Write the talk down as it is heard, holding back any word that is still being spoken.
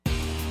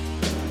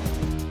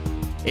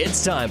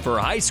It's time for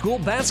high school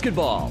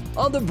basketball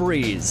on The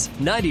Breeze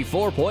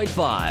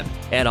 94.5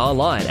 and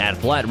online at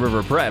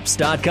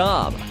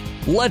FlatRiverPreps.com.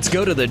 Let's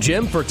go to the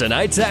gym for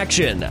tonight's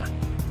action.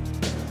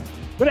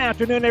 Good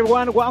afternoon,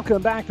 everyone.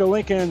 Welcome back to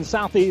Lincoln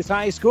Southeast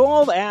High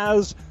School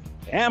as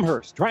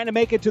Amherst trying to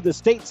make it to the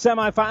state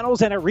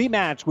semifinals and a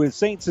rematch with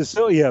St.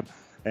 Cecilia.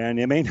 And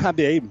you may not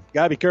be,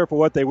 got to be careful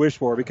what they wish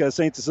for because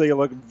St. Cecilia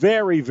looked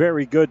very,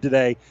 very good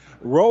today,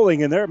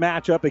 rolling in their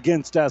matchup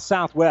against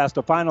Southwest,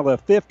 a final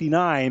of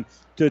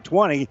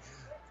 59-20.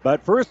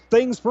 But first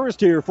things first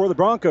here for the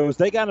Broncos,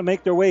 they got to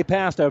make their way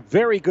past a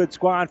very good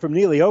squad from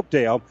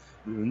Neligh-Oakdale.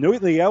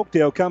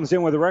 Neligh-Oakdale comes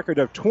in with a record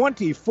of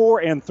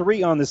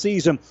 24-3 on the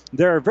season.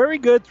 They're a very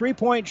good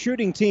three-point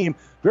shooting team,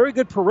 very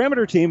good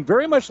perimeter team,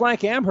 very much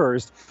like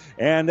Amherst.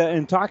 And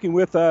in talking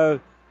with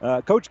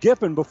Coach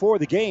Giffen before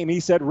the game, he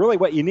said really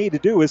what you need to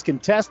do is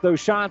contest those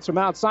shots from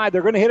outside.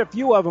 They're going to hit a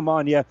few of them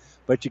on you,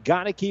 but you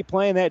got to keep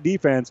playing that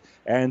defense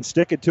and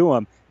stick it to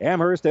them.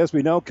 Amherst, as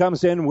we know,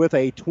 comes in with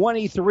a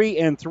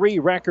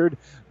 23-3 record.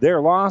 Their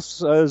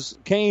losses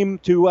came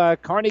to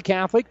Kearney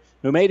Catholic,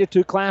 who made it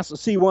to Class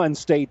C1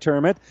 state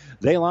tournament.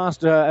 They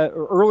lost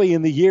early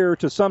in the year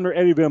to Sumner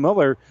Eddyville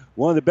Miller,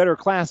 one of the better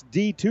Class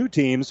D2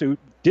 teams who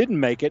didn't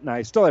make it, and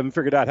I still haven't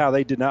figured out how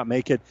they did not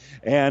make it,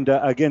 and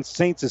against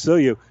St.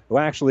 Cecilia, who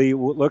actually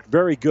looked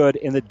very good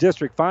in the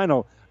district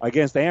final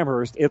against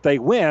Amherst. If they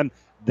win,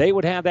 they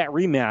would have that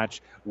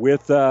rematch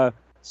with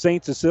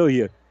St.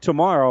 Cecilia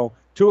tomorrow,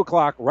 2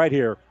 o'clock right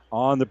here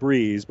on The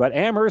Breeze. But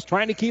Amherst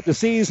trying to keep the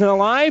season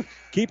alive,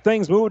 keep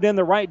things moving in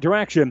the right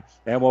direction,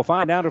 and we'll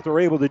find out if they're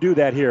able to do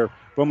that here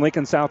from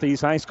Lincoln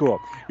Southeast High School.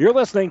 You're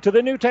listening to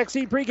the New Tech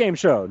Seed pregame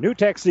show. New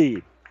Tech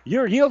Seed,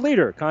 your yield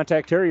leader.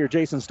 Contact Terry or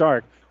Jason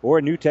Stark or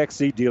a New Tech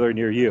Seed dealer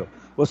near you.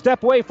 We'll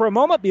step away for a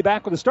moment, be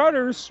back with the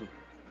starters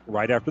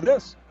right after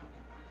this.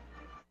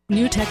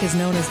 New Tech is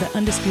known as the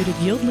undisputed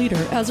yield leader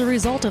as a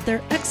result of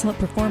their excellent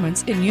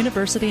performance in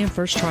university and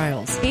first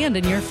trials and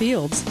in your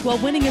fields. While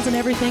winning isn't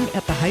everything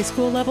at the high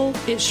school level,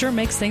 it sure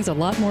makes things a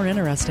lot more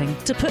interesting.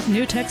 To put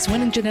New Tech's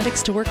winning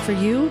genetics to work for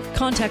you,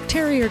 contact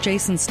Terry or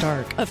Jason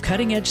Stark of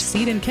Cutting Edge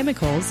Seed and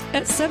Chemicals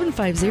at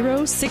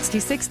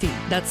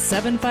 750-6060. That's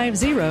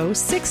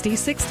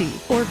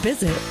 750-6060. Or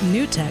visit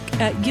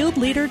newtech at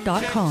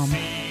yieldleader.com.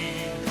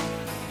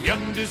 The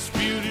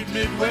undisputed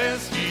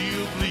Midwest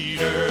yield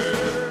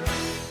leader.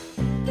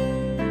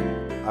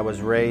 I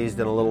was raised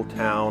in a little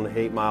town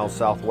 8 miles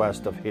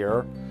southwest of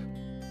here.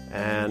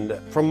 And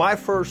from my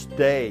first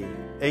day,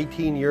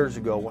 18 years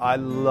ago, I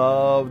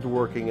loved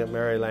working at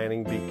Mary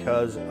Lanning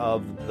because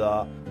of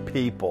the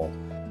people.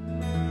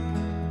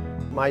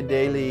 My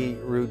daily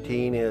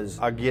routine is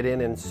I get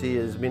in and see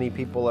as many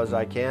people as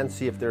I can,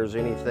 see if there's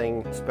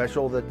anything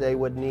special that they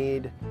would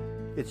need.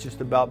 It's just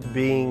about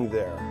being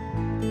there.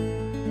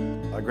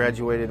 I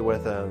graduated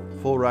with a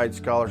full-ride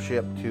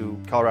scholarship to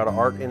Colorado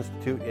Art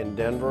Institute in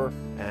Denver,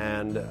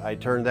 and I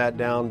turned that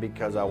down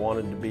because I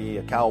wanted to be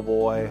a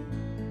cowboy.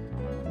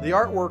 The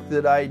artwork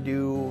that I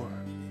do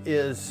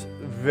is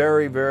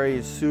very,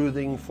 very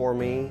soothing for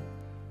me,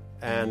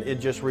 and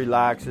it just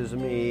relaxes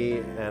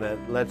me, and it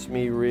lets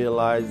me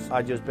realize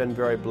I've just been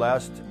very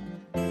blessed.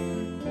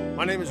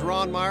 My name is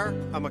Ron Meyer.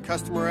 I'm a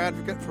customer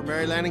advocate for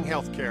Mary Lanning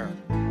Healthcare.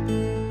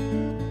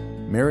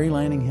 Mary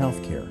Lanning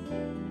Healthcare.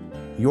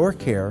 Your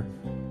care,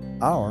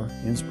 our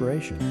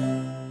inspiration.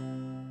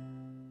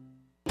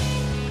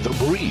 The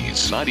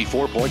Breeze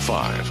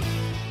 94.5.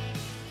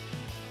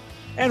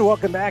 And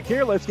welcome back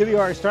here. Let's give you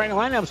our starting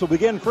lineups. We'll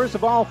begin first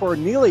of all for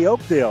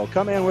Neligh-Oakdale.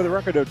 Come in with a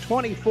record of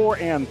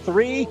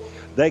 24-3.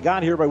 They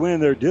got here by winning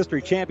their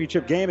district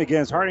championship game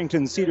against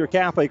Hartington Cedar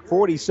Catholic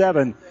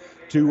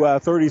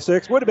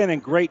 47-36. Would have been in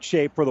great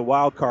shape for the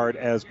wild card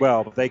as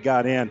well, but they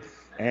got in.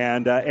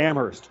 And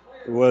Amherst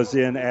was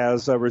in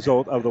as a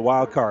result of the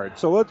wild card.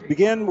 So let's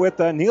begin with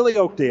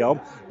Neligh-Oakdale.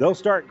 They'll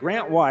start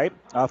Grant White,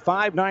 a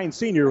 5'9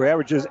 senior who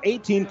averages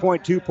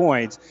 18.2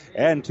 points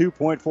and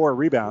 2.4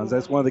 rebounds.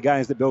 That's one of the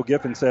guys that Bill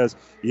Giffen says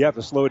you have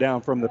to slow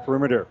down from the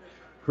perimeter.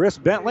 Chris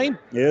Bentley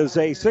is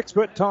a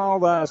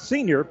 6-foot-tall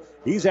senior.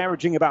 He's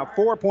averaging about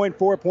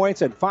 4.4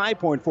 points and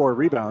 5.4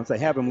 rebounds. They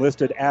have him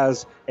listed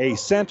as a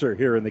center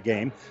here in the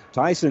game.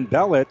 Tyson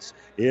Bellitz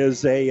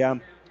is a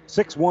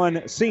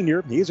 6'1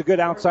 senior. He's a good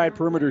outside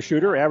perimeter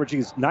shooter,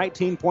 averaging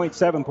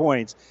 19.7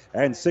 points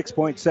and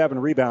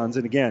 6.7 rebounds.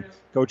 And again,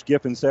 Coach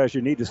Giffen says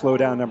you need to slow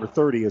down number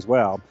 30 as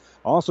well.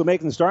 Also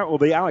making the start will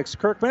be Alex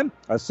Kirkman,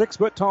 a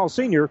 6-foot-tall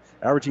senior,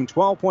 averaging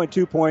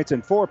 12.2 points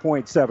and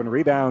 4.7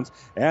 rebounds.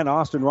 And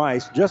Austin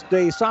Rice, just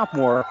a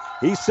sophomore,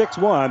 he's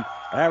 6'1",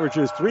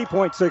 averages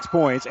 3.6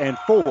 points and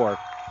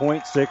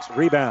 4.6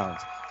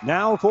 rebounds.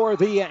 Now for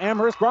the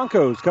Amherst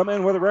Broncos, come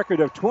in with a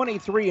record of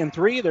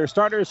 23-3. Their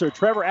starters are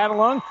Trevor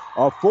Adelung,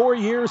 a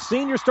 4-year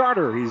senior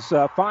starter. He's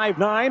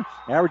 5'9",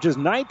 averages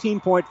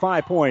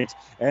 19.5 points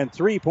and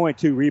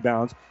 3.2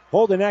 rebounds.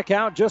 Holden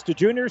Eckhout, just a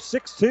junior,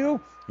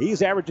 6'2".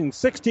 He's averaging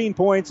 16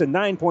 points and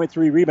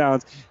 9.3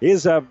 rebounds.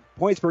 His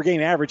points per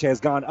game average has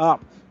gone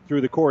up through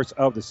the course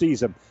of the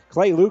season.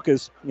 Clay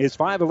Lucas is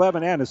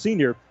 5'11 and a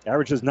senior,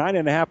 averages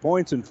 9.5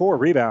 points and 4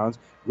 rebounds.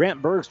 Grant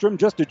Bergstrom,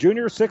 just a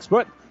junior, 6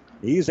 foot.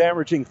 He's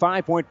averaging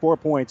 5.4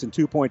 points and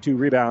 2.2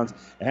 rebounds.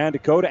 And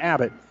Dakota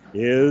Abbott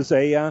is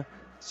a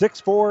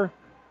 6'4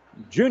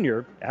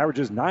 junior,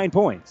 averages 9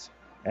 points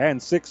and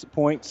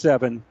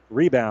 6.7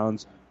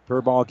 rebounds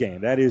per ball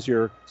game. That is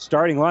your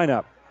starting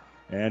lineup.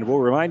 And we'll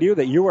remind you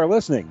that you are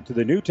listening to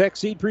the New Tech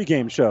Seed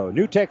pregame show.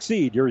 New Tech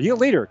Seed, your yield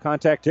leader.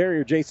 Contact Terry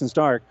or Jason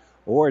Stark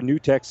or a New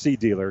Tech Seed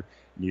dealer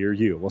near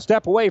you. We'll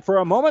step away for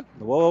a moment.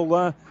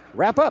 We'll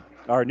wrap up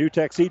our New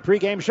Tech Seed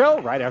pregame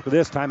show right after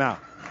this timeout.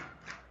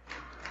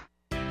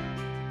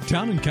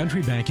 Town &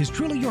 Country Bank is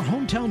truly your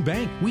hometown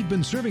bank. We've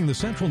been serving the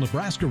central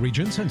Nebraska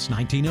region since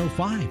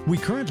 1905. We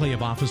currently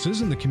have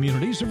offices in the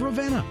communities of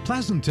Ravenna,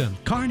 Pleasanton,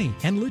 Kearney,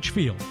 and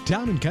Litchfield.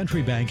 Town &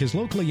 Country Bank is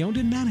locally owned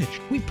and managed.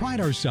 We pride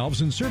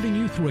ourselves in serving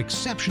you through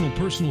exceptional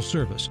personal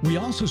service. We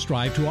also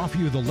strive to offer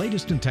you the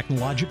latest in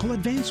technological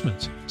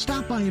advancements.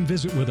 Stop by and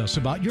visit with us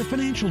about your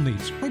financial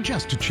needs or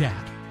just to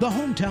chat. The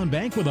hometown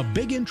bank with a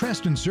big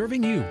interest in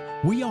serving you.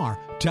 We are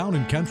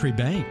Town & Country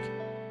Bank.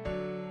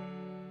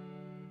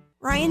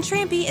 Ryan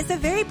Trampy is a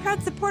very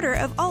proud supporter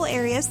of all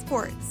area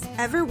sports.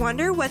 Ever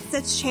wonder what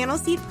sets Channel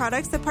Seed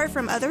products apart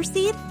from other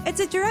seed? It's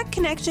a direct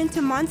connection to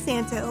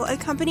Monsanto, a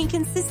company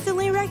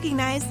consistently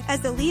recognized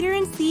as a leader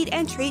in seed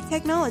and trait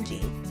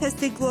technology.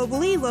 Tested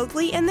globally,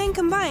 locally, and then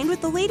combined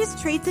with the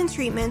latest traits and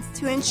treatments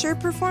to ensure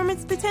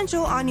performance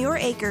potential on your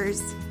acres.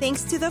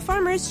 Thanks to the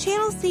farmers,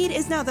 Channel Seed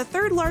is now the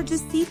 3rd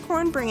largest seed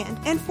corn brand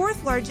and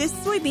 4th largest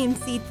soybean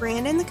seed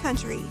brand in the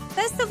country.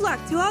 Best of luck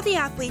to all the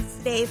athletes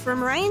today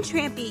from Ryan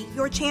Trampy,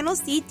 your Channel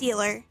Seed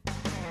dealer.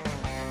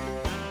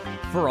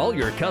 For all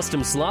your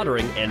custom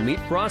slaughtering and meat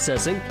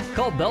processing,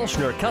 call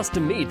Belschner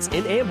Custom Meats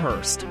in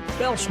Amherst.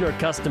 Belschner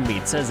Custom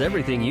Meats has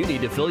everything you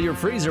need to fill your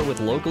freezer with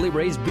locally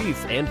raised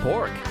beef and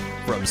pork.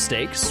 From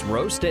steaks,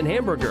 roast, and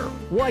hamburger,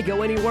 why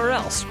go anywhere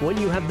else when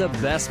you have the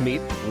best meat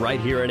right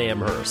here in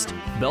Amherst?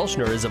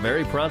 Belschner is a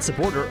very proud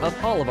supporter of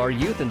all of our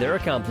youth and their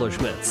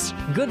accomplishments.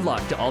 Good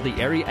luck to all the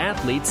area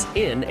athletes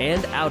in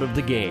and out of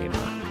the game.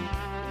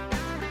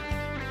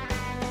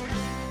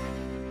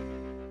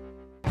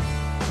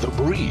 The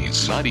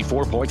Breeze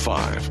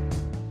 94.5.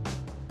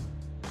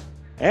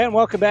 And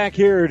welcome back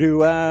here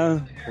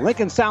to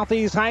Lincoln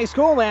Southeast High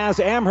School as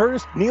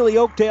Amherst,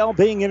 Neligh-Oakdale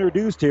being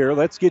introduced here.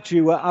 Let's get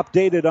you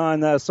updated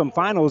on some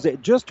finals.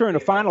 It just turned a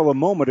final a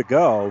moment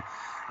ago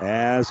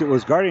as it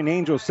was Guardian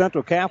Angels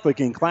Central Catholic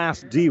in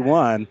Class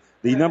D1.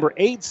 The number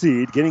 8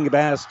 seed getting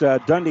past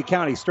Dundee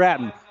County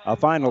Stratton, a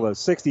final of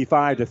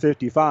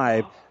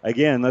 65-55.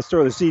 Again, let's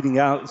throw the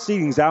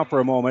seedings out for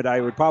a moment. I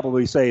would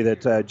probably say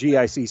that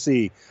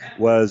GACC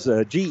was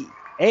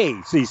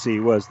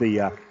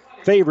the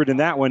favorite in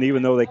that one,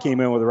 even though they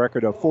came in with a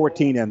record of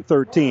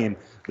 14-13.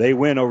 They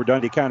win over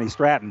Dundee County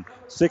Stratton,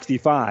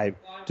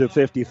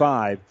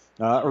 65-55.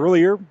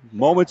 Earlier,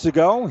 moments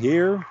ago,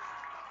 here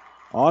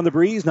on the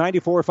Breeze,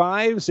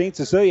 94.5, St.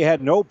 Cecilia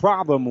had no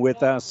problem with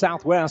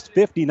Southwest,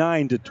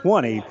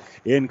 59-20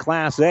 in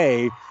Class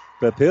A.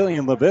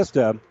 Papillion La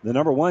Vista, the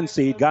number 1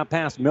 seed, got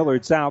past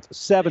Millard South,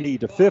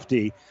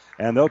 70-50,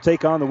 and they'll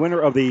take on the winner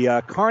of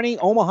the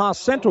Kearney-Omaha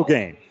Central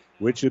game,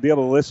 which you'll be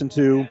able to listen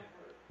to.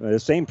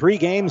 Same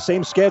pregame,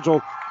 same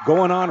schedule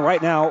going on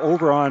right now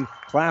over on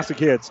Classic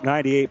Hits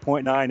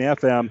 98.9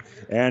 FM.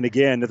 And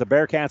again, if the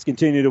Bearcats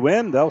continue to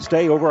win, they'll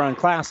stay over on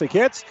Classic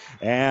Hits.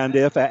 And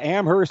if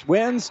Amherst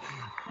wins,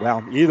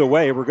 well, either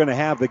way, we're going to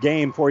have the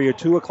game for you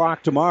 2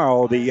 o'clock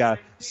tomorrow. The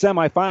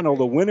semifinal,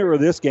 the winner of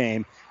this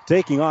game,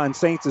 taking on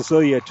St.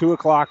 Cecilia at 2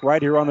 o'clock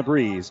right here on the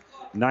Breeze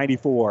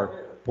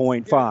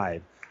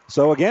 94.5.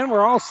 So, again,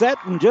 we're all set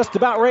and just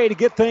about ready to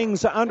get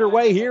things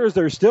underway here as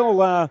they're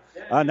still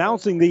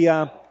announcing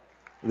the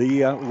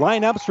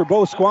lineups for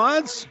both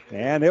squads.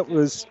 And it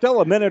was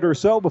still a minute or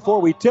so before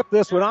we tip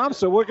this one off,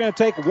 so we're going to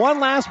take one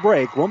last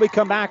break. When we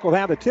come back, we'll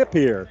have a tip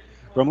here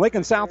from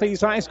Lincoln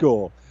Southeast High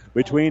School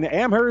between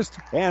Amherst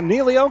and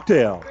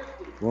Neligh-Oakdale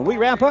when we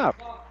wrap up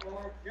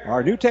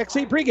our New Tech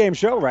Seed pregame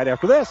show right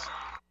after this.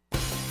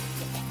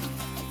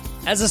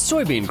 As a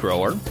soybean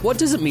grower, what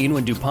does it mean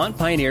when DuPont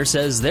Pioneer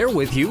says they're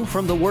with you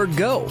from the word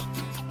go?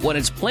 When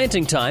it's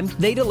planting time,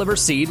 they deliver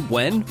seed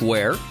when,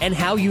 where, and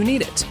how you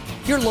need it.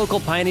 Your local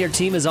Pioneer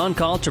team is on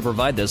call to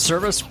provide the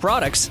service,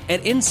 products, and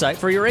insight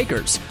for your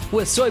acres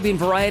with soybean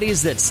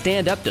varieties that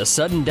stand up to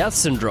sudden death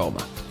syndrome.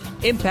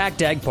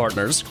 Impact Ag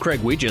Partners,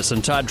 Craig Weegis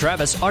and Todd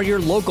Travis are your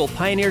local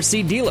Pioneer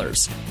Seed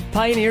dealers.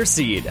 Pioneer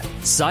Seed,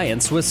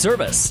 science with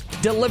service,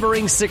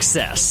 delivering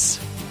success.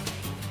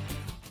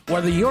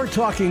 Whether you're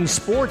talking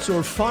sports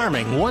or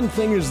farming, one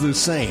thing is the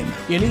same.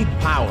 You need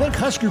power. Think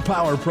Husker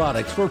Power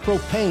products for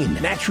propane,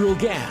 natural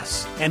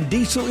gas, and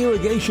diesel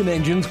irrigation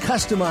engines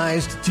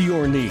customized to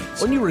your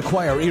needs. When you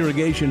require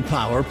irrigation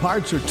power,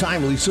 parts, or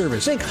timely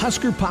service, think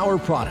Husker Power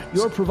products,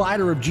 your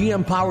provider of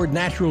GM-powered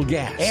natural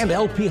gas and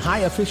LP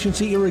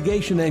high-efficiency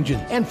irrigation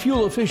engines and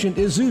fuel-efficient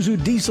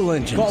Isuzu diesel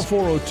engines. Call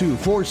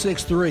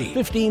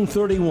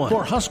 402-463-1531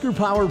 for Husker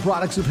Power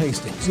products of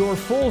Hastings, your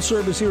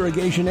full-service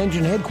irrigation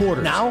engine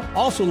headquarters. Now,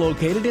 also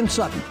located in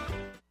Sutton.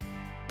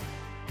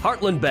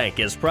 Heartland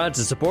Bank is proud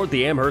to support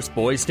the Amherst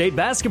Boys State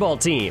basketball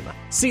team.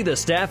 See the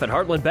staff at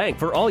Heartland Bank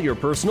for all your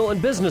personal and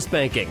business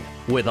banking.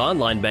 With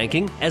online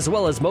banking as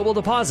well as mobile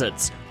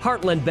deposits,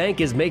 Heartland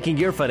Bank is making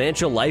your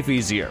financial life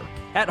easier.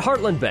 At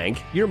Heartland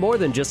Bank, you're more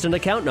than just an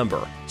account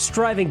number,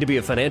 striving to be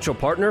a financial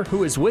partner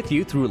who is with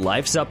you through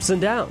life's ups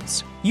and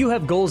downs. You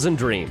have goals and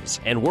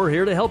dreams, and we're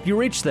here to help you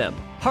reach them.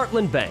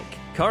 Heartland Bank,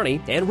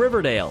 Kearney and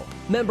Riverdale.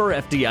 Member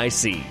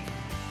FDIC.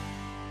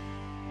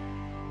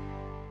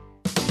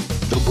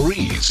 The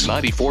Breeze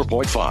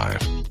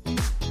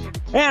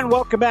 94.5. And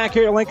welcome back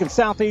here to Lincoln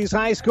Southeast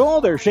High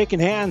School. They're shaking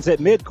hands at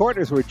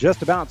mid-quarters. We're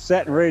just about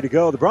set and ready to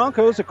go. The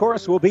Broncos, of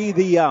course, will be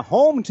the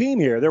home team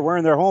here. They're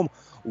wearing their home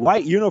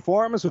white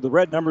uniforms with the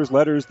red numbers,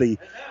 letters, the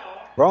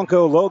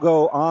Bronco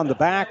logo on the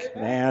back.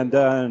 And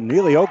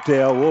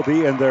Neligh-Oakdale will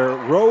be in their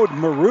road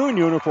maroon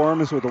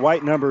uniforms with the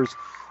white numbers,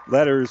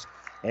 letters,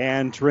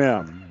 and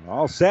trim.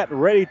 All set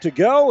and ready to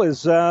go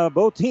as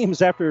both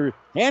teams, after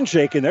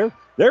handshaking,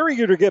 they're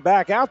eager to get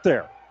back out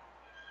there.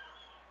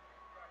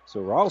 So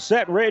we're all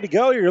set and ready to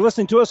go. You're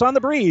listening to us on the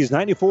Breeze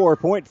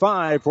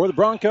 94.5 for the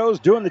Broncos.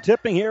 Doing the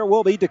tipping here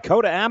will be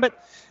Dakota Abbott.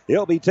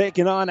 He'll be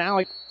taking on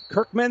Alec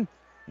Kirkman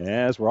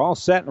as we're all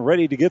set and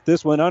ready to get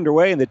this one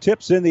underway. And the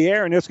tip's in the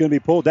air, and it's going to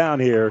be pulled down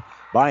here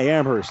by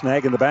Amherst.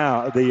 Snagging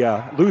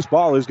the loose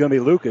ball is going to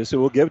be Lucas, who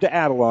will give to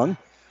Adelung.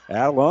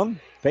 Adelung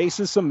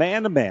faces some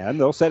man-to-man.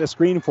 They'll set a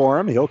screen for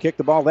him. He'll kick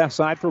the ball left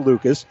side for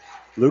Lucas.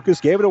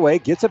 Lucas gave it away,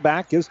 gets it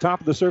back, gives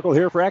top of the circle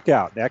here for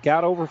Eckhout.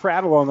 Eckhout over for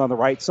Adelung on the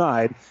right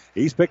side.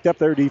 He's picked up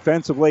there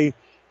defensively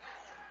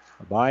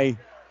by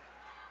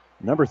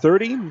number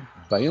 30,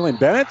 Bailyn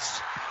Bennett.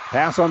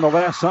 Pass on the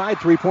left side.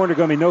 Three-pointer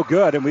going to be no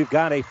good, and we've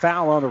got a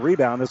foul on the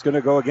rebound that's going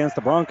to go against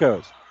the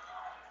Broncos.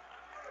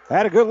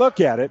 Had a good look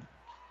at it.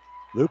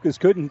 Lucas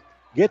couldn't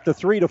get the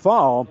three to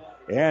fall,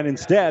 and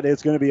instead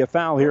it's going to be a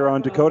foul here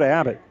on Dakota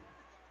Abbott.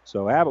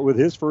 So Abbott with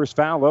his first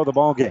foul of the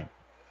ball game.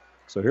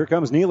 So here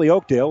comes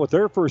Neligh-Oakdale with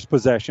their first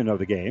possession of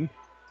the game.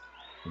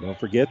 And don't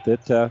forget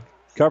that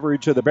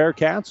coverage of the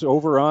Bearcats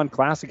over on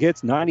Classic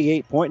Hits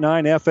 98.9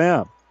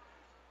 FM.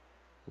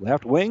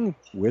 Left wing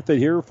with it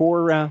here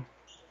for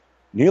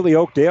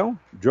Neligh-Oakdale.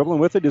 Dribbling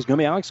with it is going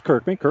to be Alex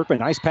Kirkman. Kirkman,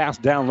 nice pass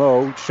down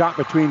low. Shot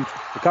between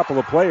a couple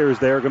of players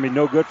there. Going to be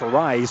no good for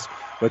Rice,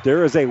 but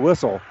there is a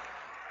whistle.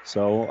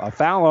 So a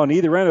foul on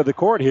either end of the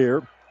court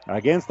here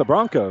against the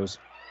Broncos.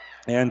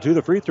 And to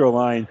the free throw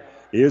line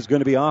is going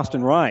to be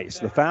Austin Rice.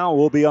 The foul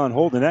will be on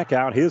Holden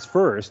Eckhout, his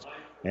first.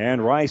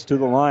 And Rice to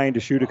the line to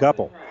shoot a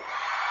couple.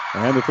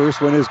 And the first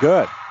one is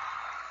good.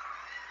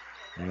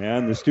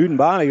 And the student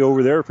body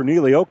over there for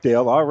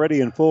Neligh-Oakdale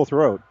already in full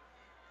throat,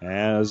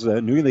 as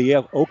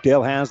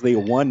Neligh-Oakdale has the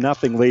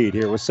 1-0 lead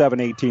here with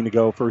 7:18 to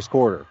go first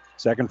quarter.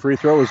 Second free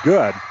throw is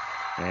good,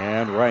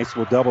 and Rice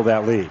will double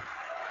that lead.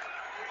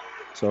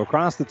 So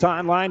across the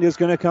timeline is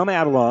going to come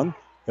Adelung.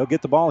 He'll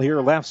get the ball here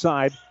left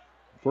side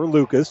for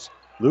Lucas.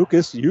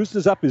 Lucas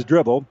uses up his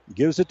dribble,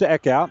 gives it to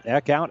Eckhout.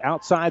 Eckhout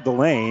outside the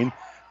lane,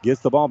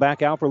 gets the ball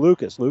back out for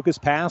Lucas. Lucas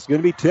pass going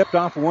to be tipped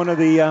off one of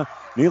the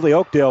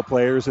Neligh-Oakdale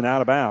players and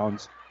out of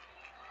bounds.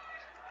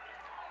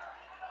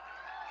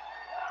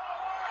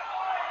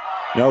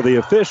 No, the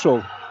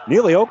official,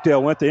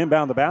 Neligh-Oakdale went to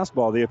inbound the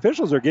basketball. The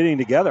officials are getting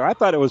together. I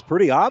thought it was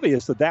pretty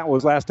obvious that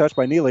was last touch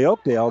by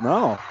Neligh-Oakdale.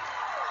 No,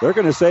 they're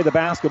going to say the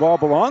basketball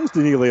belongs to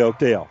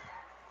Neligh-Oakdale.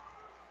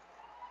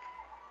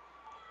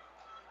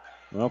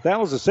 Well, if that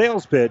was a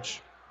sales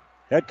pitch,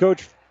 head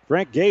coach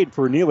Frank Gade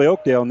for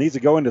Neligh-Oakdale needs to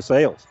go into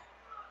sales.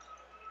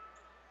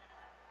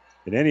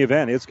 In any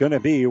event, it's going to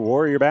be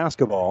Warrior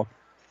basketball.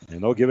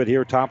 And they'll give it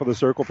here top of the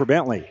circle for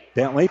Bentley.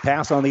 Bentley,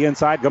 pass on the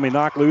inside, going to be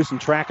knocked loose,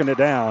 and tracking it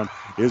down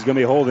is going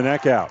to be Holden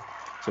Eckhout.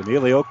 So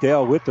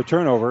Neligh-Oakdale with the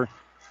turnover.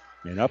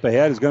 And up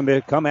ahead is going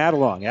to come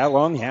Adelung.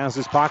 Adelung has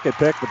his pocket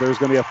pick, but there's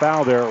going to be a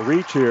foul there, a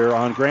reach here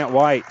on Grant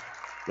White.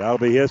 That'll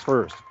be his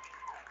first.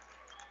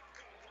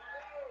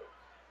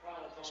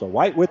 So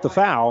White with the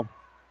foul.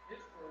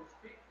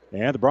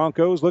 And the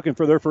Broncos looking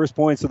for their first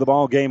points of the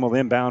ball game will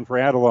inbound for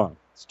Adelung.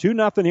 It's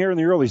 2-0 here in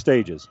the early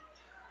stages.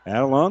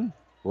 Adelung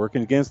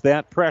working against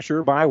that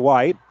pressure by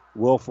White.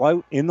 Will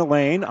float in the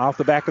lane, off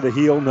the back of the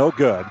heel, no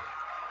good.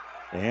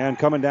 And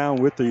coming down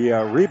with the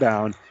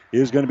rebound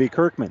is going to be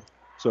Kirkman.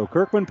 So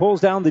Kirkman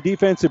pulls down the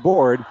defensive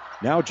board.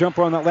 Now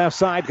jumper on that left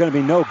side, going to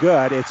be no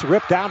good. It's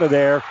ripped out of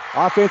there.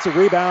 Offensive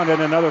rebound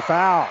and another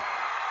foul.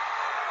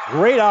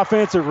 Great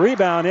offensive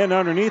rebound in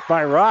underneath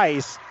by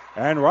Rice.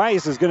 And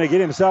Rice is going to get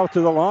himself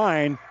to the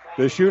line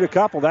to shoot a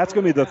couple. That's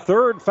going to be the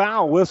third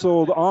foul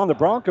whistled on the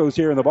Broncos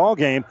here in the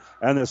ballgame,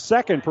 and the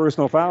second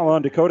personal foul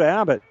on Dakota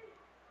Abbott.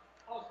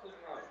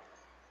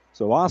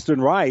 So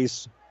Austin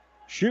Rice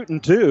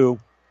shooting two,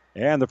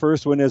 and the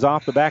first one is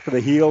off the back of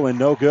the heel and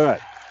no good.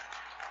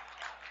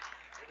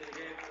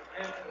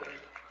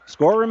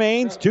 Score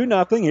remains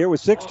 2-0 here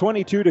with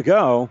 6:22 to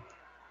go.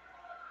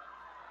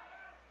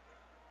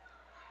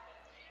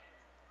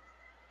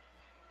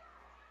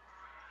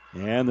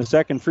 And the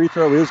second free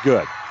throw is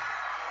good.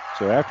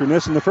 So after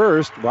missing the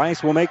first,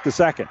 Rice will make the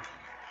second.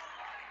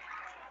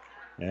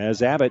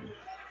 As Abbott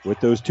with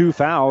those 2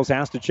 fouls,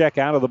 has to check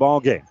out of the ball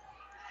game.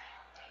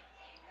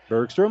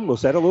 Bergstrom will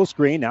set a little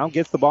screen. Now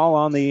gets the ball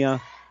on the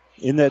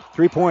in that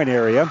 3-point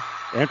area.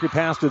 Entry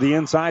pass to the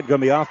inside,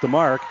 going to be off the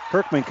mark.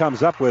 Kirkman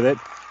comes up with it,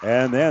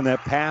 and then that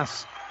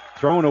pass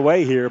thrown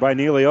away here by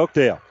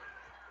Neligh-Oakdale.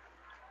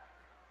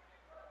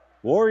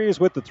 Warriors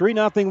with the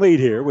 3-0 lead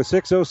here with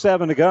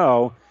 6:07 to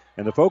go.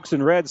 And the folks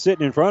in red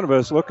sitting in front of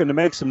us looking to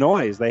make some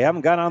noise. They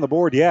haven't got on the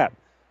board yet.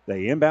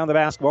 They inbound the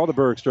basketball to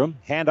Bergstrom.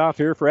 Handoff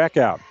here for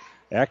Eckhout.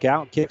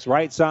 Eckhout kicks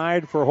right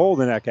side for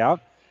Holden Eckhout.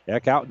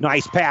 Eckhout,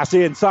 nice pass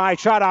inside.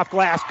 Shot off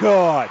glass.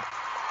 Good.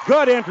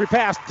 Good entry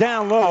pass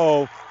down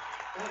low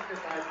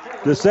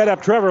to set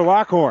up Trevor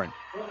Lockhorn.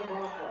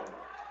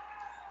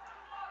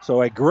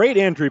 So a great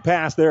entry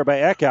pass there by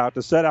Eckhout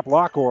to set up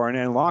Lockhorn,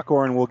 and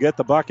Lockhorn will get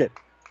the bucket.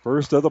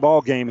 First of the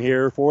ball game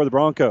here for the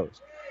Broncos.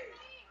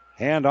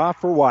 Hand off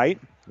for White.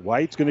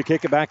 White's going to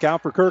kick it back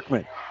out for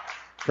Kirkman.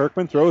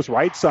 Kirkman throws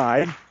right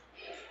side.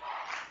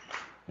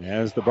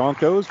 As the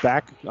Broncos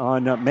back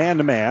on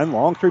man-to-man.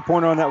 Long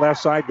 3-pointer on that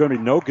left side, going to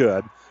be no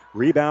good.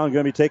 Rebound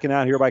going to be taken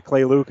out here by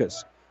Clay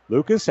Lucas.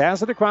 Lucas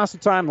has it across the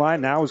timeline.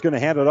 Now is going to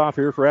hand it off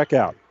here for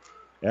Eckhout.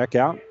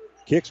 Eckhout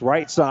kicks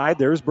right side.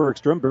 There's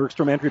Bergstrom.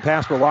 Bergstrom entry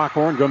pass for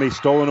Lockhorn. Going to be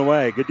stolen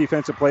away. Good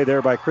defensive play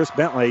there by Chris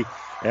Bentley.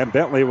 And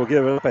Bentley will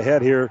give it up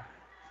ahead here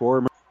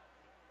for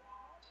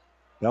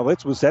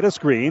Belitz will set a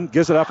screen,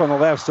 gives it up on the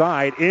left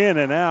side, in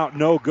and out,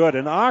 no good.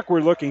 An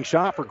awkward-looking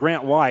shot for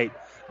Grant White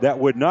that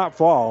would not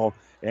fall,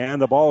 and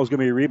the ball is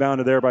going to be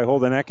rebounded there by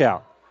Holden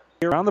Eckhout.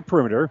 Around the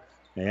perimeter,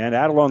 and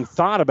Adelung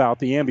thought about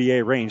the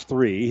NBA range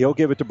 3. He'll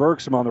give it to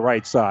Bergstrom on the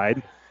right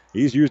side.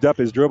 He's used up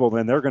his dribble,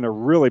 and they're going to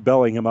really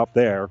belly him up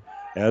there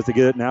as they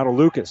get it now to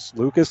Lucas.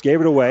 Lucas gave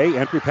it away.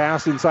 Entry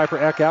pass inside for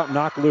Eckhout,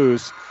 knocked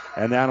loose,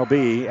 and that'll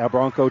be a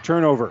Bronco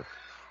turnover.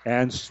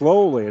 And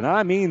slowly, and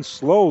I mean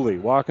slowly,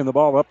 walking the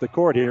ball up the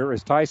court here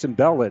is Tyson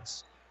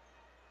Belitz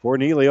for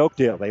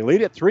Neligh-Oakdale. They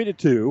lead it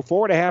 3-2,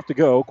 4.5 to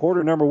go,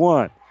 quarter number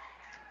 1.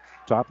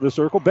 Top of the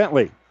circle,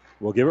 Bentley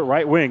will give it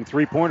right wing.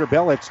 3-pointer,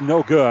 Belitz,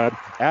 no good.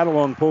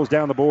 Adelung pulls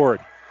down the board.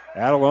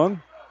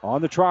 Adelung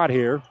on the trot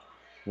here.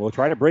 Will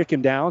try to break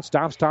him down,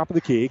 stops top of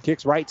the key,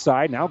 kicks right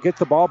side, now gets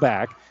the ball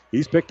back.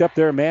 He's picked up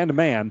there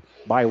man-to-man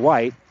by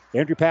White.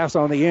 Entry pass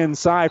on the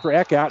inside for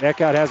Eckhout.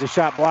 Eckhout has a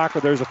shot blocked,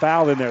 but there's a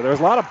foul in there. There's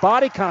a lot of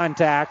body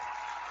contact,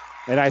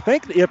 and I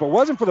think if it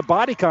wasn't for the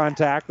body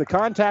contact, the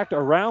contact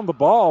around the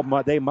ball,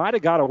 they might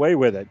have got away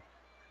with it.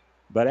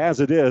 But as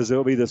it is,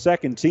 it'll be the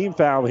second team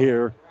foul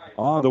here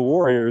on the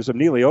Warriors of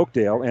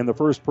Neligh-Oakdale and the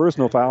first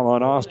personal foul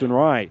on Austin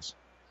Rice.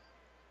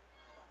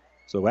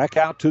 So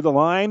Eckhout to the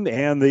line,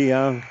 and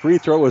the free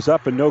throw is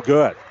up and no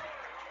good.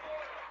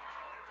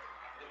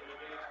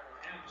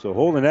 So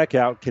Holden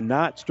Eckhout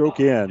cannot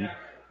stroke in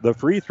the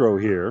free throw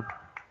here.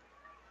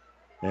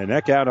 And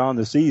Eckhout on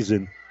the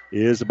season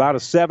is about a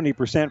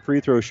 70% free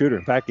throw shooter.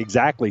 In fact,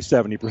 exactly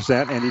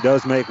 70%, and he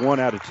does make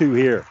 1 out of 2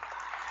 here.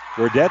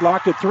 We're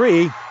deadlocked at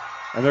 3,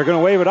 and they're going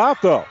to wave it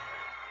off, though.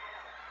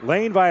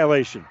 Lane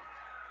violation.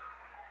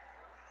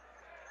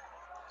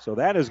 So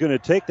that is going to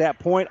take that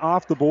point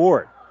off the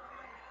board.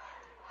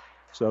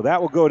 So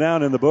that will go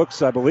down in the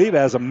books, I believe,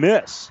 as a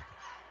miss.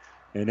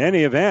 In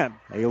any event,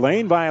 a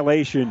lane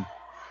violation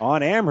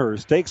on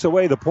Amherst takes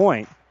away the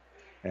point.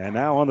 And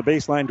now on the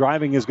baseline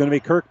driving is going to be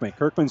Kirkman.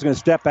 Kirkman's going to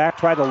step back,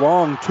 try the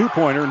long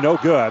 2-pointer, no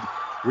good.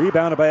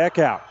 Rebounded by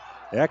Eckhout.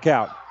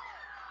 Eckhout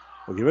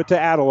will give it to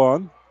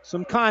Adelung.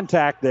 Some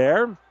contact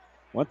there.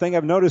 One thing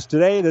I've noticed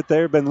today that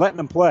they've been letting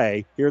them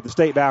play here at the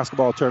state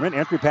basketball tournament.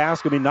 Entry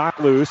pass going to be knocked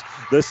loose.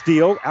 The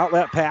steal,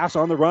 outlet pass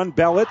on the run.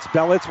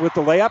 Belitz with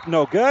the layup,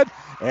 no good.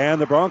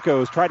 And the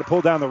Broncos try to pull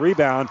down the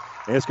rebound.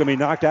 It's going to be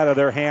knocked out of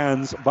their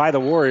hands by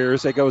the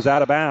Warriors. It goes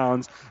out of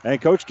bounds.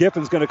 And Coach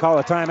Giffin's going to call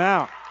a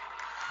timeout.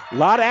 A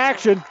lot of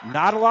action,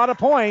 not a lot of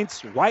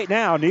points. Right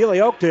now,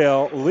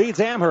 Neligh-Oakdale leads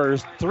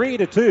Amherst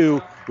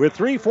 3-2 with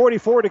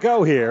 3:44 to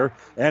go here.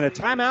 And a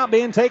timeout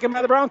being taken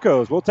by the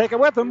Broncos. We'll take it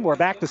with them. We're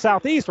back to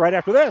Southeast right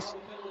after this.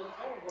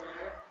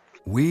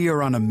 We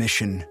are on a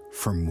mission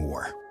for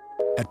more.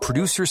 At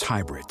Producers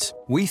Hybrids,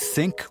 we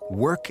think,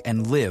 work,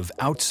 and live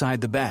outside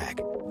the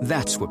bag.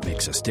 That's what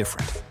makes us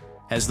different.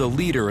 As the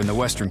leader in the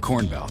Western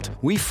Corn Belt,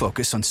 we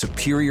focus on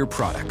superior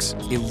products,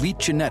 elite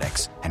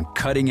genetics, and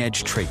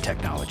cutting-edge trait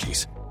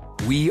technologies.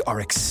 We are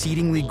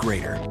exceedingly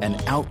greater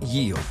and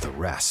out-yield the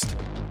rest.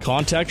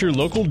 Contact your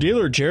local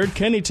dealer, Jared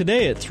Kenny,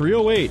 today at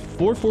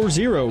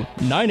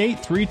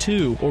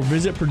 308-440-9832 or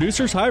visit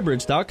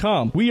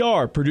producershybrids.com. We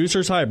are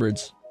Producers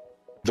Hybrids.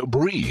 The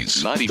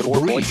Breeze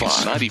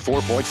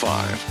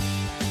 94.5.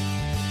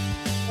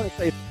 I want to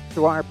say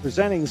to our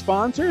presenting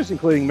sponsors,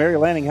 including Mary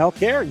Lanning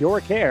Healthcare,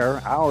 your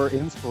care, our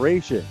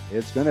inspiration.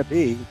 It's going to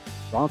be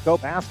Bronco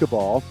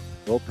basketball.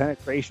 Low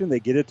penetration. They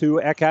get it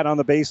to Eckhout on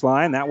the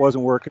baseline. That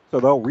wasn't working,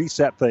 so they'll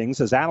reset things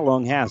as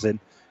Adelung has it.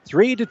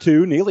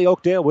 3-2.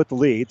 Neligh-Oakdale with the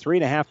lead.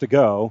 3.5 to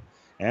go.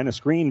 And a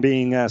screen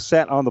being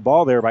set on the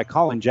ball there by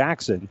Colin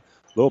Jackson.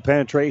 Little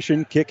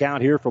penetration, kick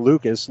out here for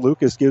Lucas.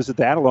 Lucas gives it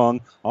to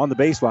Adelung on the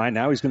baseline.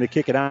 Now he's going to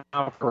kick it out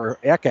for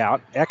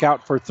Eckhout.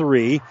 Eckhout for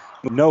three.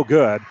 No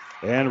good.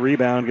 And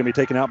rebound going to be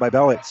taken out by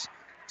Belitz.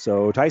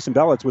 So Tyson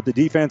Belitz with the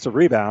defensive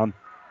rebound.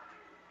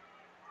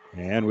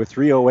 And with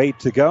 3:08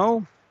 to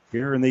go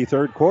here in the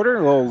third quarter,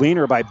 a little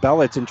leaner by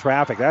Belitz in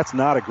traffic. That's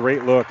not a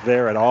great look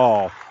there at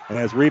all. And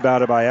is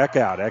rebounded by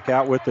Eckhout.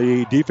 Eckhout with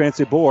the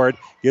defensive board.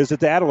 Gives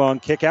it to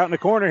Adelung. Kick out in the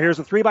corner. Here's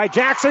a three by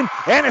Jackson.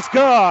 And it's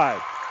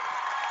good.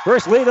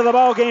 First lead of the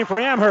ball game for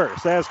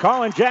Amherst as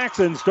Colin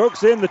Jackson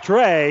strokes in the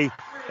tray.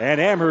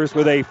 And Amherst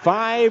with a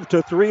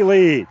 5-3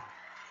 lead.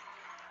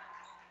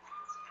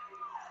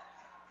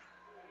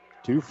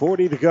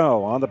 2:40 to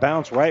go. On the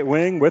bounce, right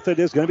wing. With it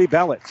is going to be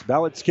Belitz.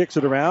 Belitz kicks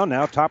it around.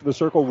 Now top of the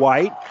circle,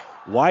 White.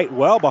 White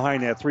well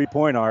behind that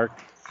three-point arc.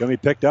 Going to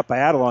be picked up by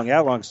Adelung.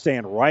 Adelung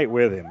staying right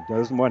with him.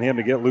 Doesn't want him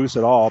to get loose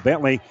at all.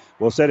 Bentley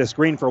will set a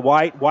screen for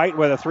White. White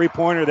with a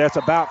three-pointer that's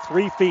about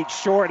 3 feet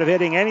short of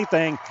hitting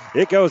anything.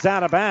 It goes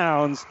out of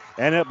bounds,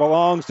 and it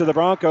belongs to the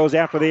Broncos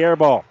after the air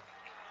ball.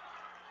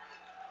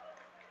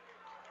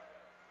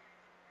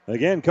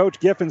 Again, Coach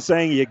Giffen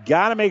saying you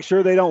got to make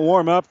sure they don't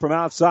warm up from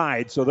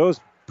outside. So those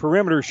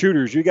perimeter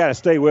shooters, you got to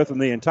stay with them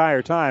the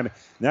entire time. And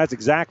that's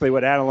exactly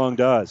what Adelung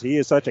does. He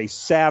is such a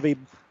savvy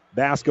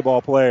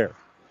basketball player.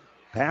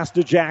 Pass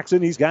to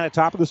Jackson. He's got it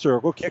top of the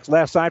circle. Kicks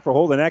left side for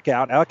Holden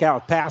Eckhout.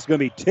 Eckhout pass going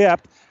to be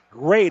tipped.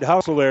 Great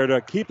hustle there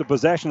to keep the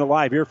possession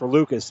alive here for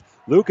Lucas.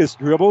 Lucas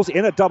dribbles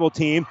in a double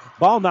team.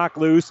 Ball knocked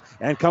loose,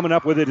 and coming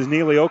up with it is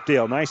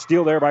Neligh-Oakdale. Nice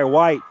steal there by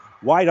White.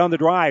 White on the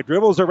drive.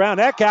 Dribbles around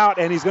Eckhout,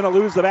 and he's going to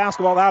lose the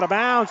basketball out of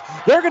bounds.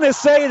 They're going to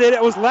say that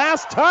it was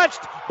last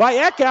touched by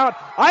Eckhout.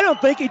 I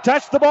don't think he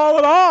touched the ball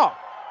at all.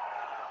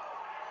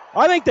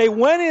 I think they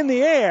went in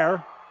the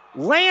air,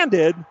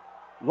 landed,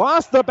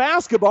 lost the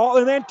basketball,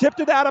 and then tipped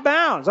it out of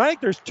bounds. I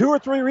think there's 2 or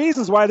 3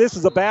 reasons why this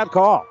is a bad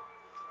call.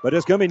 But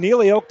it's going to be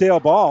Neligh-Oakdale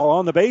ball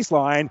on the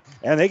baseline,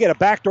 and they get a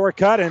backdoor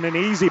cut and an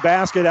easy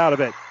basket out of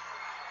it.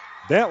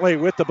 Bentley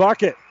with the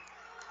bucket.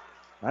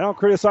 I don't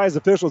criticize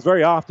officials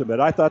very often, but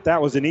I thought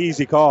that was an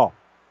easy call.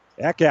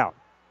 Eckhout.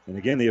 And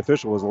again, the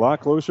official was a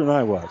lot closer than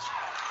I was.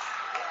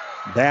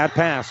 Bad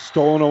pass,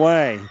 stolen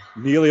away.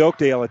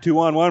 Neligh-Oakdale, a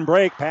 2-on-1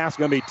 break. Pass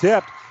going to be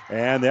tipped,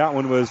 and that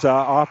one was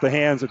off the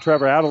hands of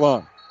Trevor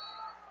Adelung.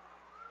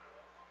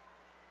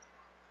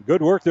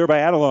 Good work there by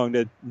Adelung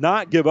to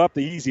not give up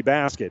the easy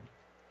basket.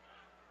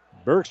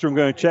 Bergstrom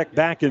going to check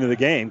back into the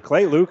game.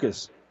 Clay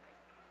Lucas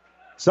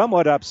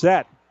somewhat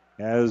upset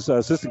as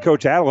assistant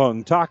coach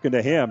Adelung talking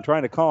to him,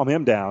 trying to calm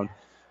him down.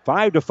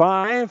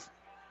 5-5.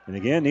 And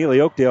again,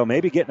 Neligh-Oakdale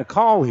maybe getting a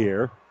call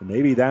here. And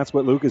maybe that's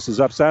what Lucas is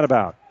upset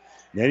about.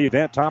 In any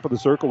event, top of the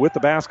circle with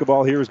the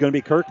basketball here is going to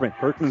be Kirkman.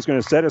 Kirkman's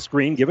going to set a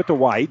screen, give it to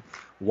White.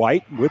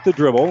 White with the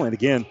dribble. And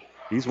again,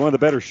 he's one of the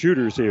better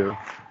shooters here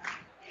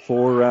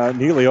for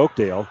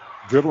Neligh-Oakdale.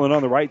 Dribbling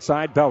on the right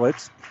side,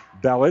 Belitz.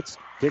 Belitz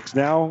kicks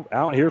now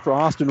out here for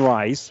Austin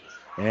Rice.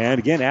 And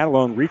again,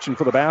 Adelung reaching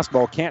for the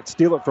basketball. Can't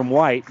steal it from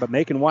White, but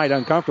making White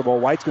uncomfortable.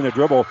 White's going to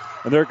dribble,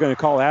 and they're going to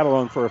call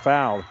Adelung for a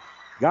foul.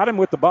 Got him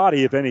with the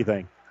body, if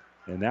anything.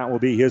 And that will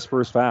be his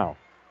first foul.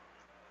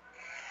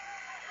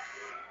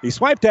 He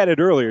swiped at it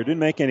earlier, didn't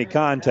make any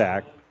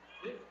contact.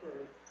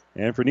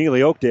 And for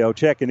Neligh-Oakdale,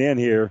 checking in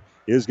here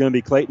is going to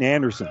be Clayton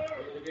Anderson.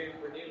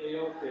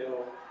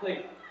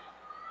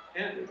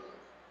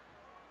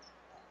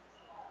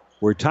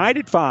 We're tied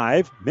at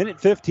 5. Minute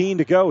 15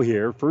 to go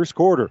here, first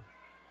quarter.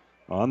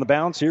 On the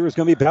bounce here is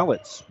going to be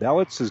Belitz.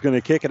 Belitz is going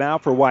to kick it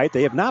out for White.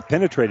 They have not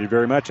penetrated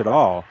very much at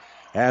all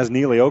as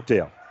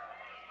Neligh-Oakdale.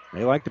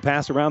 They like to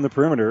pass around the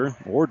perimeter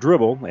or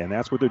dribble, and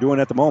that's what they're doing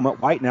at the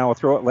moment. White now will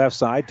throw it left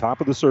side,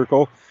 top of the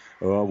circle.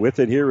 With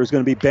it here is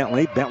going to be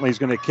Bentley. Bentley's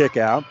going to kick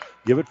out,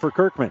 give it for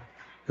Kirkman.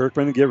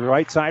 Kirkman give it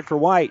right side for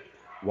White.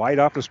 White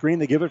off the screen,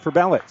 they give it for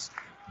Belitz.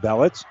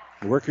 Belitz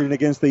working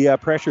against the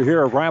pressure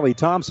here of Riley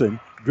Thompson.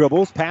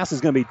 Dribbles, pass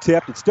is going to be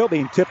tipped. It's still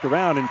being tipped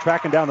around, and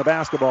tracking down the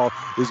basketball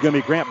is going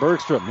to be Grant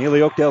Bergstrom.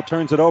 Neligh-Oakdale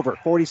turns it over.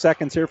 40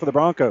 seconds here for the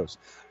Broncos.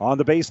 On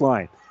the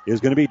baseline is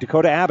going to be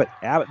Dakota Abbott.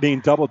 Abbott being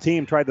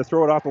double-teamed, tried to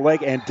throw it off the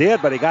leg and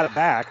did, but he got it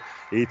back.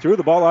 He threw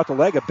the ball off the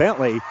leg of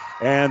Bentley,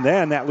 and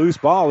then that loose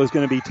ball is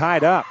going to be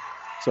tied up.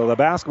 So the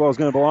basketball is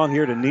going to belong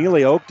here to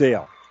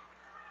Neligh-Oakdale.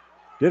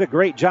 Did a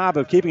great job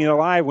of keeping it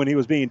alive when he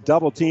was being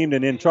double-teamed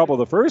and in trouble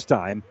the first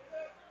time.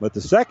 But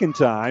the second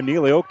time,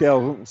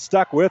 Neligh-Oakdale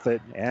stuck with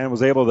it and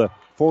was able to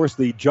force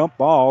the jump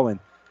ball and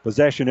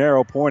possession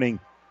arrow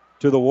pointing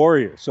to the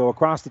Warriors. So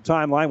across the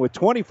timeline with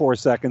 24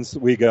 seconds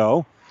we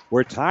go.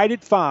 We're tied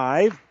at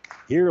 5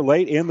 here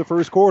late in the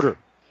first quarter.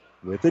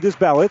 With it is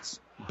Belitz.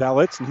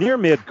 Belitz near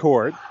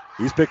midcourt.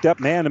 He's picked up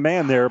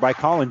man-to-man there by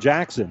Colin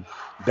Jackson.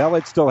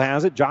 Belitz still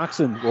has it.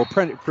 Jackson will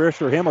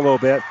pressure him a little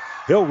bit.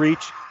 He'll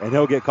reach, and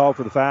he'll get called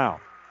for the foul.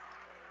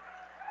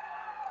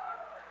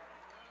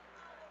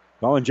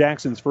 Colin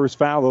Jackson's first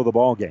foul of the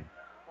ball game.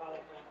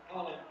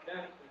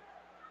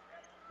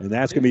 And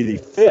that's going to be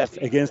the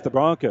 5th against the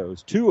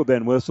Broncos. 2 have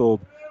been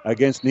whistled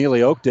against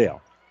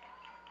Neligh-Oakdale.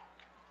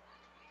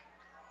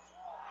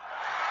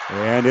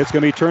 And it's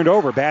going to be turned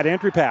over. Bad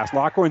entry pass.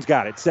 Lockhorn's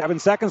got it. 7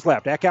 seconds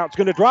left. Eckhout's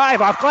going to drive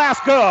off glass.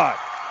 Good.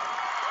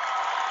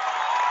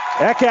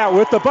 Eckhout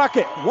with the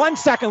bucket. 1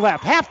 second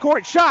left.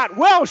 Half-court shot.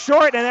 Well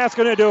short, and that's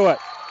going to do it.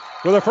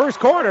 For the first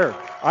quarter,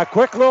 a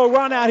quick little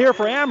run out here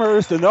for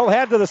Amherst, and they'll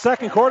head to the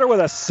second quarter with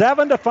a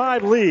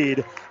 7-5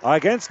 lead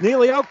against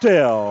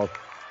Neligh-Oakdale.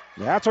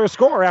 That's our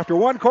score after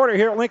one quarter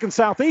here at Lincoln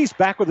Southeast.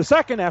 Back with the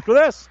second after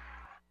this.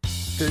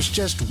 There's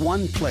just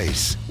one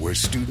place where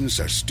students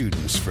are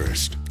students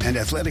first, and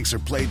athletics are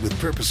played with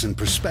purpose and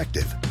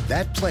perspective.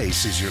 That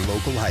place is your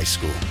local high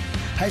school.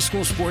 High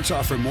school sports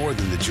offer more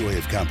than the joy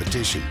of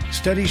competition.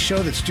 Studies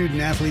show that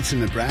student athletes in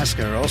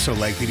Nebraska are also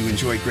likely to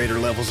enjoy greater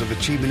levels of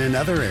achievement in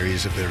other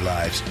areas of their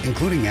lives,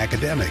 including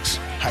academics.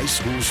 High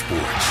school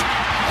sports,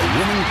 a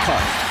winning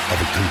part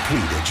of a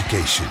complete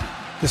education.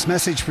 This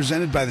message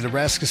presented by the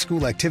Nebraska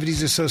School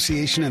Activities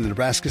Association and the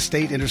Nebraska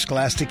State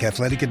Interscholastic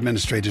Athletic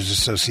Administrators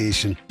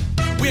Association.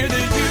 Where do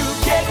you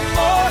get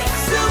more?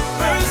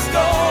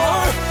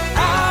 Superstore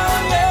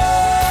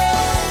Outlet.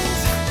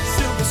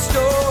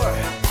 Superstore.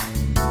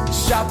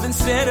 Shopping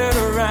centered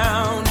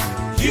around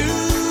you.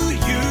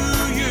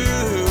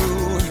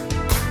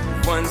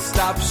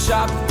 One-stop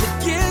shop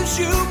that gives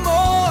you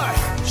more.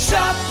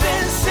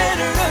 Shopping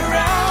centered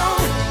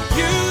around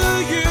you.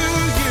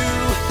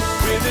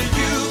 Where do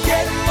you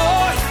get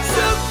more?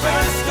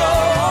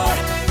 Superstore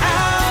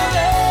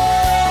Outlet.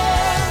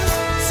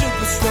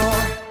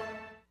 Superstore.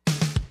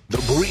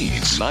 The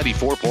Breeze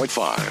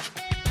 94.5.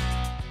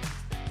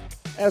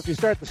 As we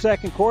start the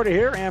second quarter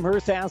here,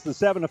 Amherst has the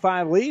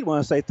 7-5 lead. I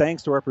want to say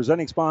thanks to our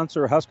presenting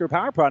sponsor, Husker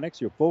Power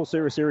Products, your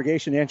full-service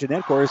irrigation engine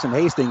headquarters in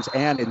Hastings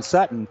and in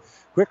Sutton.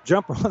 Quick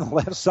jumper on the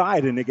left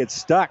side, and it gets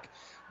stuck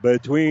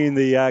between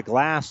the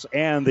glass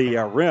and the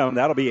rim.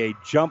 That'll be a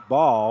jump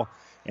ball.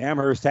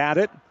 Amherst had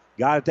it,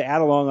 got it to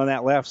Adelong on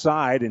that left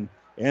side, and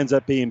ends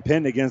up being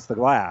pinned against the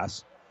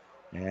glass.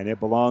 And it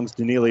belongs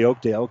to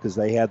Neligh-Oakdale because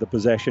they had the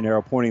possession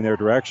arrow pointing their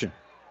direction.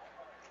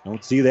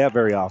 Don't see that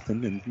very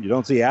often, and you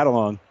don't see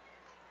Adelong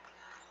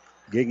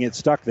getting it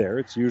stuck there.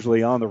 It's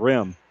usually on the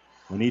rim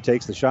when he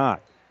takes the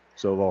shot.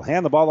 So they'll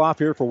hand the ball off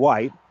here for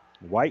White.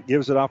 White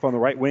gives it off on the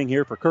right wing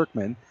here for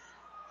Kirkman.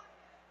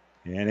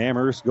 And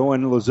Amherst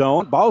going to the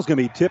zone. Ball's going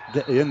to be tipped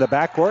in the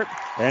backcourt,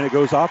 and it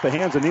goes off the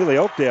hands of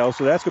Neligh-Oakdale,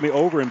 so that's going to be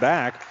over and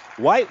back.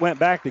 White went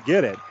back to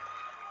get it.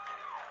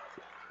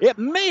 It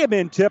may have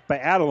been tipped by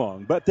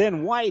Adelong, but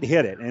then White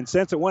hit it. And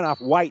since it went off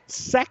White's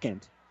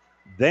second,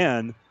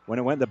 then when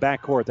it went in the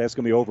backcourt, that's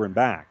going to be over and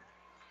back.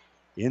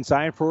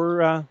 Inside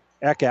for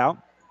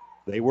Eckhout.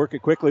 They work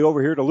it quickly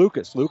over here to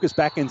Lucas. Lucas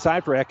back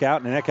inside for Eckhout,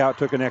 and Eckhout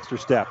took an extra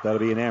step. That'll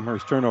be an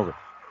Amherst turnover.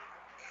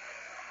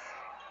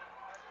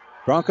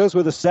 Broncos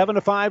with a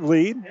 7-5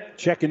 lead.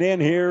 Checking in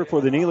here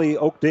for the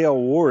Neligh-Oakdale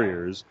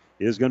Warriors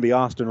is going to be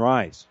Austin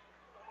Rice.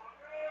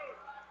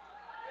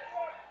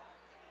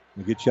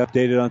 We'll get you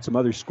updated on some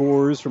other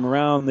scores from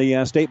around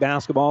the state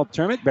basketball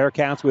tournament.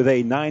 Bearcats with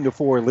a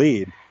 9-4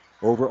 lead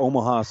over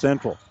Omaha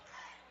Central.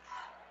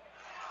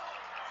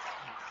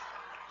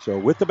 So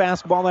with the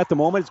basketball at the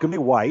moment, it's going to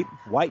be White.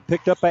 White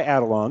picked up by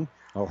Adelong.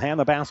 They'll hand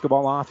the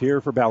basketball off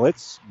here for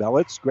Belitz.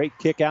 Belitz, great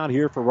kick out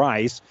here for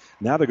Rice.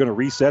 Now they're going to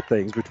reset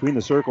things. Between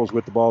the circles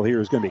with the ball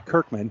here is going to be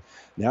Kirkman.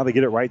 Now they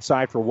get it right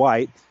side for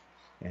White.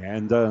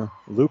 And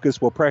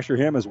Lucas will pressure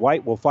him as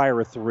White will fire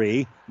a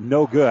three.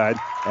 No good.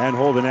 And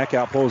Holden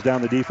Eckhout pulls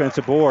down the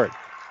defensive board.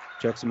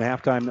 Check some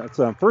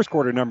halftime, first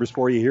quarter numbers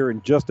for you here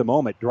in just a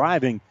moment.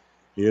 Driving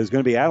is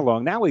going to be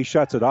Adelong. Now he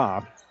shuts it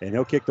off, and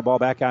he'll kick the ball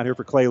back out here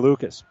for Clay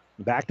Lucas.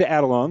 Back to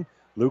Adelong.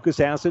 Lucas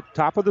has it,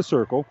 top of the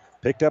circle.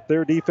 Picked up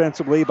there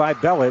defensively by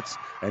Belitz,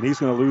 and he's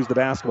going to lose the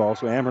basketball,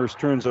 so Amherst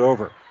turns it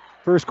over.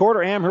 First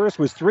quarter, Amherst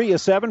was 3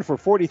 of 7 for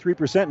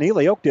 43%.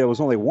 Neligh-Oakdale was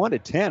only 1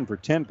 of 10 for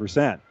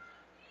 10%.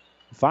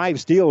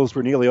 5 steals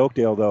for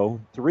Neligh-Oakdale, though.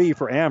 3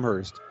 for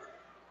Amherst.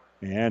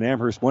 And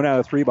Amherst 1 out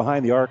of 3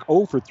 behind the arc.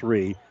 0 for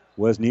 3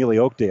 was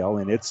Neligh-Oakdale,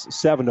 and it's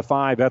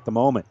 7-5 at the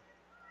moment.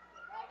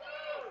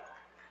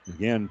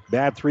 Again,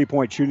 bad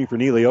three-point shooting for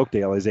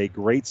Neligh-Oakdale is a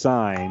great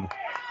sign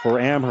for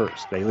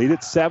Amherst. They lead it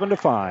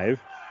 7-5.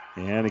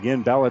 And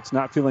again, Bellett's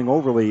not feeling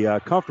overly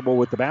comfortable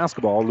with the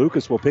basketball.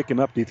 Lucas will pick him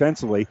up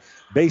defensively.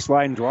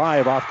 Baseline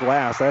drive off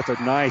glass. That's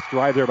a nice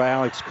drive there by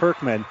Alex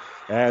Kirkman,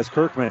 as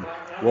Kirkman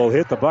will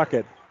hit the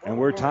bucket, and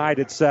we're tied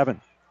at 7.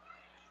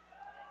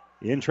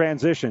 In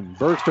transition,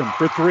 Bergstrom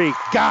for 3.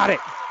 Got it!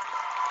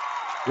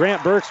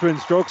 Grant Bergstrom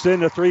strokes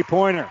in the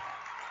three-pointer.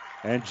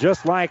 And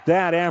just like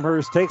that,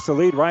 Amherst takes the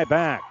lead right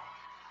back.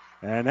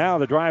 And now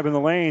the drive in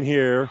the lane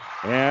here,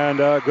 and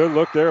a good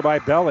look there by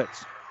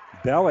Belitz.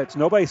 Belitz,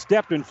 nobody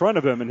stepped in front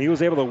of him, and he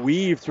was able to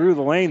weave through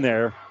the lane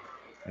there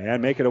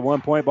and make it a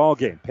 1-point ball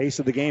game. Pace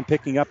of the game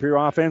picking up here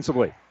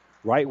offensively.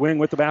 Right wing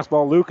with the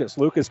basketball, Lucas.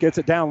 Lucas gets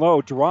it down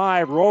low.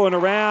 Drive, rolling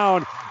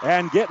around,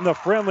 and getting the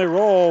friendly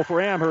roll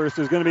for Amherst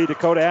is going to be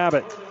Dakota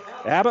Abbott.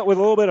 Abbott with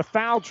a little bit of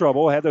foul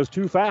trouble, had those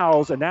 2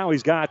 fouls, and now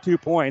he's got 2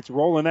 points,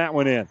 rolling that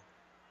one in.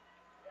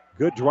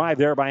 Good drive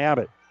there by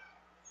Abbott.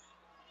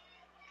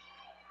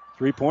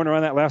 Three-pointer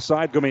on that left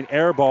side, going to be an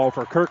air ball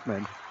for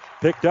Kirkman.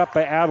 Picked up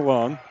by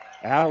Adelong.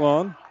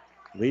 Adelung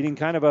leading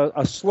kind of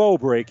a slow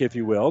break, if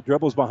you will.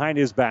 Dribbles behind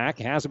his back,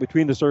 has it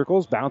between the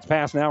circles. Bounce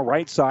pass now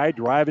right side.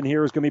 Driving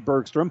here is going to be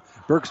Bergstrom.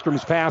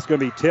 Bergstrom's pass going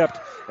to be tipped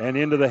and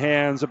into the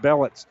hands of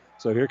Bellitz.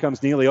 So here comes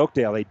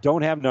Neligh-Oakdale. They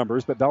don't have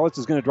numbers, but Bellitz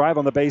is going to drive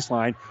on the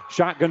baseline.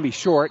 Shot going to be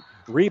short.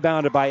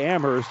 Rebounded by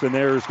Amherst, and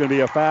there's going to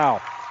be a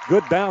foul.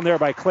 Good bound there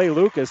by Clay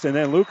Lucas, and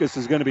then Lucas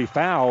is going to be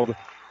fouled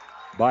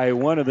by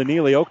one of the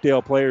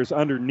Neligh-Oakdale players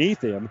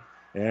underneath him,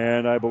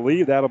 and I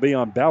believe that'll be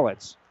on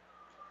Bellitz.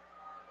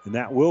 And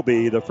that will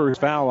be the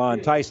first foul on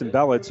Tyson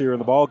Bellitz here in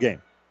the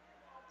ballgame.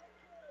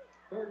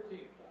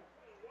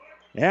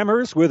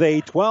 Amherst with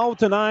a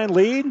 12-9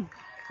 lead.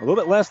 A little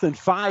bit less than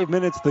 5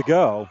 minutes to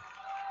go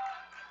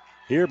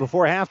here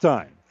before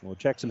halftime. We'll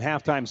check some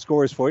halftime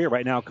scores for you.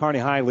 Right now, Kearney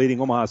High leading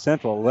Omaha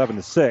Central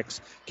 11-6.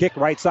 Kick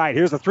right side.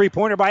 Here's a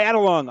three-pointer by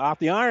Adelung. Off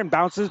the iron.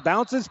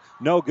 Bounces.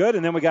 No good.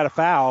 And then we got a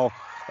foul.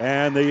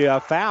 And the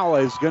foul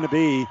is going to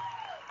be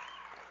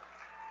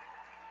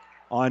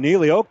on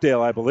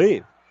Neligh-Oakdale, I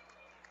believe.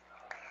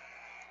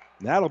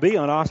 That'll be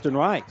on Austin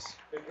Rice.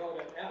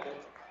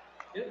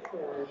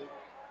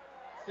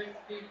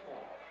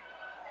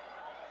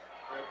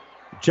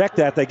 Check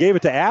that. They gave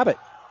it to Abbott.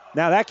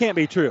 Now, that can't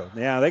be true.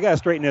 Yeah, they got to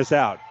straighten this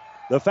out.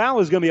 The foul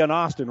is going to be on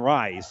Austin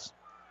Rice,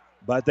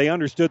 but they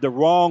understood the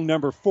wrong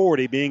number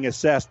 40 being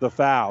assessed the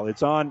foul.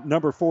 It's on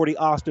number 40,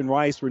 Austin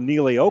Rice, for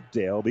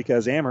Neligh-Oakdale,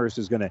 because Amherst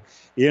is going to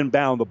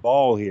inbound the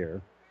ball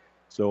here.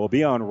 So it'll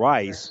be on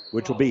Rice,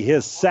 which will be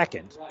his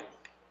second.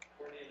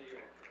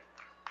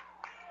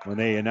 When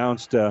they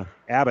announced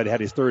Abbott had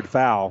his third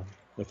foul,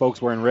 the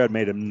folks wearing red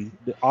made an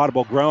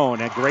audible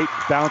groan. A great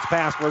bounce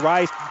pass for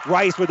Rice.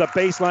 Rice with a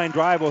baseline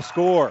drive will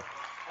score.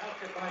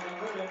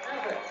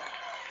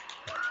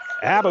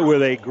 Abbott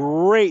with a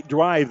great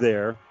drive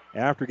there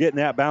after getting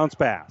that bounce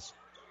pass.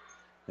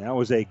 That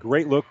was a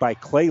great look by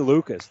Clay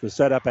Lucas to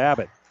set up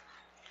Abbott.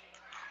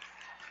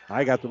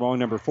 I got the wrong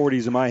number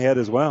 40s in my head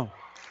as well.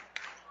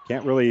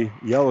 Can't really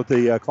yell at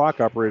the clock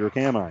operator,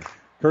 can I?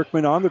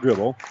 Kirkman on the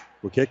dribble.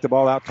 Will kick the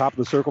ball out top of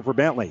the circle for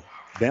Bentley.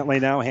 Bentley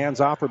now hands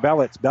off for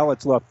Bellitz.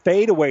 Bellitz left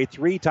fadeaway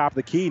three, top of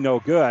the key, no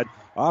good.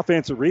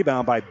 Offensive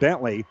rebound by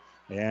Bentley.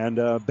 And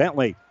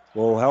Bentley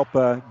will help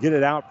get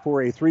it out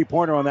for a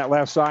three-pointer on that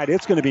left side.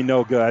 It's going to be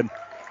no good.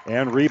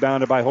 And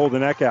rebounded by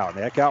Holden Eckhout.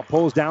 Eckhout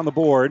pulls down the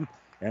board.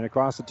 And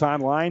across the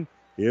timeline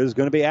is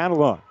going to be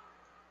Adelung.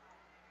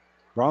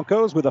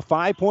 Broncos with a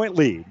 5-point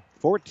lead,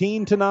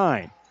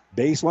 14-9.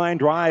 Baseline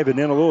drive, and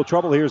then a little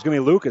trouble here is going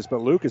to be Lucas, but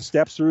Lucas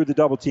steps through the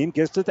double team,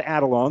 gets it to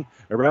Adelung,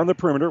 around the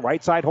perimeter,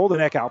 right side, Holden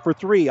Eckhout for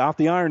three, off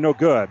the iron, no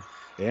good,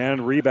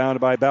 and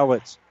rebounded by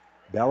Bellitz.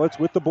 Bellitz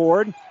with the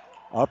board,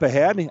 up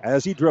ahead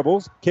as he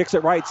dribbles, kicks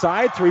it right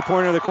side,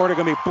 three-pointer in the corner,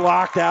 going to be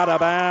blocked out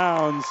of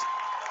bounds,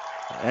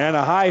 and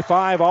a high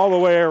five all the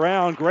way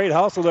around. Great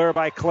hustle there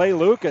by Clay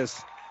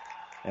Lucas,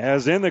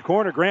 as in the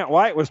corner, Grant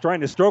White was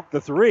trying to stroke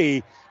the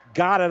three,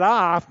 got it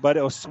off, but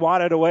it was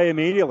swatted away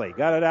immediately.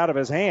 Got it out of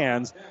his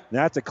hands.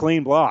 That's a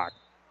clean block.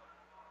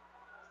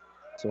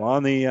 So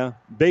on the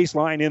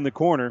baseline in the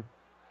corner,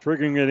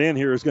 triggering it in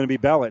here is going to be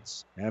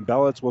Bellitz. And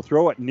Bellitz will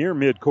throw it near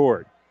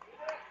midcourt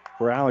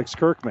for Alex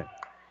Kirkman.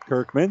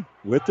 Kirkman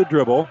with the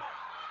dribble.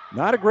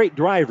 Not a great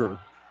driver.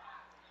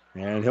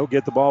 And he'll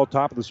get the ball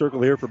top of the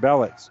circle here for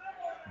Bellitz.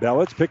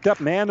 Bellitz picked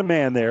up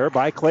man-to-man there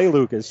by Clay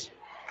Lucas.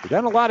 They've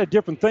done a lot of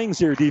different things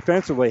here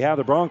defensively, have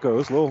the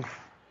Broncos.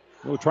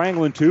 Little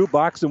triangle and two,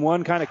 box and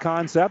one kind of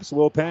concepts. A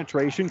little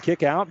penetration,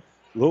 kick out,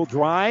 a little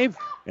drive,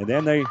 and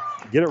then they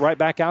get it right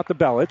back out to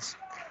Bellitz.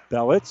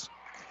 Bellitz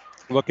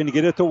looking to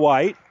get it to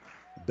White.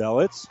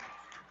 Bellitz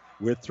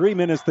with 3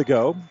 minutes to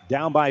go,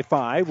 down by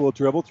 5, will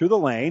dribble through the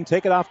lane,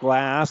 take it off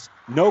glass,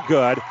 no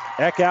good.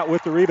 Eckhout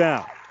with the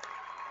rebound.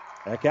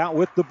 Eckhout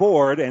with the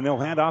board, and they'll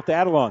hand off to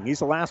Adelung. He's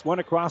the last one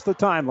across the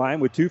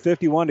timeline with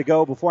 2:51 to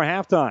go before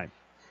halftime.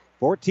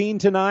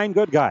 14-9,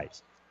 good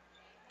guys.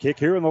 Kick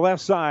here on the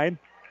left side.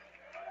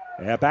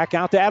 And back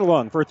out to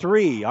Adelung for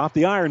three. Off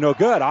the iron, no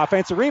good.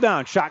 Offensive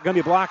rebound. Shot going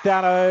to be blocked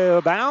out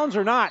of bounds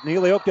or not.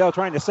 Neligh-Oakdale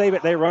trying to save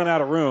it. They run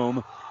out of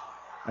room.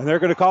 And they're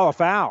going to call a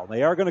foul.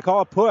 They are going to call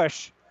a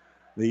push.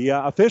 The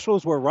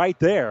officials were right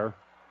there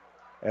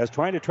as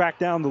trying to track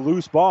down the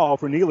loose ball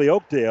for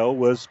Neligh-Oakdale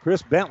was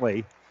Chris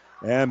Bentley.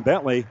 And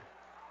Bentley,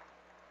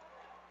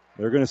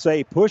 they're going to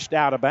say pushed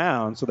out of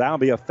bounds. So that'll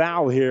be a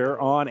foul here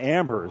on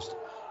Amherst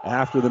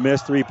after the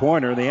missed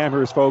three-pointer. The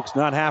Amherst folks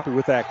not happy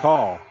with that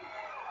call.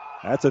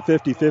 That's a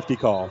 50-50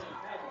 call.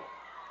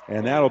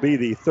 And that'll be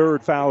the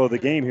third foul of the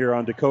game here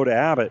on Dakota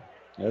Abbott.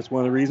 That's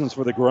one of the reasons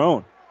for the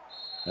groan.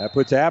 That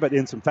puts Abbott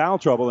in some foul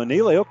trouble, and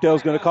Neligh-Oakdale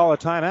is going to call a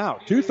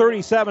timeout.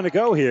 2:37 to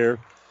go here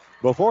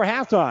before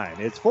halftime.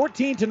 It's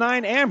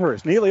 14-9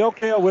 Amherst.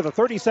 Neligh-Oakdale with a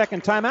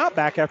 30-second timeout.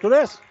 Back after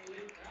this.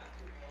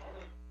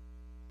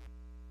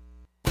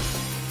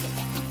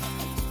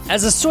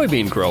 As a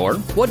soybean grower,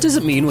 what does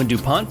it mean when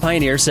DuPont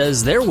Pioneer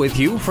says they're with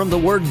you from the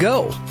word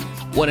go?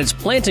 When it's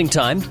planting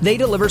time, they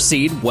deliver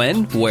seed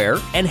when, where,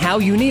 and how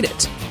you need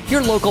it.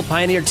 Your local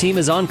Pioneer team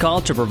is on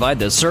call to provide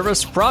the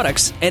service,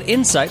 products, and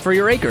insight for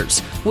your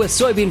acres with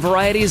soybean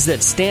varieties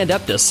that stand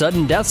up to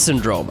sudden death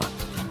syndrome.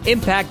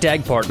 Impact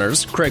Ag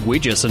Partners, Craig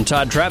Weegis and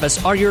Todd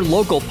Travis are your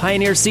local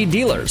Pioneer Seed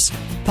dealers.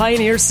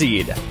 Pioneer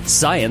Seed,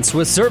 science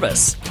with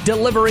service,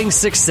 delivering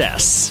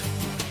success.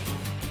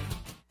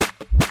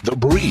 The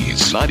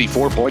Breeze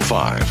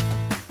 94.5.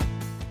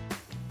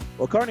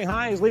 Well, Kearney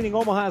High is leading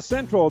Omaha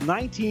Central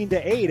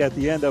 19-8 at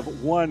the end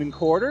of one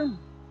quarter.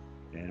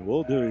 And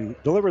we'll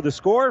deliver the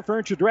score.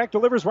 Furniture Direct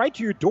delivers right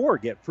to your door.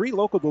 Get free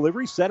local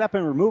delivery, setup,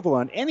 and removal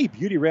on any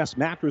Beauty Rest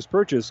mattress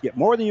purchase. Get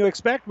more than you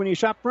expect when you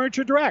shop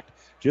Furniture Direct.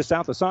 Just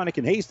south of Sonic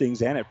and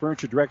Hastings and at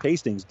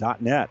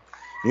FurnitureDirectHastings.net.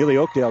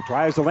 Neligh-Oakdale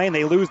drives the lane.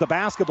 They lose the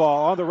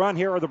basketball. On the run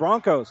here are the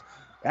Broncos.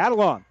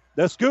 Adelon,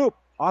 the scoop.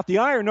 Off the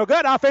iron. No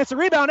good. Offensive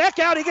rebound.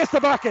 Eckhout. He gets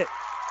the bucket.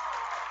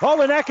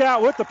 Holden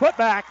Eckhout with the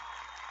putback.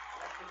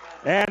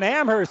 And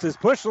Amherst has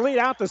pushed the lead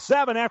out to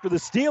 7 after the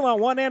steal on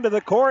one end of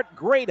the court.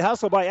 Great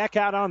hustle by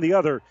Eckhout on the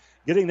other,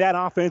 getting that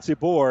offensive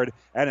board.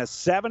 And a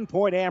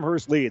 7-point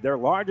Amherst lead, their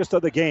largest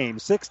of the game,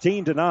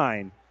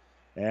 16-9.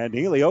 And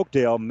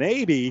Neligh-Oakdale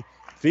maybe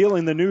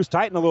feeling the noose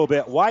tighten a little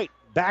bit. White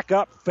back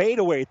up,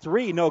 fadeaway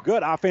three, no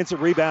good.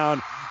 Offensive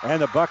rebound,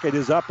 and the bucket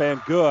is up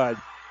and good.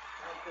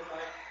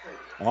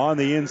 On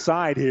the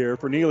inside here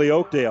for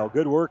Neligh-Oakdale.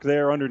 Good work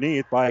there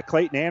underneath by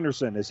Clayton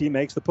Anderson as he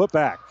makes the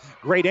putback.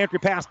 Great entry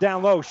pass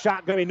down low.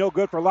 Shot going to be no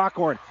good for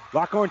Lockhorn.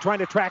 Lockhorn trying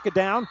to track it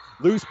down.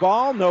 Loose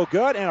ball, no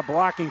good. And a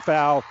blocking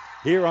foul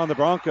here on the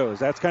Broncos.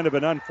 That's kind of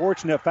an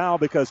unfortunate foul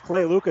because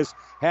Clay Lucas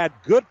had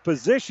good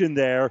position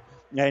there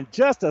and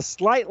just a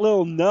slight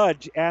little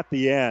nudge at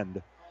the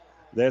end.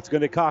 That's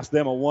going to cost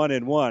them a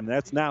 1-and-1.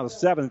 That's now the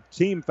 7th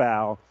team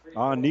foul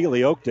on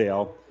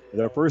Neligh-Oakdale.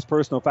 Their first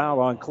personal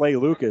foul on Clay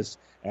Lucas.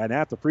 And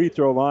at the free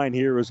throw line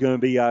here is going to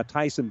be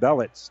Tyson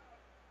Bellitz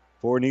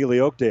for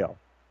Neligh-Oakdale.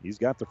 He's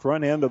got the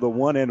front end of the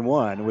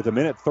 1-and-1 with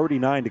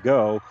 1:39 to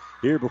go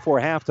here before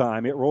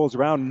halftime. It rolls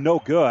around, no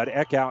good.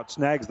 Eckhout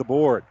snags the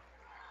board.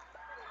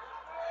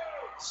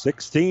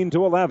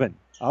 16-11,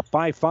 up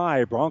by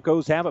 5.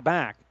 Broncos have it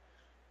back.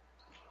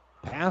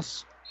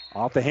 Pass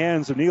off the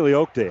hands of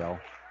Neligh-Oakdale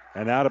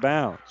and out of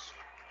bounds.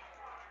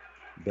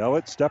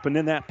 Bellitz stepping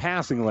in that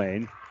passing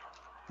lane,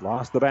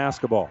 lost the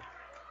basketball.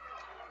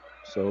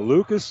 So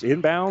Lucas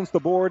inbounds the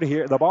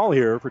ball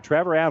here for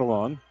Trevor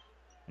Adelung.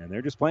 And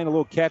they're just playing a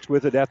little catch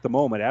with it at the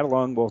moment.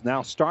 Adelung will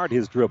now start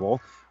his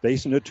dribble,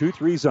 facing a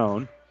 2-3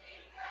 zone.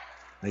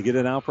 They get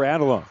it out for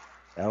Adelung.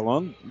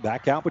 Adelung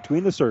back out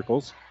between the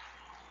circles.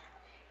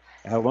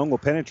 Adelung will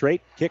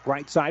penetrate, kick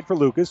right side for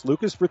Lucas.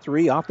 Lucas for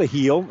three, off the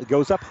heel. It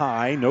goes up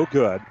high, no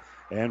good.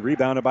 And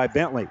rebounded by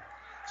Bentley.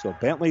 So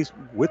Bentley's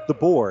with the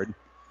board.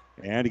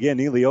 And again,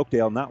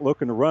 Neligh-Oakdale not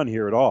looking to run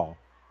here at all.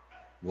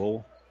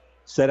 We'll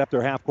set up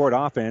their half-court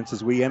offense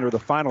as we enter the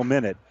final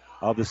minute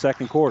of the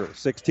second quarter.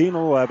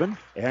 16-11,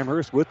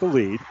 Amherst with the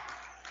lead.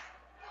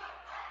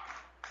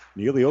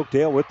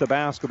 Neligh-Oakdale with the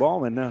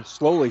basketball, and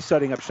slowly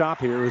setting up shop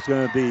here is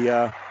going to be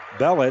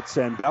Bellitz,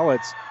 and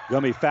Bellitz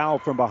going to be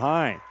fouled from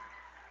behind.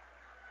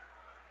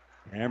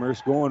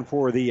 Amherst going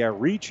for the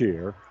reach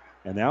here,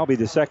 and that'll be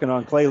the second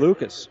on Clay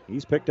Lucas.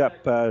 He's picked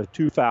up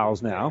 2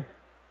 fouls now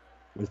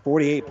with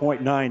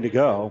 48.9 to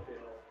go.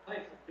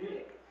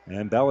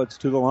 And Bellitz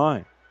to the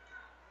line.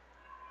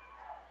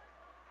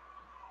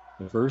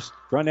 The first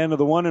front end of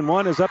the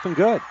 1-and-1 is up and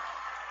good.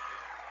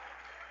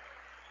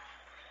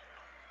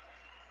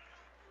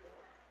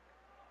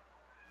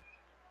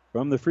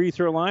 From the free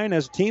throw line,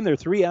 as a team, they're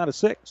 3 out of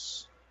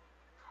 6.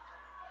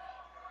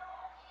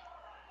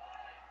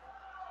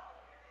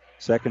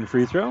 Second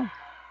free throw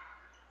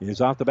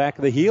is off the back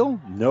of the heel.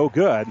 No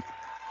good.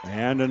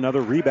 And another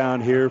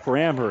rebound here for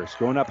Amherst.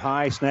 Going up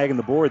high, snagging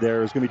the board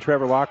there is going to be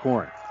Trevor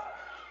Lockhorn.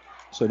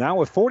 So now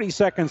with 40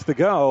 seconds to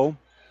go,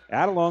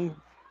 Adelung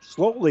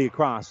slowly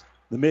across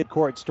the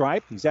midcourt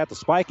stripe. He's at the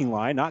spiking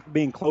line, not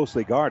being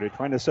closely guarded.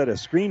 Trying to set a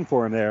screen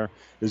for him there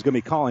is going to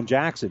be Colin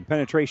Jackson.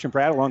 Penetration for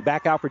Adelung.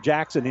 Back out for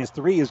Jackson. His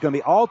three is going to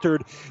be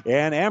altered,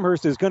 and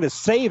Amherst is going to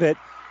save it.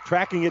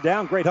 Tracking it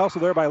down. Great hustle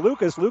there by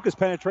Lucas. Lucas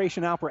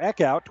penetration out for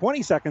Eckhout.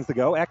 20 seconds to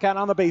go. Eckhout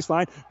on the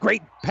baseline.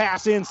 Great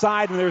pass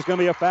inside, and there's going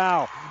to be a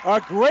foul.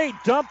 A great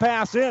dump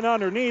pass in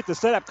underneath to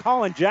set up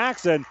Colin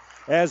Jackson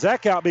as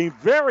Eckhout being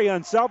very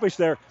unselfish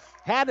there.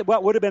 Had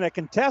what would have been a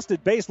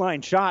contested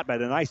baseline shot,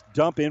 but a nice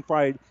dump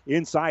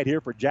inside here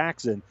for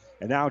Jackson.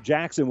 And now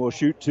Jackson will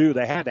shoot 2.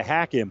 They had to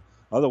hack him.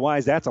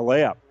 Otherwise, that's a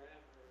layup.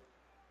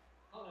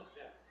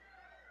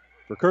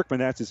 For Kirkman,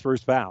 that's his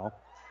first foul.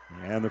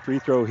 And the free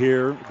throw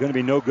here going to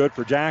be no good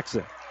for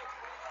Jackson.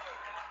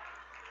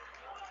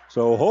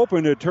 So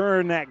hoping to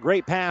turn that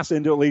great pass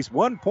into at least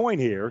 1 point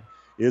here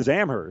is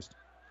Amherst.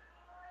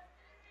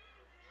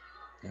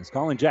 As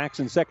Colin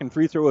Jackson's second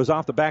free throw is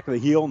off the back of the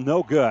heel,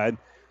 no good.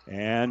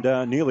 And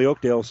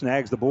Neligh-Oakdale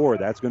snags the board.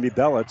 That's going to be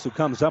Bellitz who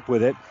comes up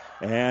with it.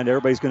 And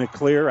everybody's going to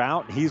clear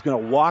out. He's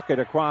going to walk it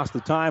across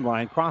the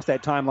timeline. Cross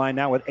that timeline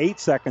now with 8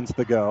 seconds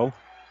to go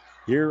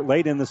here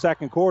late in the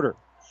second quarter.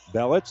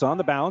 Bellitz on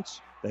the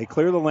bounce. They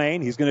clear the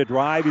lane. He's going to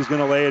drive. He's going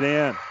to lay it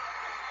in.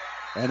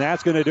 And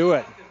that's going to do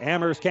it.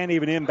 Amherst can't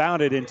even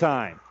inbound it in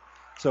time.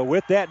 So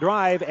with that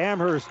drive,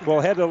 Amherst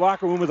will head to the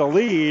locker room with a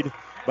lead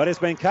but it's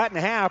been cut in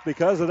half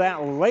because of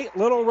that late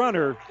little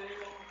runner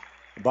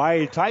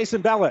by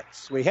Tyson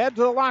Bellitz. We head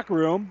to the locker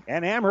room,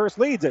 and Amherst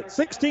leads it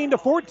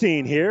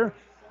 16-14 here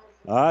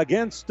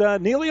against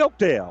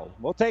Neligh-Oakdale.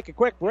 We'll take a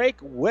quick break.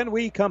 When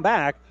we come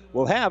back,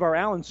 we'll have our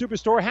Allen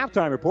Superstore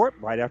halftime report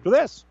right after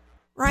this.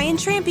 Ryan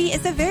Trampy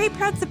is a very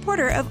proud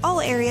supporter of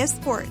all area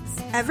sports.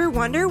 Ever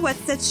wonder what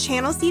sets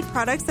Channel Seed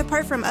products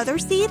apart from other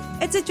seed?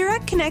 It's a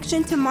direct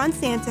connection to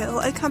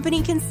Monsanto, a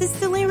company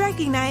consistently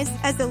recognized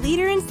as a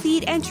leader in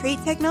seed and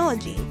trait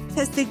technology.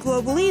 Tested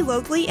globally,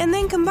 locally, and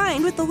then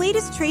combined with the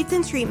latest traits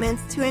and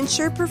treatments to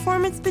ensure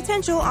performance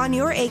potential on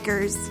your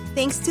acres.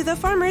 Thanks to the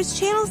farmers,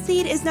 Channel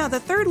Seed is now the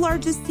third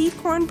largest seed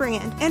corn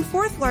brand and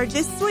fourth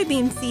largest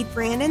soybean seed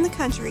brand in the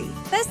country.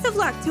 Best of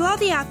luck to all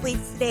the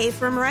athletes today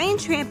from Ryan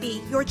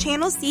Trampy, your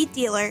Channel Seed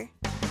dealer.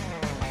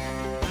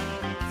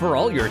 For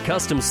all your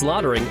custom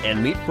slaughtering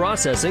and meat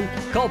processing,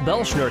 call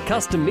Belschner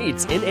Custom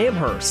Meats in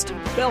Amherst.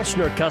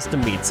 Belschner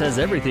Custom Meats has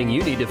everything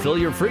you need to fill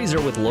your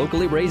freezer with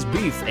locally raised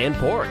beef and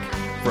pork.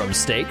 From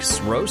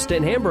steaks, roast,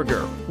 and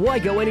hamburger, why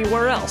go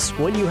anywhere else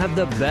when you have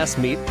the best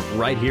meat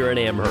right here in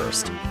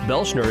Amherst?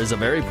 Belschner is a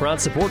very proud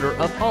supporter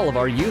of all of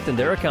our youth and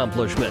their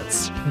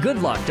accomplishments.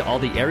 Good luck to all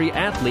the area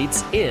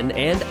athletes in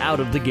and out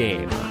of the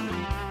game.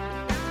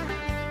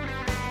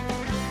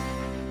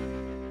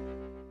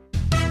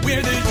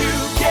 We're the You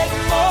Get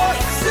More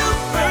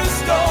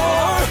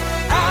Superstore.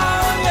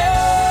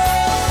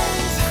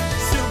 Allen's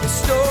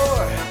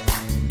Superstore.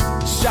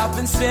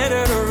 Shopping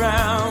centered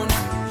around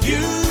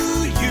you.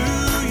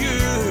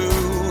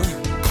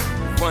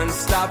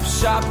 One-stop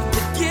shop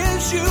that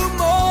gives you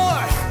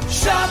more.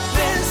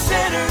 Shopping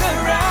centered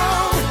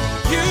around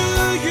you.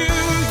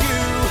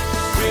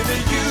 With a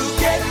You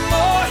Get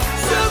More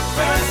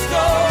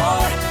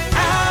Superstore.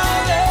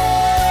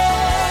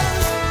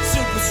 Allen's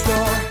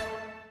Superstore.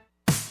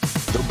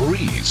 The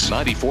Breeze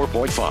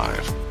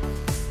 94.5.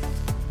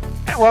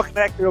 And welcome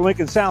back to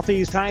Lincoln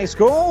Southeast High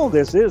School.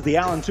 This is the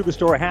Allen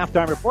Superstore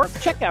Halftime Report.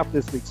 Check out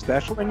this week's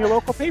special in your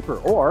local paper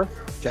or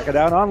check it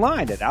out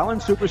online at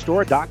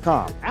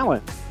allensuperstore.com.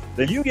 Allen,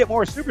 the You Get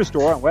More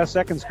Superstore on West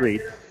 2nd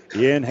Street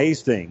in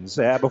Hastings.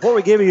 Before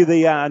we give you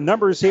the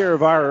numbers here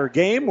of our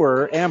game,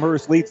 where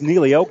Amherst leads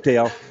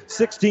Neligh-Oakdale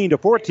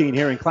 16-14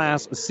 here in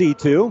Class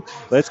C2.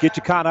 Let's get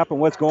you caught up on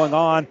what's going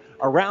on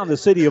around the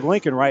city of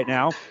Lincoln right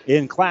now.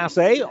 In Class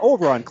A,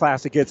 over on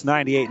Classic, it's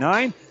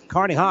 98-9.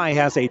 Kearney High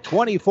has a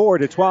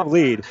 24-12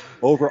 lead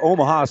over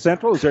Omaha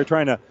Central as they're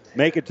trying to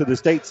make it to the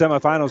state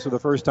semifinals for the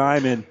first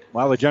time in,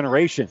 well, a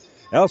generation.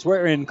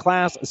 Elsewhere in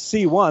Class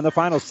C1, the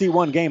final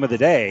C1 game of the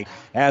day,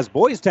 has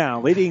Boys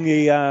Town leading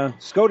the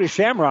Scottish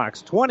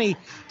Shamrocks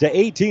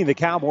 20-18. The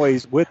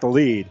Cowboys with the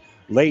lead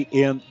late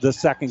in the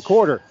second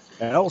quarter.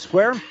 And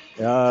elsewhere,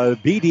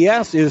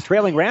 BDS is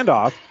trailing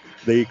Randolph.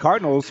 The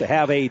Cardinals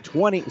have a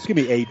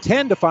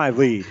 10-5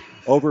 lead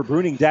over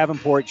Bruning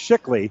Davenport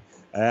Shickley,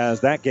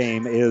 as that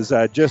game is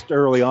just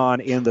early on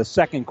in the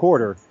second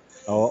quarter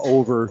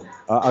over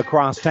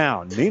across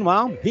town.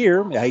 Meanwhile,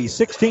 here, a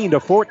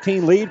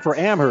 16-14 lead for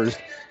Amherst,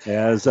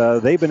 as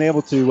they've been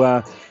able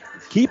to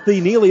keep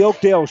the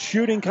Neligh-Oakdale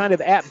shooting kind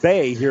of at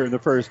bay here in the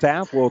first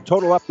half. We'll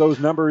total up those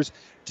numbers,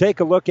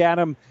 take a look at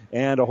them,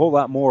 and a whole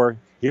lot more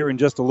here in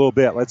just a little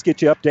bit. Let's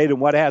get you updated on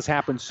what has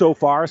happened so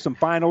far. Some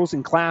finals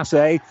in Class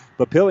A.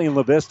 Papillion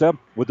La Vista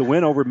with the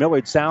win over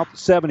Millard South,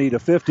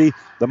 70-50.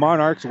 The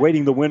Monarchs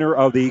waiting the winner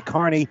of the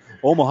Kearney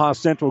Omaha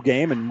Central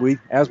game, and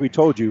as we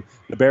told you,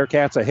 the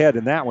Bearcats ahead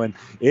in that one.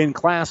 In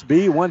Class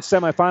B, one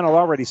semifinal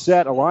already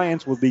set.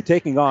 Alliance will be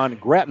taking on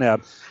Gretna.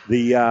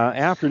 The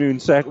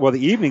the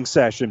evening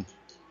session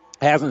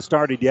hasn't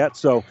started yet,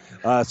 so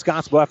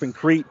Scottsbluff and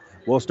Crete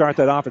we'll start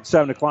that off at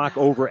 7 o'clock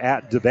over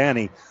at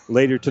Devaney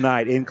later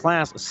tonight. In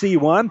Class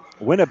C1,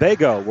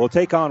 Winnebago will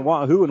take on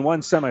Wahoo in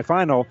one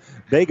semifinal.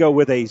 Bago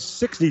with a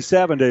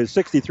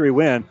 67-63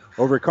 win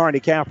over Kearney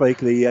Catholic.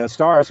 The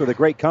Stars with a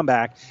great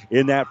comeback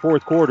in that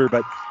fourth quarter,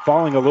 but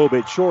falling a little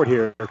bit short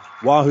here.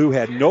 Wahoo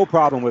had no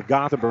problem with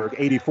Gothenburg,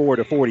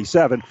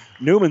 84-47.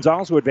 Newman's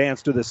also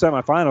advanced to the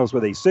semifinals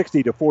with a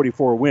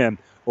 60-44 win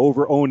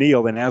over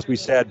O'Neill. And as we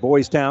said,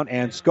 Boys Town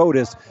and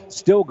SCOTUS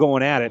still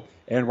going at it.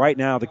 And right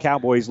now, the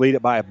Cowboys lead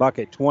it by a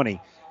bucket,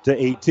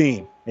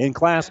 20-18. In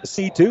Class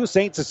C2,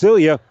 St.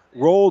 Cecilia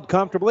rolled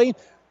comfortably,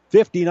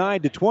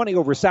 59-20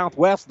 over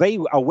Southwest. They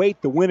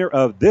await the winner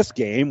of this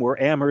game, where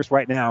Amherst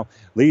right now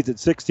leads at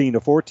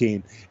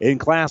 16-14. In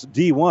Class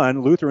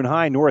D1, Lutheran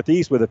High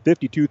Northeast with a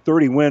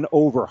 52-30 win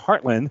over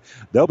Heartland.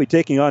 They'll be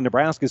taking on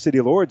Nebraska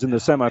City Lords in the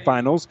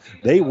semifinals.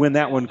 They win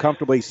that one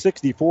comfortably,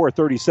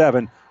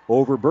 64-37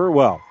 over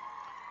Burwell.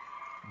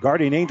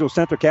 Guardian Angel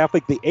Central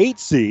Catholic, the 8th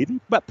seed,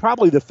 but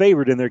probably the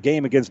favorite in their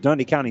game against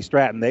Dundee County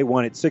Stratton. They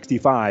won it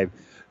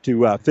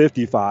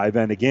 65-55.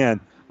 And again,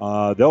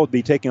 they'll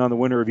be taking on the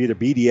winner of either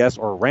BDS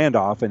or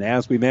Randolph. And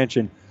as we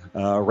mentioned,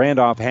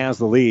 Randolph has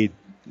the lead,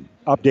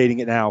 updating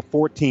it now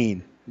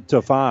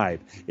 14-5.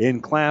 In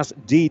Class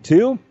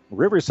D2,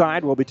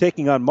 Riverside will be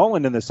taking on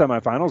Mullen in the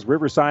semifinals.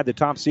 Riverside, the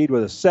top seed,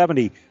 with a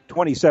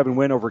 70-27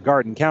 win over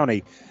Garden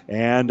County.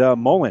 And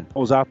Mullen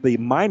pulls off the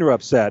minor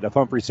upset of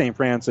Humphrey St.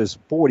 Francis,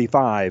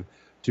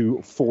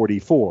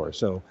 45-44.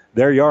 So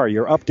there you are,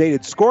 your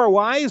updated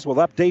score-wise. We'll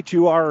update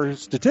you our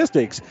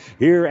statistics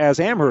here as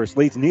Amherst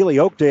leads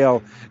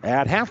Neligh-Oakdale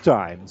at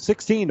halftime,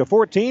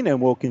 16-14,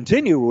 and we'll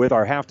continue with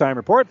our halftime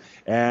report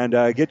and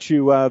get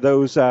you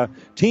those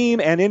team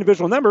and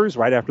individual numbers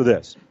right after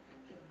this.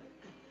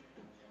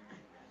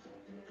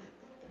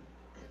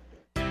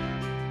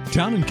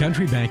 Town &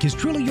 Country Bank is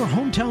truly your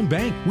hometown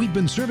bank. We've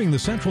been serving the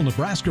central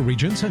Nebraska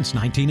region since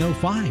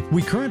 1905.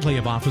 We currently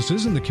have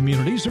offices in the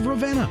communities of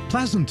Ravenna,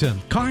 Pleasanton,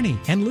 Kearney,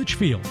 and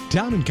Litchfield.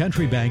 Town &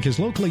 Country Bank is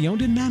locally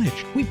owned and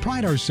managed. We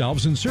pride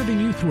ourselves in serving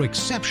you through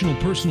exceptional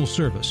personal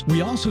service.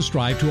 We also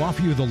strive to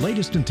offer you the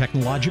latest in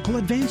technological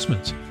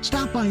advancements.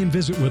 Stop by and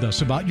visit with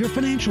us about your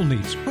financial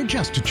needs or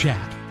just to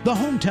chat. The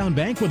hometown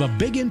bank with a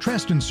big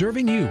interest in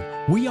serving you.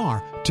 We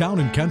are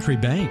Town & Country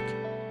Bank.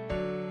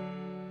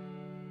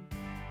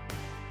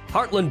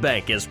 Heartland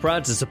Bank is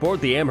proud to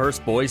support the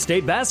Amherst Boys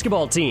State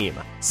basketball team.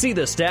 See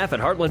the staff at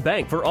Heartland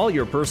Bank for all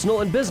your personal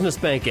and business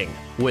banking.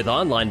 With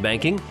online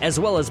banking as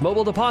well as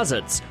mobile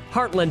deposits,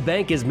 Heartland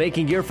Bank is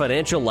making your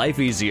financial life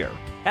easier.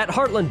 At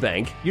Heartland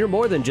Bank, you're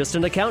more than just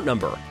an account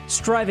number,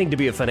 striving to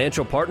be a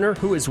financial partner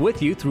who is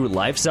with you through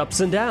life's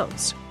ups and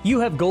downs. You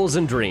have goals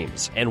and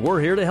dreams, and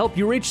we're here to help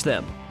you reach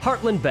them.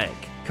 Heartland Bank,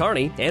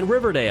 Kearney and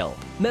Riverdale.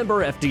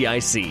 Member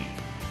FDIC.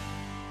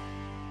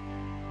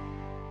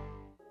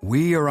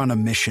 We are on a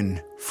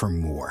mission for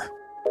more.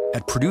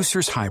 At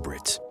Producers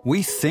Hybrids,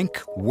 we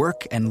think,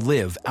 work, and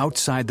live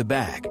outside the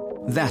bag.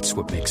 That's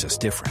what makes us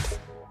different.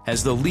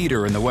 As the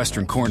leader in the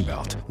Western Corn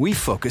Belt, we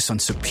focus on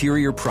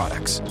superior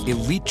products,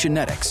 elite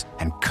genetics,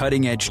 and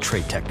cutting-edge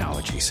trait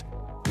technologies.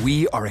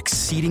 We are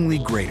exceedingly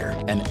greater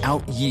and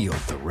out-yield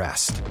the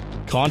rest.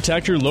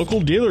 Contact your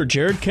local dealer,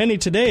 Jared Kenny,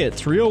 today at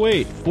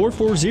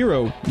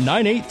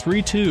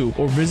 308-440-9832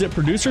 or visit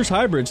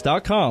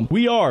producershybrids.com.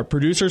 We are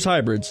Producers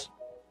Hybrids.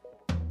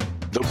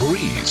 The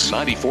Breeze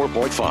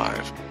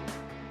 94.5.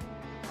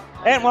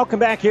 And welcome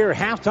back here,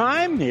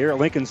 halftime here at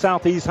Lincoln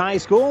Southeast High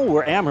School,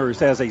 where Amherst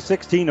has a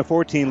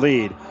 16-14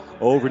 lead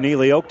over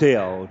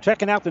Neligh-Oakdale.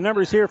 Checking out the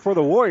numbers here for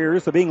the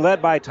Warriors. They're being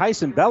led by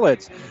Tyson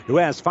Bellitz, who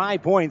has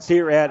 5 points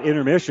here at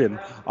intermission.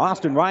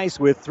 Austin Rice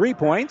with 3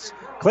 points.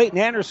 Clayton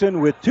Anderson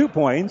with 2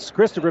 points.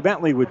 Christopher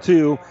Bentley with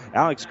 2.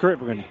 Alex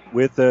Kirtman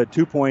with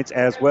 2 points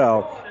as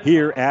well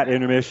here at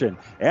intermission.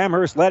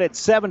 Amherst led it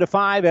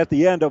 7-5 at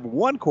the end of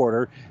one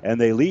quarter,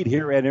 and they lead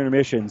here at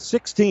intermission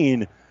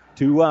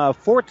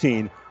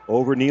 16-14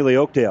 over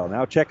Neligh-Oakdale.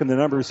 Now checking the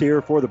numbers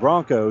here for the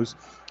Broncos.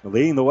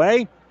 Leading the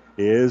way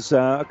is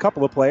a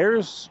couple of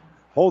players.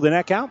 Holden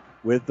Eckhout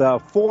with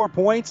 4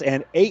 points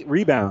and 8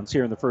 rebounds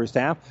here in the first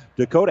half.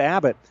 Dakota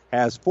Abbott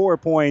has 4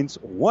 points,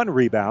 1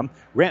 rebound.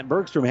 Grant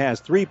Bergstrom has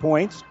 3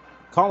 points.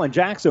 Colin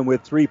Jackson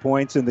with 3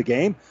 points in the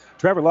game.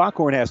 Trevor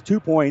Lockhorn has 2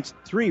 points,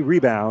 3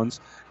 rebounds,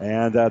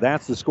 and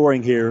that's the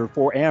scoring here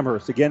for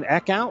Amherst. Again,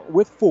 Eckhout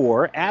with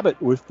 4, Abbott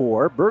with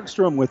 4,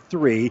 Bergstrom with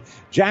 3,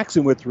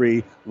 Jackson with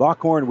 3,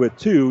 Lockhorn with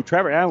 2.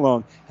 Trevor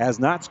Adelung has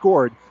not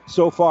scored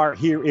so far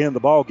here in the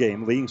ball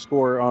game, leading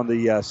scorer on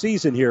the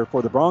season here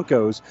for the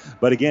Broncos.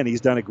 But again,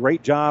 he's done a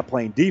great job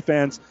playing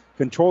defense,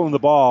 controlling the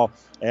ball,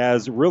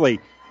 as really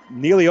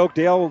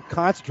Neligh-Oakdale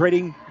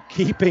concentrating,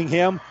 keeping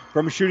him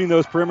from shooting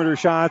those perimeter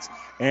shots,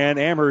 and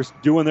Amherst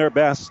doing their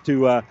best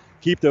to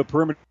keep the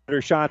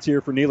perimeter shots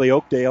here for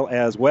Neligh-Oakdale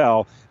as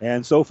well.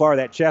 And so far,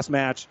 that chess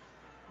match,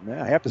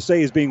 I have to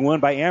say, is being won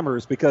by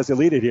Amherst because they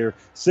lead it here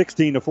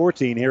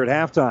 16-14 here at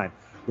halftime.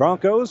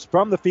 Broncos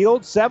from the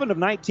field, 7 of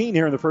 19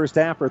 here in the first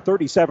half for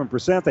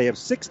 37%. They have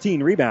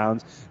 16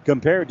 rebounds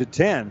compared to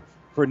 10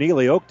 for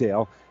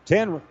Neligh-Oakdale.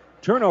 10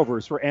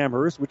 turnovers for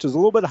Amherst, which is a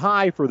little bit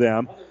high for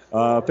them,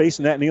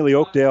 facing that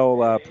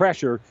Neligh-Oakdale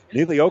pressure.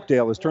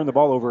 Neligh-Oakdale has turned the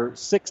ball over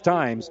 6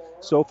 times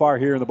so far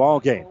here in the ball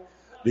game.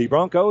 The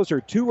Broncos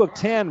are 2 of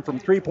 10 from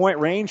three-point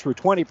range for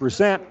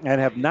 20%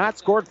 and have not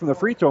scored from the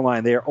free throw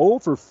line. They are 0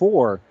 for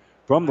 4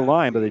 from the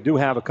line, but they do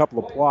have a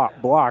couple of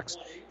blocks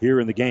here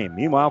in the game.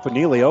 Meanwhile, for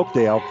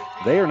Neligh-Oakdale,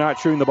 they are not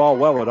shooting the ball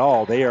well at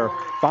all. They are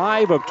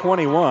 5 of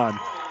 21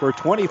 for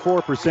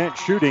 24%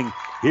 shooting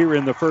here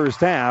in the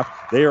first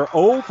half. They are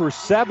 0 for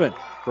 7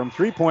 from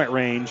three-point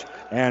range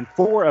and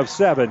 4 of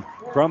 7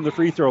 from the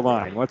free throw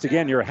line. Once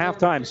again, your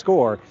halftime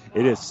score,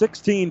 it is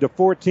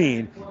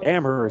 16-14.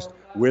 Amherst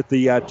with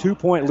the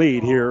 2-point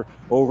lead here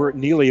over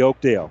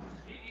Neligh-Oakdale.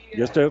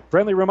 Just a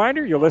friendly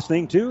reminder, you're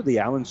listening to the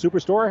Allen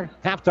Superstore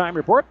Halftime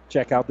Report.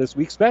 Check out this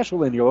week's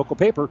special in your local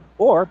paper,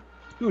 or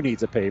who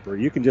needs a paper?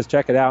 You can just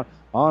check it out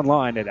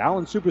online at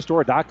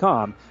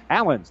allensuperstore.com.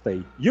 Allen's,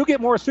 the You Get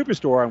More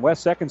Superstore on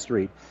West 2nd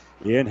Street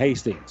in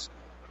Hastings.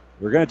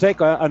 We're going to take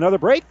another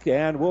break,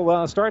 and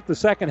we'll start the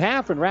second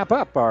half and wrap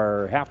up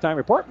our halftime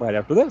report right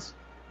after this.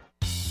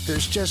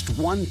 There's just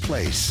one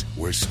place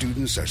where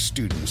students are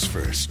students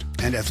first,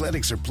 and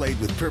athletics are played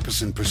with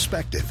purpose and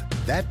perspective.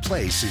 That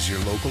place is your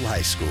local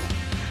high school.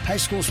 High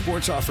school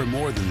sports offer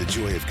more than the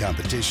joy of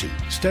competition.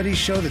 Studies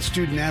show that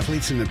student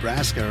athletes in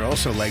Nebraska are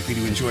also likely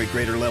to enjoy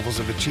greater levels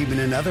of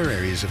achievement in other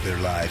areas of their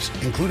lives,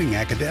 including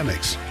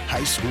academics.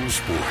 High school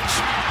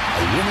sports,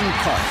 a winning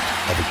part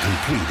of a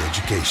complete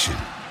education.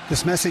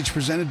 This message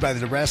presented by the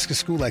Nebraska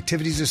School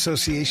Activities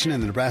Association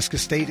and the Nebraska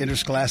State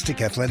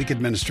Interscholastic Athletic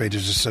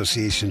Administrators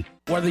Association.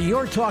 Whether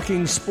you're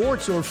talking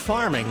sports or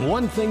farming,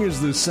 one thing is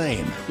the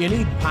same. You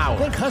need power.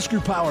 Think Husker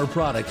Power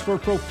products for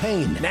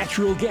propane,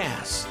 natural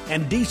gas,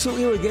 and diesel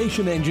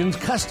irrigation engines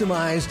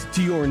customized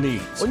to your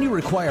needs. When you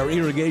require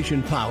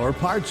irrigation power,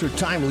 parts, or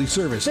timely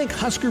service, think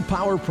Husker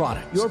Power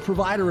products, your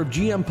provider of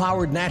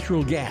GM-powered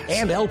natural gas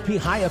and LP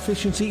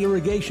high-efficiency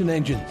irrigation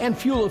engines and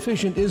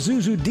fuel-efficient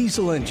Isuzu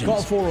diesel engines.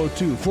 Call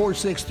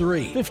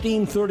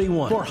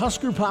 402-463-1531 for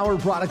Husker Power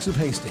Products of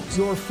Hastings,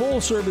 your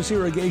full-service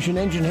irrigation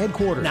engine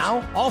headquarters.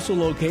 Now, also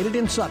located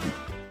in Sutton.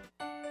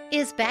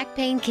 Is back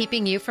pain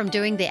keeping you from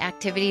doing the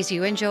activities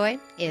you enjoy?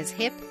 Is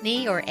hip,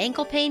 knee, or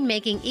ankle pain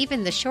making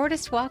even the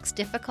shortest walks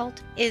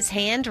difficult? Is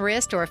hand,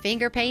 wrist, or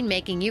finger pain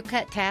making you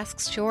cut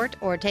tasks short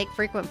or take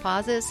frequent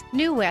pauses?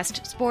 New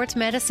West Sports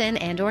Medicine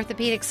and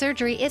Orthopedic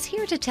Surgery is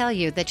here to tell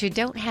you that you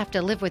don't have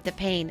to live with the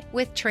pain.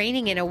 With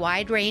training in a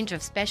wide range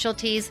of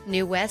specialties,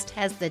 New West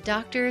has the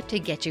doctor to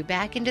get you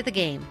back into the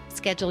game.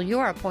 Schedule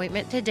your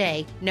appointment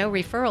today. No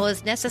referral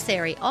is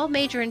necessary. All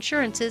major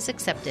insurances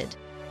accepted.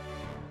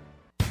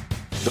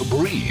 The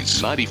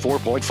Breeze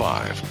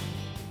 94.5.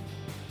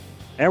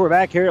 And we're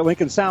back here at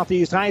Lincoln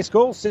Southeast High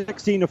School,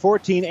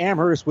 16-14,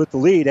 Amherst with the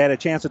lead. I had a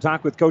chance to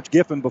talk with Coach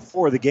Giffen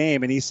before the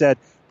game, and he said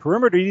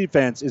perimeter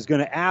defense is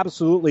going to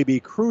absolutely be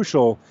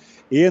crucial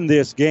in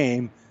this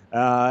game.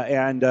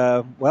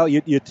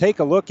 You take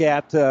a look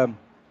at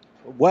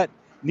what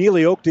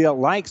Neligh-Oakdale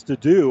likes to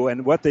do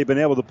and what they've been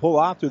able to pull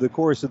off through the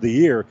course of the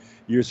year.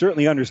 You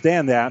certainly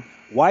understand that.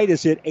 White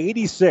has hit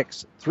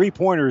 86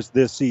 three-pointers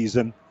this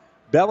season.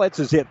 Belitz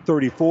has hit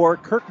 34.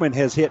 Kirkman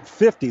has hit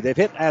 50. They've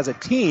hit, as a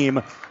team,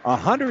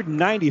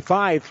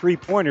 195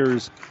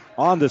 three-pointers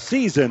on the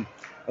season.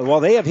 Well,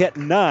 they have hit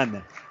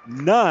none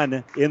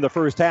in the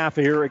first half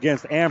here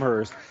against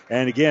Amherst.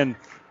 And again,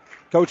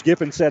 Coach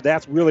Giffen said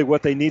that's really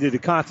what they needed to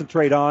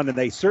concentrate on, and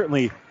they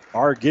certainly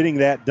are getting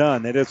that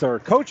done. That is our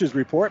coach's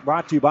report,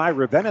 brought to you by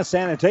Ravenna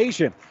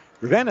Sanitation.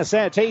 Ravenna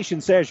Sanitation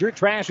says your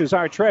trash is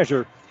our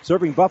treasure,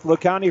 serving Buffalo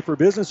County for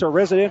business or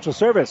residential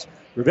service.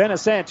 Ravenna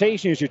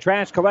Sanitation is your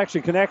trash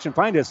collection connection.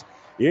 Find us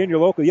in your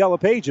local Yellow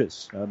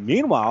Pages.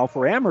 Meanwhile,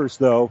 for Amherst,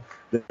 though,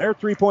 their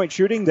three-point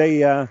shooting,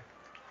 they've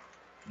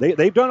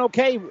done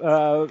okay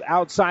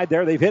outside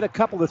there. They've hit a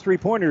couple of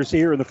three-pointers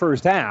here in the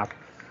first half,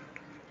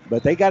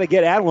 but they got to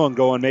get Adelung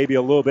going maybe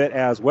a little bit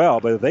as well.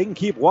 But if they can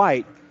keep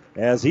White,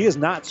 as he has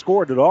not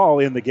scored at all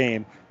in the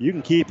game, you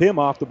can keep him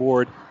off the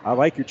board. I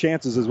like your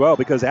chances as well,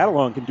 because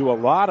Adelung can do a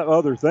lot of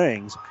other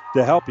things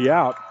to help you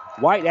out.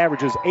 White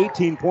averages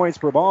 18 points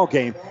per ball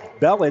game.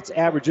 Belitz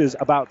averages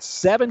about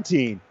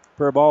 17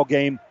 per ball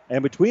game.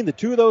 And between the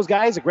two of those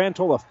guys, a grand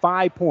total of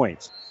 5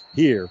 points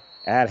here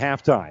at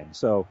halftime.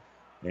 So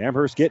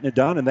Amherst getting it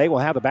done, and they will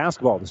have the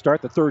basketball to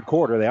start the third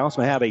quarter. They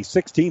also have a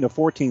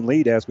 16-14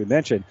 lead, as we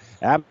mentioned.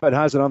 Abbott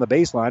has it on the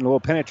baseline. A little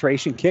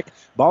penetration kick.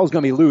 Ball's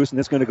going to be loose, and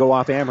it's going to go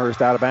off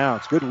Amherst out of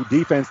bounds. Good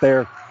defense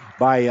there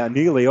by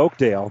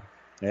Neligh-Oakdale,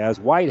 as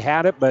White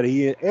had it, but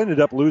he ended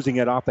up losing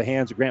it off the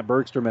hands of Grant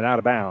Bergstrom and out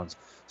of bounds.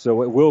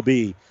 So it will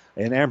be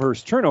an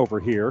Amherst turnover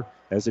here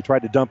as they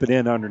tried to dump it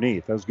in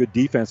underneath. That was good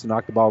defense to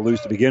knock the ball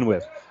loose to begin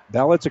with.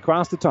 Belitz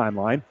across the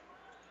timeline.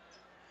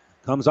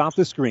 Comes off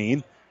the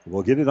screen.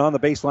 We'll get it on the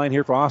baseline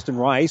here for Austin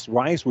Rice.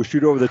 Rice will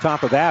shoot over the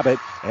top of Abbott,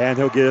 and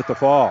he'll get it to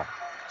fall.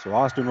 So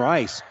Austin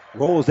Rice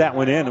rolls that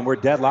one in, and we're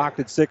deadlocked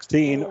at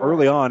 16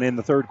 early on in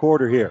the third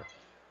quarter here.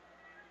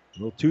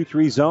 A little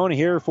 2-3 zone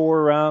here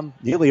for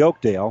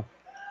Neligh-Oakdale.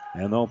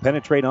 And they'll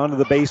penetrate onto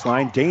the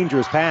baseline.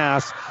 Dangerous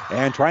pass,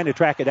 and trying to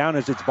track it down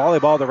as it's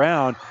volleyballed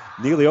around.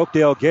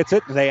 Neligh-Oakdale gets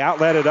it. They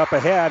outlet it up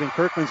ahead, and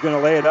Kirkman's going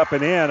to lay it up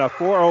and in. A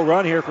 4-0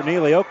 run here for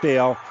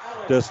Neligh-Oakdale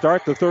to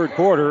start the third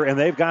quarter, and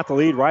they've got the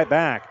lead right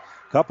back.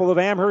 Couple of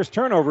Amherst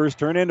turnovers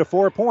turn into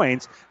 4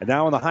 points. And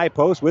now on the high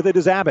post with it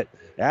is Abbott.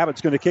 Abbott's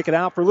going to kick it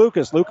out for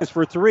Lucas. Lucas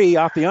for three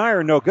off the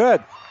iron. No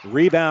good.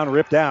 Rebound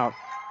ripped out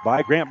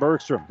by Grant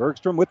Bergstrom.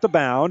 Bergstrom with the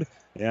bound,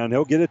 and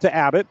he'll get it to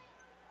Abbott.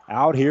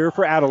 Out here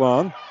for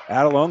Adelung.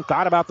 Adelung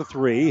thought about the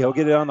three. He'll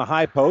get it on the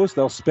high post.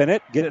 They'll spin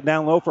it. Get it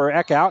down low for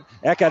Eckhout.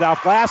 Eckhout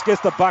off glass.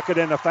 Gets the bucket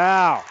and the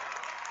foul.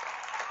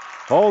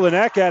 Holden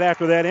Eckhout,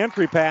 after that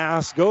entry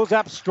pass, goes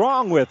up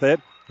strong with it.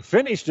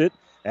 Finished it.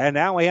 And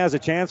now he has a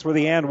chance for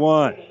the and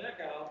one.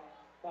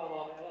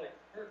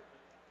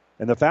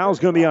 And the foul's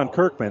going to be on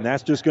Kirkman.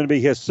 That's just going to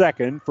be his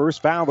second.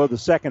 First foul of the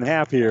second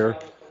half here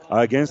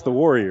against the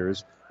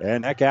Warriors.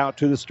 And Eckhout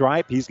to the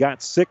stripe. He's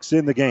got 6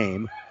 in the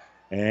game.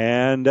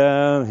 And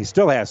he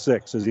still has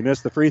 6 as he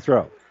missed the free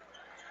throw.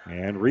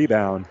 And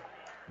rebound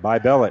by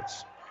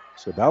Belitz.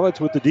 So Belitz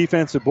with the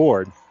defensive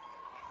board.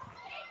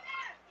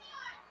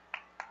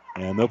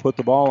 And they'll put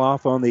the ball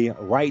off on the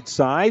right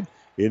side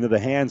into the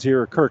hands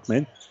here of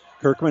Kirkman.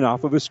 Kirkman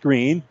off of a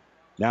screen.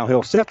 Now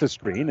he'll set the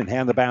screen and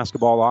hand the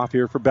basketball off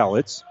here for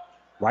Belitz.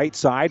 Right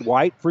side,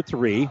 White for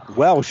three.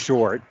 Well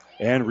short.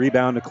 And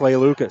rebound to Clay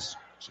Lucas.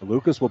 So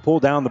Lucas will pull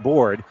down the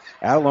board.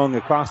 Adelung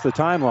across the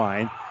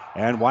timeline.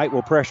 And White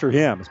will pressure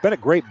him. It's been a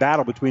great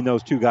battle between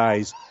those two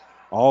guys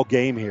all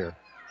game here.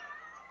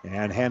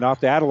 And hand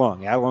off to Adelung.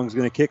 Adelung's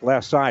going to kick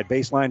left side.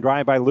 Baseline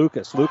drive by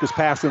Lucas. Lucas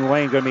pass in the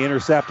lane, going to be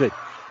intercepted.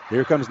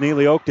 Here comes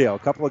Neligh-Oakdale. A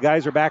couple of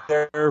guys are back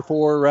there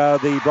for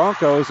the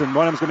Broncos, and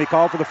one of them's going to be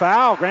called for the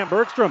foul. Grant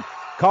Bergstrom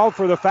called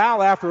for the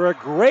foul after a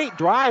great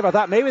drive. I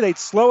thought maybe they'd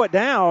slow it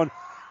down,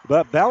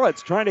 but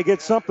Bellett's trying to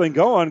get something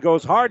going,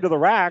 goes hard to the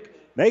rack,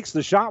 makes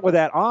the shot with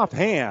that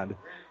offhand.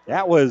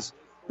 That was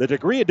the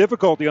degree of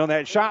difficulty on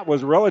that shot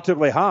was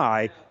relatively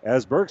high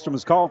as Bergstrom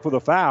is called for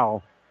the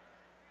foul.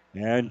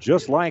 And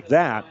just like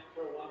that,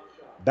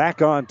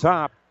 back on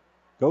top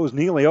goes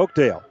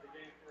Neligh-Oakdale.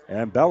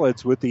 And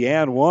Bellett's with the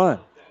and one.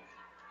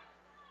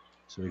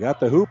 So we got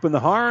the hoop and the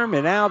harm,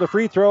 and now the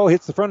free throw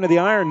hits the front of the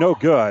iron, no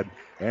good.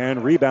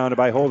 And rebounded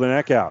by Holden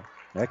Eckhout.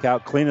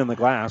 Eckhout cleaning the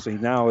glass. He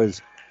now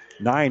has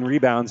 9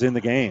 rebounds in the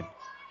game.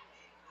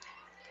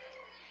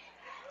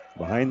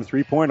 Behind the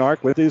three-point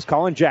arc with is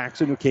Colin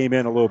Jackson, who came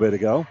in a little bit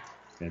ago.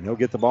 And he'll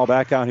get the ball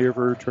back out here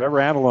for Trevor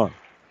Adelung.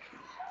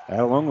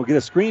 Adelung will get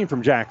a screen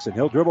from Jackson.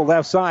 He'll dribble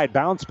left side.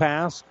 Bounce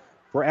pass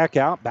for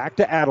Eckhout. Back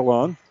to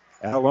Adelung.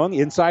 Adelung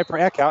inside for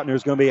Eckhout, and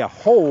there's going to be a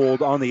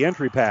hold on the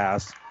entry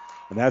pass.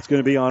 And that's going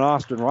to be on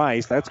Austin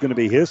Rice. That's going to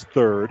be his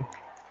third.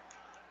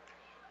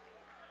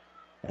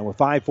 And with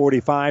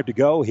 5:45 to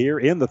go here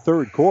in the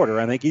third quarter,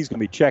 I think he's going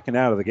to be checking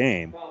out of the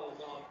game.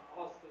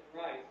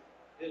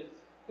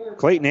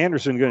 Clayton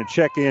Anderson going to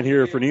check in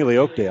here for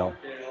Neligh-Oakdale.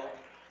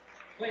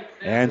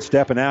 And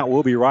stepping out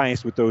will be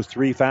Rice with those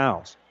 3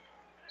 fouls.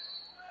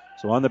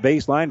 So on the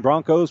baseline,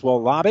 Broncos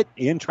will lob it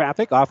in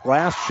traffic. Off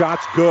glass,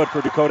 shots good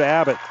for Dakota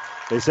Abbott.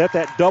 They set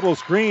that double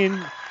screen,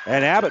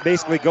 and Abbott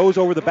basically goes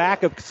over the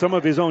back of some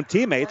of his own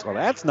teammates. Well,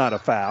 that's not a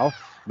foul.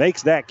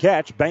 Makes that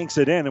catch, banks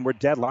it in, and we're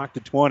deadlocked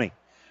at 20.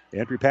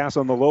 Entry pass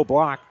on the low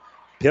block.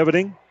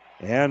 Pivoting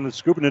and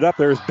scooping it up.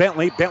 There's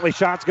Bentley. Bentley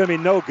shot's going to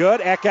be no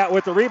good. Eckhout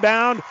with the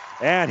rebound,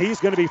 and he's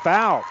going to be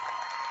fouled.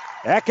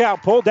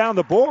 Eckhout pulled down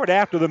the board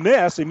after the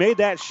miss. He made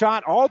that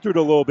shot altered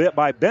a little bit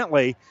by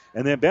Bentley,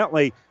 and then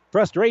Bentley,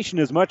 frustration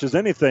as much as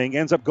anything,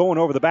 ends up going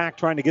over the back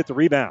trying to get the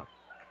rebound.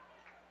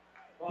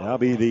 That'll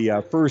be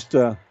the first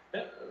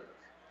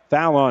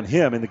foul on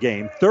him in the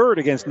game. Third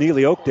against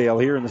Neligh-Oakdale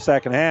here in the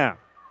second half.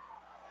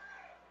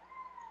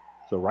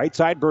 So right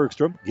side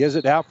Bergstrom gives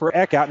it out for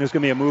Eckhout, and there's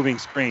going to be a moving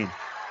screen.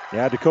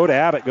 Yeah, Dakota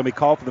Abbott going to be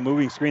called for the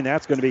moving screen.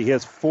 That's going to be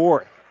his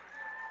 4th.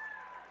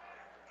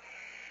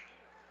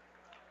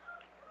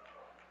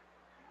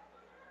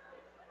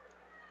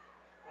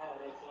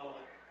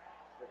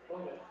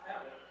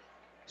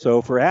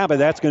 So for Abbott,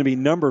 that's going to be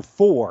number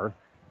 4.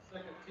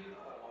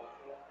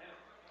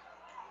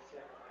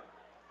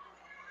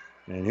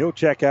 And he'll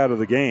check out of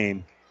the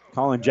game.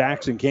 Colin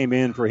Jackson came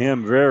in for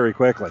him very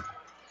quickly.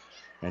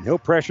 And he'll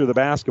pressure the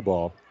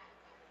basketball.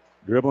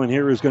 Dribbling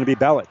here is going to be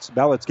Belletz.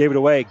 Belletz gave it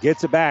away,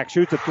 gets it back,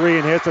 shoots a 3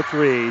 and hits a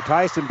 3.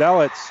 Tyson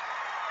Belletz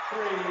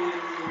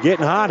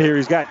getting hot here.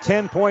 He's got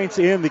 10 points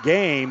in the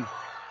game.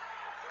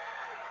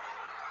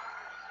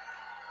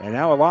 And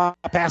now a lob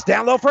pass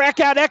down low for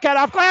Eckhout. Eckhout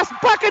off glass,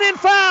 bucket and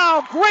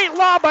foul. Great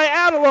lob by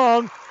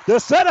Adelung to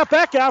set up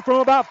Eckhout from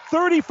about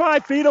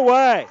 35 feet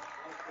away.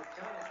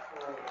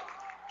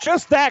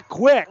 Just that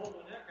quick.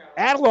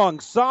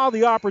 Adelung saw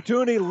the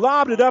opportunity,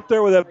 lobbed it up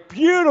there with a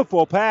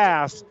beautiful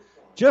pass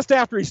just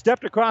after he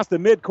stepped across the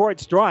midcourt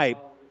stripe.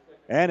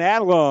 And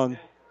Adelung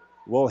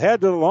will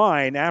head to the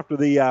line after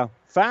the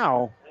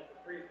foul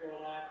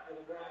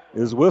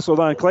is whistled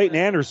on Clayton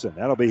Anderson.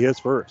 That'll be his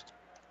first.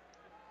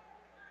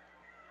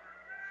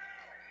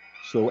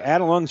 So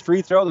Adelung's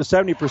free throw, the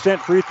 70%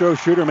 free throw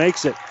shooter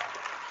makes it.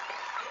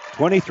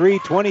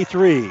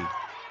 23-23.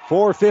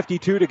 4:52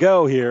 to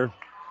go here.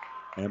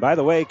 And by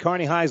the way,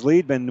 Kearney High's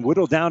lead been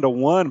whittled down to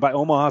 1 by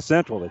Omaha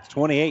Central. It's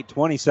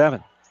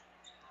 28-27.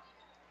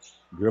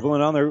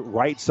 Dribbling on the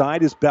right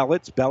side is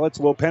Belletz. Belletz,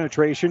 a little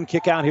penetration.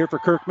 Kick out here for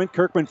Kirkman.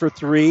 Kirkman for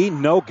 3.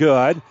 No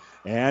good.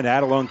 And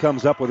Adelung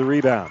comes up with a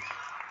rebound.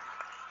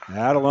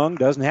 Adelung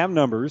doesn't have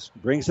numbers.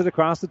 Brings it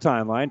across the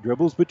timeline.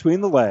 Dribbles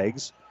between the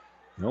legs.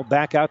 He'll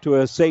back out to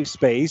a safe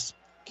space.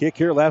 Kick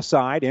here left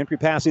side. Entry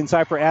pass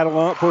inside for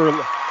Adelung. For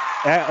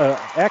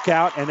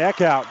Eckhout. And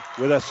Eckhout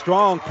with a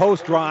strong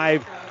post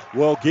drive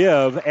will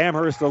give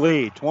Amherst the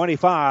lead,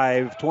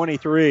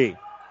 25-23.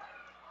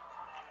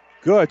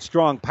 Good,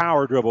 strong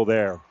power dribble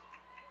there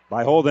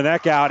by Holden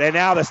Eckhout. And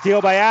now the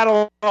steal by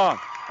Adelung.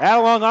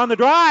 Adelung on the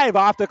drive,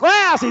 off the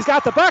glass. He's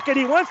got the bucket.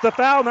 He wants the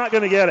foul, not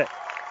going to get it.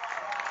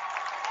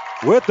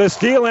 With the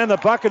steal and the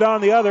bucket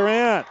on the other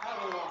end.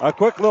 A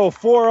quick little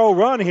 4-0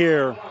 run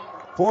here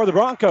for the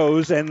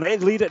Broncos, and they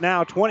lead it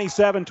now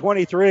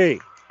 27-23.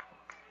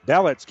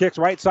 Belletz kicks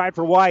right side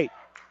for White.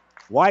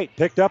 White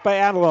picked up by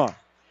Adelung.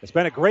 It's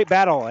been a great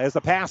battle as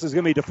the pass is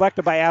going to be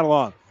deflected by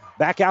Adelung.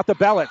 Back out to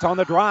Belletz on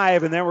the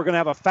drive, and then we're going to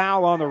have a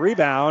foul on the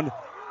rebound.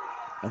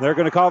 And they're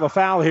going to call the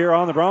foul here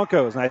on the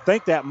Broncos. And I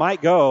think that might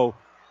go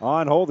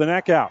on Holden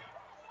Eckhout.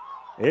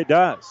 It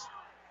does.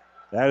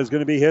 That is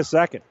going to be his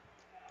second.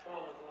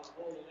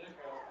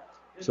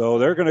 So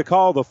they're going to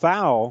call the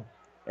foul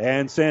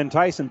and send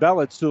Tyson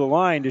Bellitz to the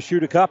line to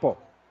shoot a couple.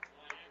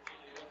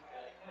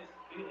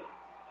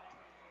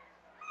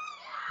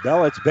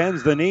 Bellitz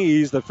bends the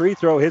knees. The free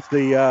throw hits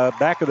the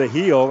back of the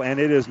heel, and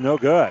it is no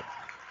good.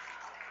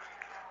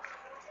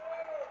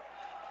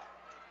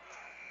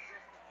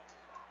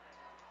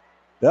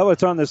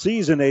 Bellitz on the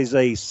season is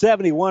a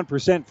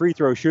 71% free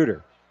throw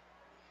shooter.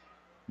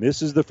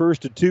 Misses the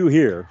first of two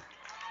here.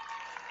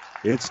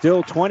 It's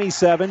still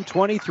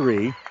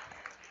 27-23.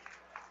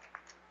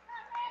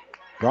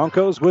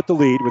 Broncos with the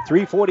lead with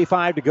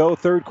 3:45 to go,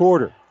 third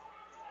quarter.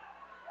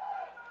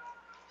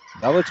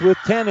 Bellitz with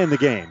 10 in the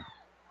game.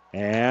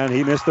 And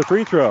he missed the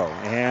free throw.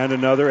 And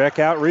another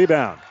Eckhout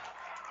rebound.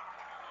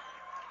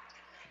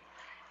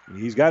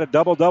 He's got a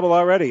double-double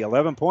already.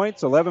 11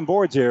 points, 11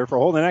 boards here for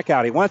Holden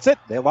Eckhout. He wants it.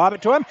 They lob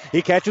it to him.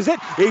 He catches it.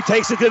 He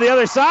takes it to the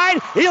other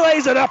side. He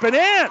lays it up and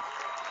in.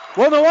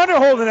 Well, no wonder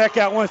Holden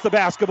Eckhout wants the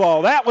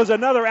basketball. That was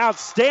another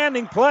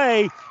outstanding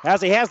play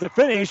as he has the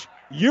finish,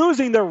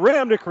 using the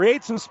rim to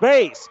create some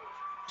space.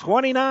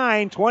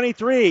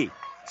 29-23.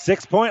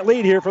 6-point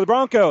lead here for the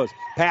Broncos.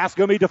 Pass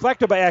going to be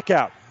deflected by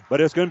Eckhout,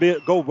 but it's going to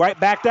go right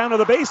back down to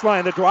the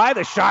baseline. The drive,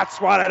 the shot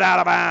swatted out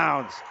of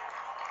bounds.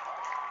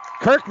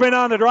 Kirkman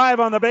on the drive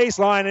on the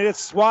baseline, and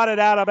it's swatted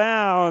out of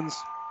bounds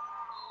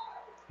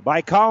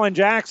by Colin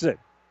Jackson.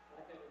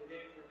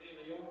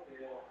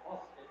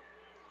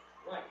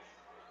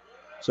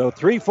 So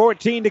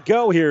 3:14 to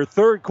go here,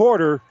 third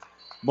quarter.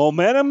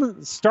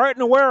 Momentum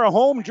starting to wear a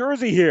home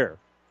jersey here.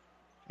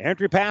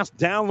 Entry pass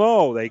down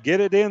low. They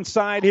get it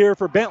inside here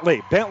for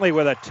Bentley. Bentley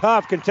with a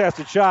tough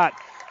contested shot.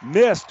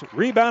 Missed.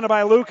 Rebounded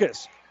by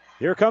Lucas.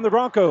 Here come the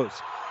Broncos.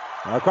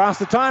 Across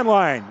the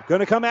timeline. Going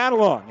to come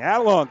Adelung.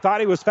 Adelung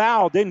thought he was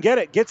fouled. Didn't get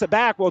it. Gets it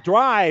back. Will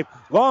drive.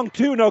 Long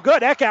two. No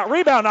good. Eckhout.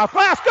 Rebound off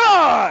glass.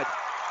 Good!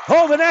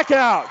 Holden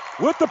Eckhout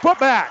with the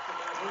putback.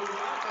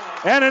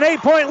 And an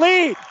 8-point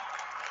lead.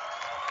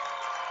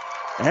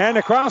 And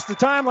across the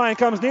timeline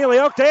comes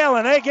Neligh-Oakdale,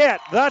 and they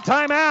get the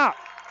timeout.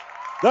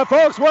 The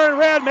folks wearing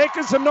red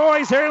making some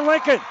noise here in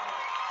Lincoln.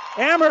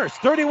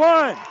 Amherst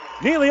 31,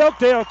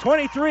 Neligh-Oakdale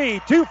 23,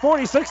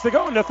 2:46 to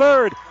go in the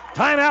third.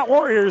 Timeout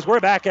Warriors. We're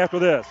back after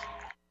this.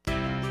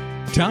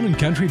 Town &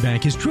 Country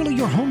Bank is truly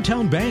your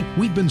hometown bank.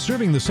 We've been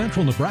serving the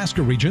central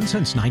Nebraska region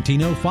since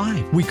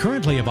 1905. We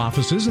currently have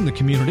offices in the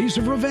communities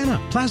of Ravenna,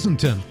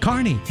 Pleasanton,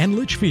 Kearney, and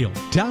Litchfield.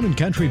 Town &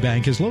 Country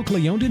Bank is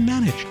locally owned and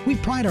managed. We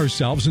pride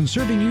ourselves in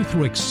serving you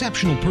through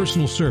exceptional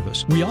personal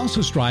service. We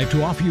also strive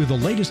to offer you the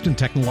latest in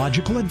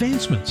technological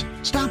advancements.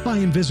 Stop by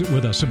and visit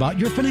with us about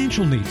your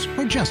financial needs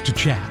or just to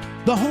chat.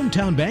 The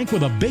hometown bank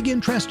with a big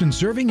interest in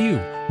serving you.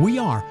 We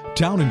are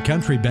Town &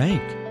 Country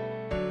Bank.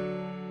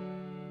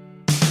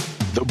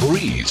 The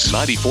Breeze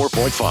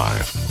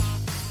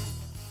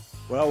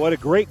 94.5. Well, what a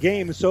great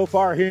game so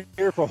far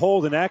here for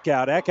Holden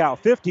Eckhout. Eckhout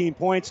 15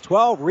 points,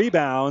 12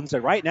 rebounds,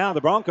 and right now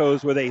the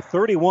Broncos with a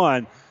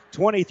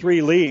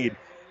 31-23 lead,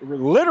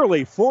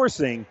 literally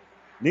forcing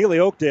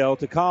Neligh-Oakdale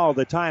to call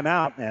the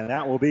timeout, and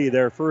that will be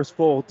their first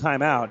full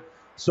timeout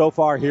so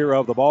far here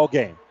of the ball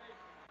game.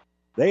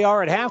 They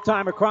are at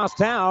halftime across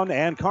town,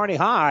 and Kearney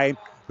High,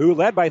 who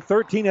led by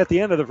 13 at the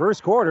end of the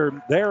first quarter,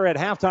 they're at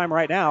halftime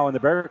right now, and the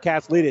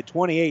Bearcats lead at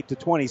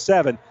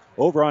 28-27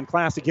 over on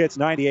Classic Hits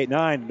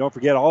 98.9. And don't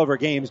forget, all of our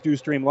games do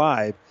stream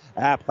live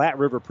at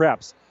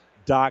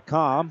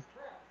PlatteRiverPreps.com.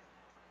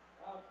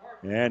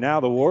 And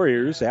now the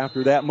Warriors,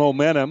 after that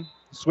momentum,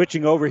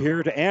 switching over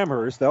here to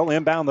Amherst. They'll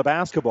inbound the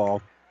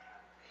basketball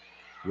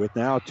with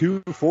now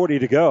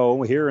 2:40 to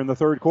go here in the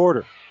third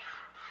quarter.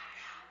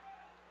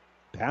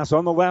 Pass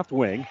on the left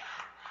wing.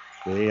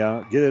 They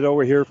get it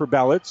over here for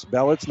Bellitz.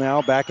 Bellitz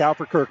now back out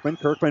for Kirkman.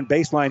 Kirkman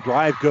baseline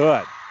drive,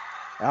 good.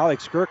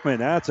 Alex Kirkman,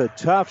 that's a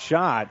tough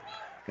shot.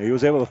 He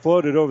was able to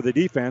float it over the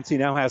defense. He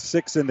now has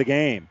 6 in the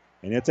game,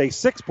 and it's a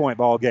 6-point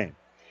ball game.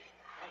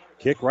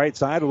 Kick right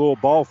side, a little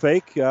ball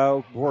fake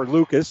for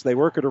Lucas. They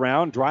work it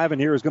around. Driving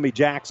here is going to be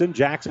Jackson.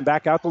 Jackson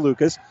back out to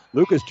Lucas.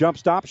 Lucas jump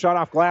stop, shot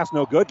off glass,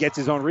 no good. Gets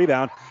his own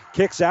rebound.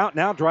 Kicks out.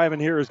 Now driving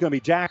here is going to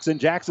be Jackson.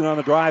 Jackson on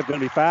the drive, going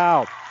to be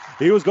fouled.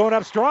 He was going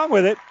up strong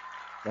with it.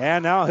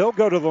 And now he'll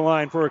go to the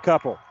line for a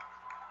couple.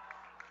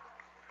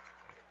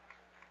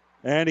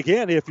 And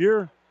again, if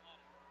you're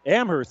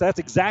Amherst, that's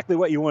exactly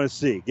what you want to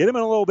see. Get him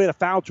in a little bit of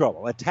foul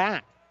trouble.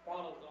 Attack.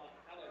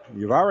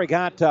 You've already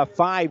got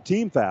 5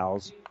 team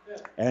fouls.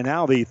 And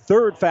now the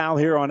third foul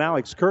here on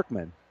Alex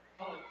Kirkman.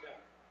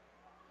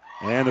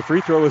 And the free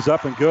throw is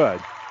up and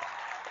good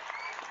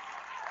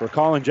for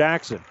Colin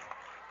Jackson.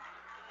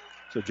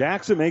 So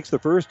Jackson makes the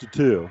first of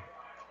 2.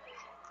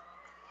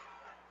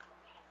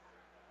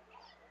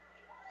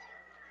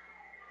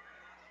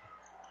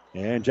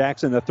 And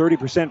Jackson, the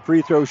 30%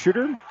 free throw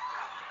shooter,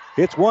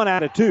 hits 1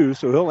 out of 2,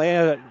 so he'll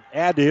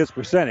add to his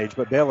percentage.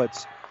 But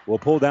Bellitz will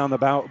pull down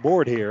the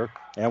board here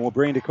and will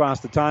bring it across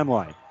the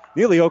timeline.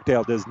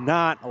 Neligh-Oakdale does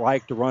not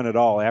like to run at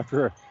all.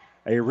 After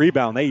a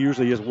rebound, they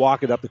usually just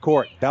walk it up the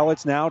court.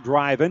 Bellitz now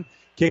driving.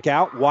 Kick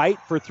out. White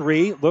for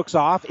 3. Looks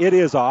off. It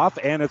is off,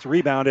 and it's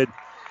rebounded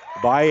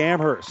by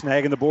Amherst.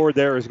 Snagging the board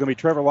there is going to be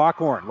Trevor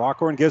Lockhorn.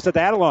 Lockhorn gives it to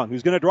Adelung,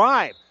 who's going to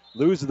drive.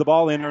 Loses the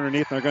ball in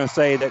underneath, and they're going to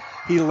say that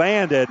he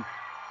landed.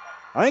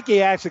 I think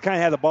he actually kind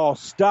of had the ball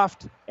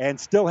stuffed and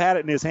still had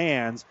it in his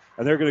hands,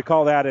 and they're going to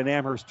call that an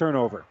Amherst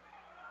turnover.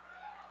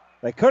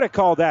 They could have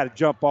called that a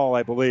jump ball,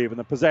 I believe, and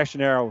the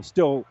possession arrow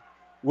still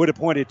would have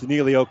pointed to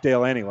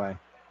Neligh-Oakdale anyway.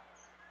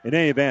 In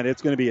any event,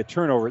 it's going to be a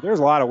turnover. There's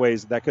a lot of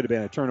ways that could have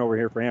been a turnover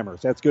here for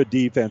Amherst. That's good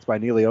defense by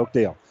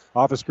Neligh-Oakdale.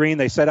 Off a screen,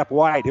 they set up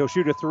White. He'll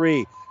shoot a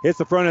three. Hits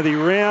the front of the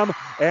rim,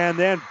 and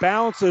then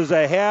bounces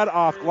ahead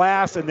off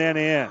glass and then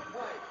in.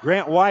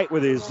 Grant White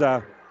with his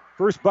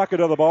first bucket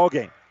of the ball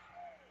game.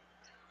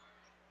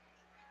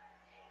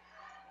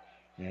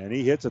 And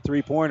he hits a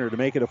three-pointer to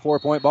make it a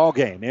 4-point ball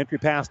game. Entry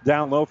pass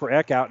down low for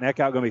Eckhout, and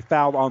Eckhout going to be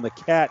fouled on the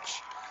catch.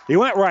 He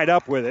went right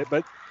up with it,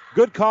 but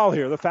good call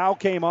here. The foul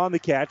came on the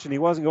catch, and he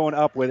wasn't going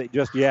up with it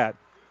just yet.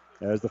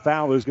 As the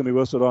foul is going to be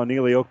whistled on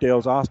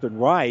Neligh-Oakdale's Austin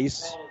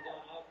Rice.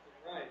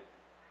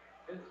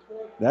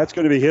 That's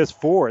going to be his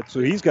fourth, so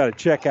he's got to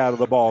check out of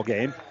the ball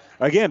game.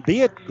 Again,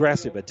 be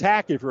aggressive,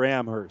 attack if you're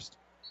Amherst.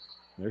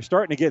 They're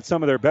starting to get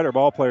some of their better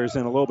ball players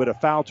in a little bit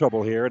of foul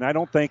trouble here, and I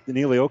don't think the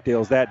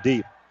Neligh-Oakdale is that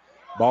deep.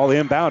 Ball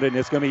inbounded, and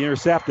it's going to be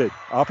intercepted.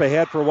 Up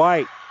ahead for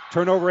White.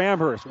 Turnover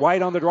Amherst.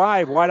 White on the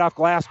drive. White off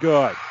glass.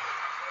 Good.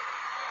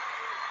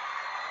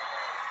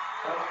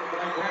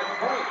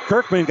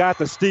 Kirkman got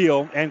the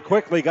steal and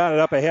quickly got it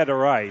up ahead to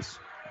Rice.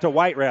 To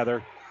White,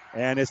 rather.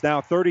 And it's now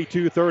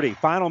 32-30.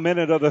 Final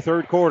minute of the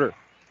third quarter.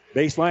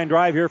 Baseline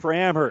drive here for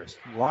Amherst.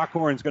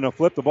 Lockhorn's going to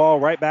flip the ball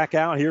right back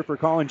out here for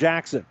Colin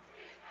Jackson.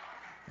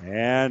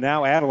 And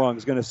now Adelung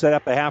is going to set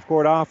up the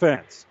half-court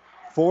offense.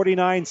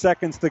 49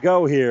 seconds to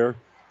go here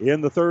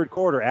in the third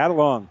quarter.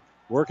 Adelung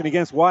working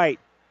against White.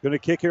 Going to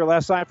kick here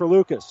left side for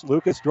Lucas.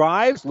 Lucas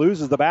drives,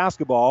 loses the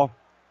basketball.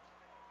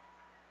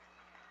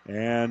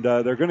 And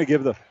they're going to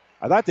give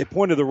I thought they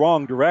pointed the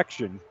wrong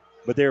direction,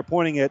 but they were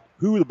pointing at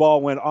who the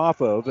ball went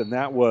off of, and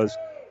that was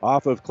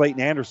off of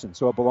Clayton Anderson.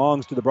 So it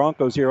belongs to the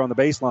Broncos here on the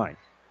baseline.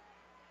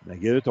 They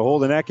get it to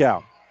Holden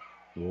Eckhout.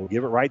 We'll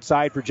give it right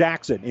side for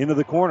Jackson. Into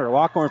the corner.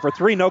 Lockhorn for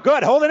three. No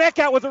good. Holden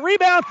Eckhout with the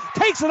rebound.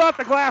 Takes it off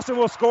the glass and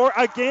will score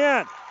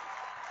again.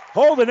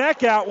 Holden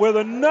Eckhout with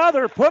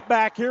another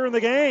putback here in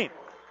the game.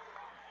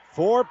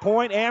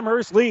 4-point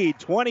Amherst lead.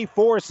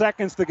 24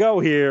 seconds to go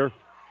here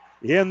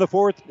in the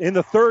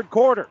third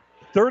quarter.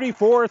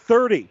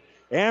 34-30.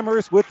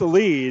 Amherst with the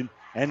lead.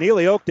 And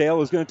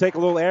Neligh-Oakdale is going to take a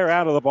little air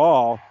out of the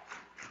ball.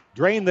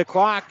 Drain the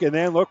clock and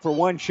then look for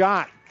one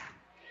shot.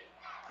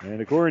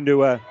 And according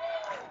to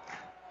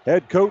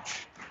head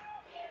coach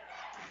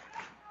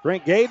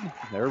Frank Gabe,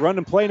 they're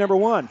running play number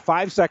one.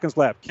 5 seconds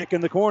left. Kick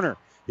in the corner.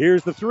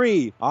 Here's the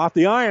three. Off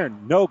the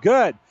iron. No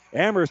good.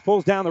 Amherst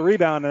pulls down the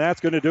rebound, and that's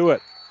going to do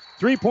it.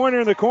 Three-pointer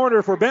in the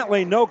corner for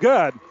Bentley. No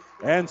good.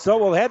 And so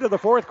we'll head to the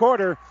fourth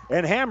quarter,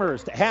 and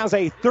Amherst has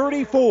a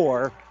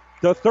 34-30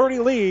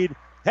 lead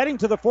heading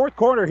to the fourth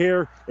quarter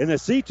here in the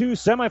C2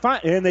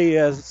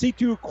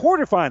 C2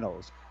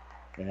 quarterfinals.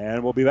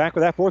 And we'll be back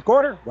with that fourth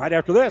quarter right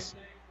after this.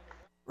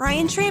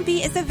 Ryan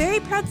Trampy is a very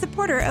proud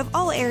supporter of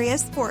all area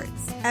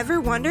sports. Ever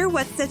wonder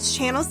what sets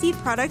Channel Seed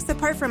products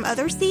apart from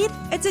other seed?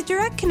 It's a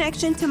direct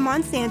connection to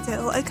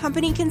Monsanto, a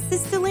company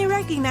consistently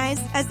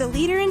recognized as a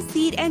leader in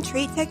seed and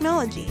trait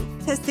technology.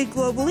 Tested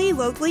globally,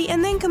 locally,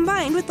 and then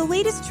combined with the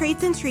latest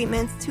traits and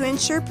treatments to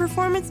ensure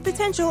performance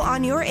potential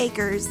on your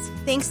acres.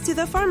 Thanks to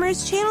the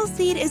farmers, Channel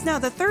Seed is now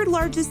the third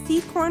largest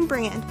seed corn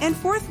brand and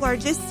fourth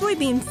largest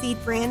soybean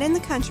seed brand in the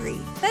country.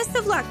 Best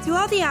of luck to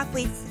all the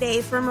athletes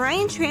today from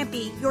Ryan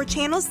Trampy, your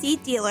Channel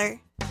Seed dealer.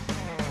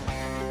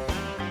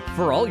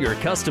 For all your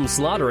custom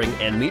slaughtering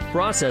and meat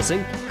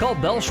processing, call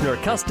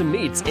Belschner Custom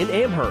Meats in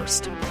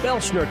Amherst.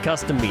 Belschner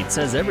Custom Meats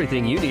has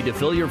everything you need to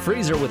fill your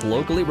freezer with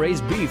locally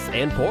raised beef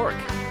and pork.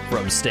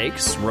 From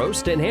steaks,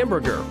 roast, and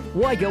hamburger,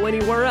 why go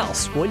anywhere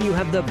else when you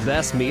have the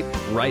best meat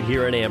right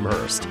here in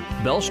Amherst?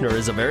 Belschner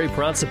is a very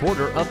proud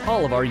supporter of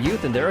all of our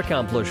youth and their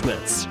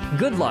accomplishments.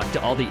 Good luck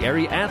to all the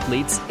area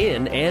athletes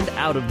in and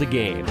out of the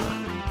game.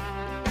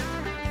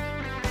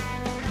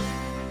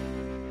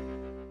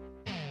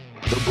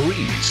 The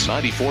Breeze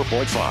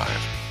 94.5.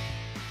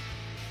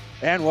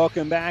 And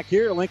welcome back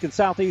here at Lincoln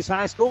Southeast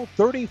High School.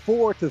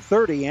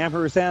 34-30.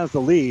 Amherst has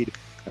the lead.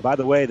 And by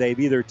the way, they've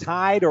either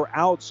tied or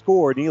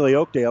outscored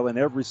Neligh-Oakdale in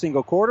every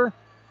single quarter.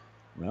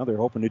 Well, they're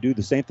hoping to do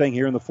the same thing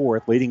here in the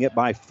fourth, leading it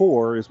by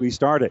 4 as we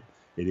start it.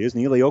 It is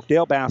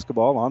Neligh-Oakdale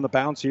basketball. On the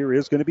bounce here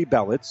is going to be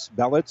Belitz.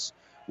 Belitz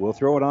will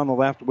throw it on the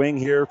left wing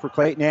here for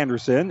Clayton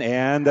Anderson,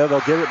 and they'll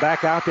give it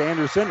back out to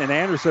Anderson, and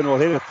Anderson will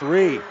hit a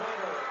three.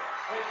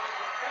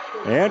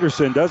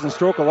 Anderson doesn't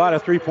stroke a lot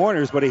of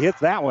three-pointers, but he hits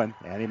that one,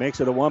 and he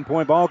makes it a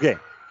 1-point ball game.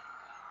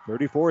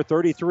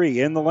 34-33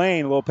 in the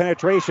lane. A little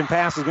penetration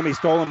pass is going to be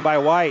stolen by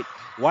White.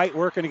 White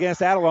working against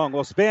Adelung.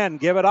 Will spin,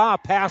 give it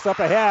off, pass up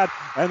ahead,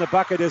 and the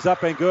bucket is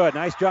up and good.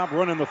 Nice job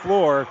running the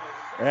floor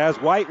as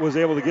White was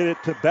able to get it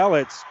to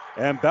Belitz,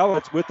 and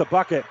Belitz with the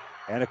bucket.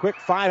 And a quick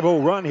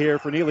 5-0 run here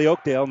for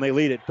Neligh-Oakdale, and they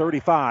lead at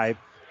 35-30.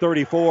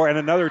 34, and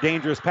another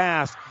dangerous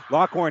pass.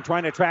 Lockhorn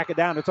trying to track it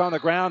down. It's on the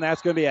ground.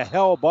 That's going to be a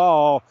hell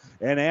ball,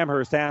 and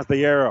Amherst has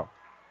the arrow.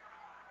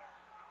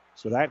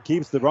 So that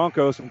keeps the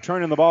Broncos from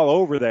turning the ball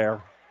over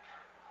there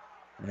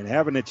and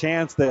having a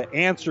chance to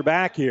answer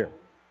back here.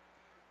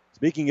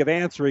 Speaking of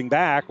answering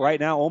back, right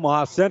now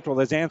Omaha Central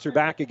has answered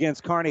back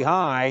against Kearney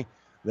High.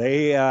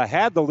 They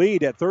had the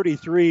lead at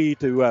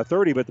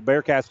 33-30, but the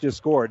Bearcats just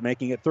scored,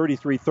 making it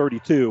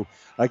 33-32.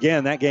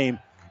 Again, that game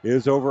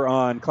is over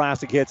on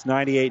Classic Hits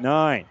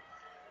 98.9.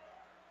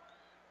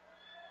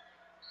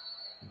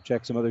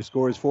 Check some other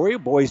scores for you.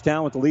 Boys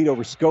Town with the lead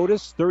over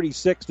SCOTUS,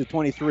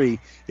 36-23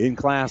 in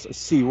Class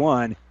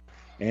C1.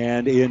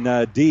 And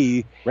in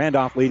D,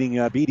 Randolph leading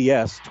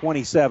BDS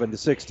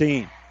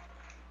 27-16.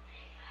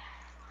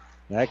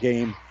 That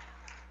game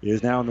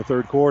is now in the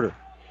third quarter.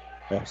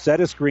 They'll set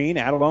a screen.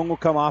 Adelung will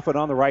come off it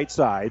on the right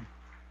side.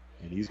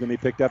 And he's going to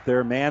be picked up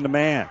there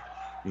man-to-man.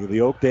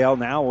 Neligh-Oakdale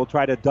now will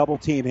try to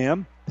double-team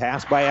him.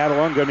 Pass by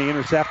Adelung going to be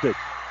intercepted.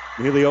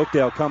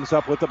 Neligh-Oakdale comes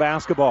up with the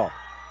basketball.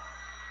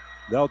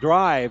 They'll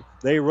drive.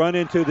 They run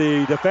into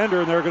the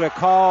defender, and they're going to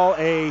call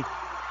a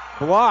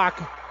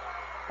block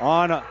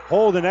on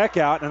Holden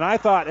Eckhout. And I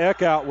thought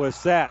Eckhout was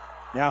set.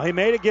 Now, he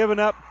may have given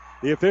up.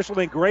 The official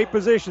in great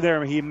position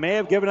there. He may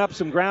have given up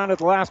some ground at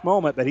the last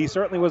moment, but he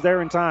certainly was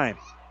there in time.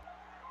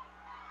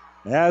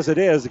 As it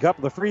is, a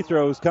couple of free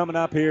throws coming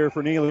up here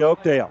for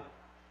Neligh-Oakdale.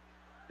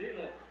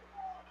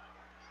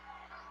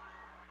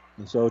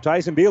 And so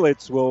Tyson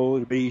Bielitz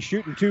will be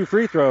shooting 2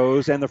 free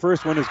throws, and the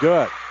first one is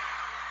good.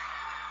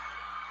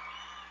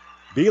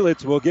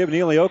 Bielitz will give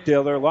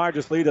Neligh-Oakdale their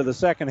largest lead of the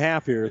second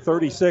half here,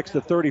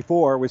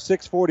 36-34 with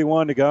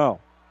 6:41 to go.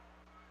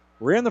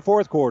 We're in the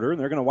fourth quarter, and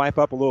they're going to wipe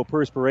up a little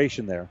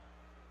perspiration there.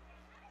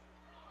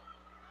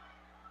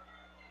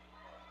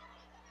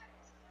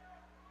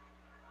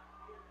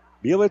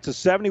 Bielitz a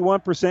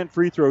 71%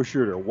 free throw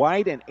shooter.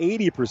 White an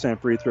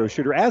 80% free throw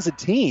shooter. As a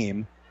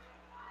team,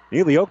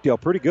 Neligh-Oakdale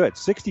pretty good.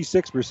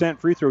 66%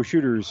 free throw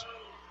shooters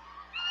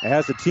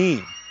as a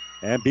team.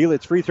 And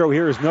Bielitz's free throw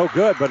here is no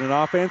good, but an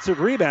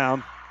offensive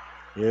rebound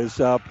is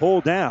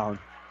pulled down.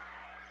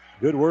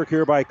 Good work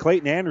here by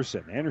Clayton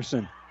Anderson.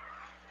 Anderson,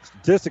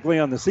 statistically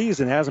on the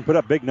season, hasn't put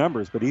up big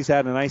numbers, but he's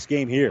had a nice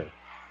game here.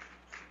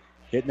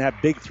 Hitting that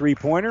big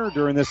three-pointer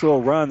during this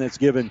little run that's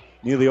given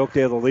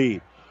Neligh-Oakdale the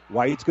lead.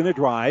 White's going to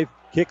drive,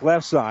 kick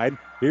left side.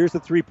 Here's the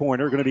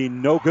three-pointer, going to be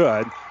no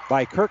good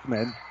by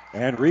Kirkman,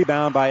 and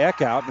rebound by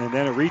Eckhout, and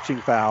then a reaching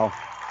foul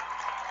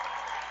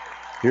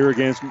here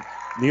against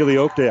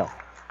Neligh-Oakdale.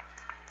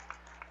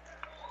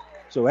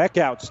 So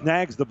Eckhout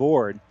snags the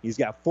board. He's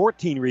got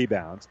 14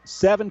 rebounds,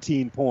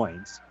 17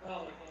 points,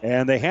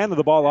 and they handed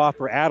the ball off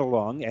for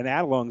Adelung, and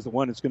Adelung's the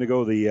one that's going to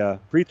go the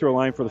free throw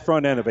line for the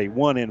front end of a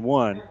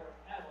 1-and-1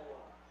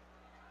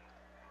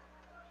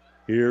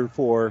 here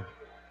for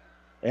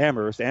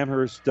Amherst.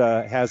 Amherst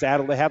has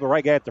Adelung have the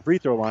right guy at the free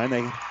throw line.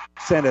 They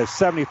send a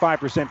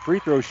 75% free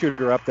throw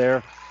shooter up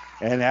there,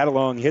 and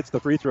Adelung hits the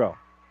free throw.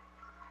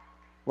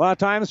 A lot of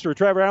times for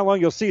Trevor Adelung,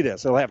 you'll see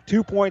this. He'll have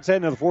 2 points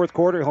heading into the fourth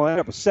quarter. He'll end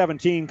up with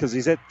 17 because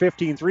he's hit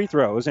 15 free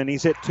throws, and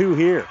he's hit 2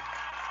 here.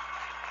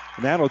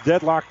 And that'll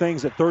deadlock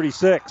things at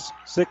 36.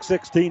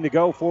 6:16 to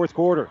go, fourth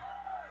quarter.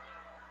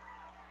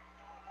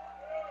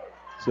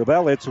 So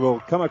Bielitz will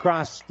come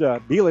across the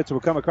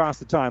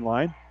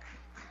timeline,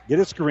 get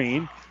a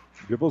screen,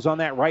 dribbles on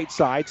that right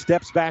side,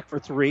 steps back for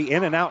 3,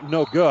 in and out,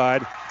 no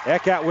good.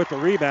 Eckhout with the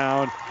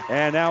rebound,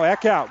 and now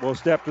Eckhout will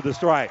step to the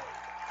strike.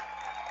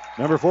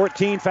 Number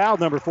 14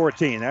 fouled number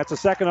 14. That's a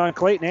second on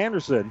Clayton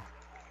Anderson.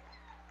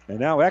 And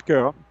now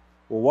Eckhout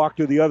will walk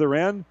to the other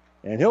end,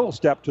 and he'll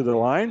step to the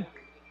line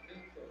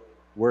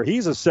where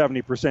he's a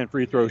 70%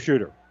 free throw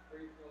shooter.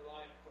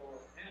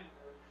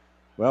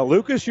 Well,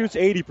 Lucas shoots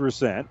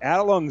 80%,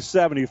 Adelung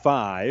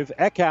 75,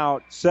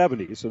 Eckhout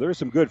 70. So there's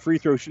some good free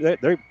throw.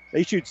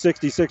 They shoot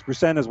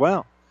 66% as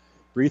well.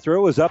 Free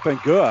throw is up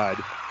and good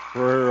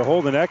for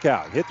Holden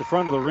Eckhout. Hit the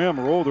front of the rim,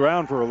 rolled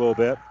around for a little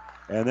bit,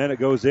 and then it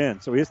goes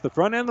in. So he hits the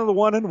front end of the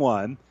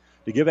 1-and-1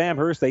 to give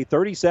Amherst a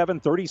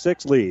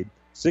 37-36 lead.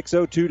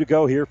 6:02 to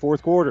go here,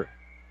 fourth quarter.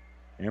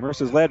 Amherst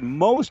has led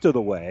most of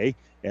the way,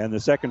 and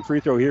the second free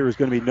throw here is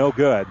going to be no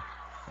good.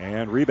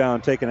 And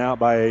rebound taken out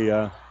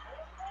by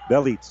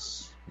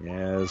Bielitz,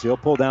 as he'll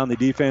pull down the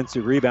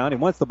defensive rebound. He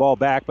wants the ball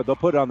back, but they'll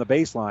put it on the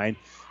baseline.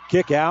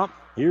 Kick out.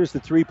 Here's the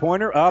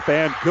three-pointer, up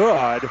and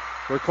good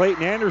for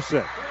Clayton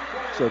Anderson.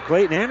 So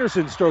Clayton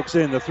Anderson strokes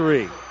in the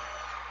 3.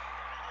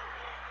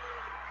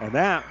 And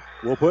that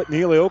will put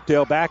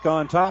Neligh-Oakdale back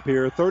on top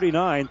here,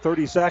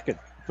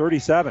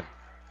 39-37.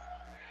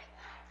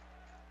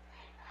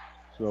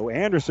 So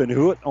Anderson,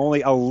 who hit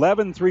only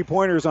 11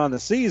 three-pointers on the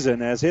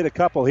season, has hit a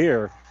couple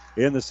here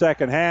in the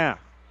second half.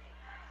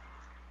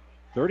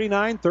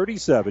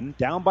 39-37,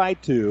 down by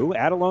 2.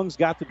 Adelung's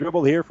got the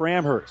dribble here for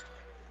Amherst.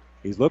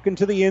 He's looking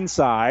to the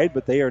inside,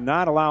 but they are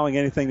not allowing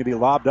anything to be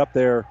lobbed up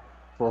there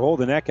for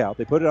Holden Eckhout.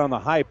 They put it on the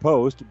high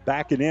post.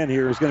 Backing in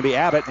here is going to be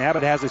Abbott, and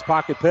Abbott has his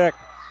pocket pick.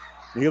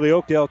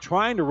 Neligh-Oakdale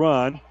trying to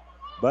run,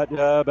 but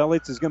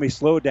Bielitz is going to be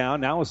slowed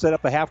down. Now we'll set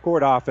up a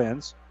half-court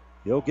offense.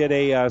 He'll get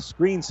a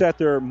screen set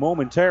there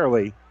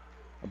momentarily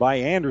by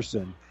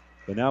Anderson.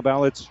 But now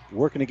Ballett's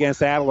working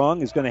against Adelung.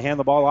 He's going to hand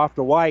the ball off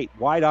to White.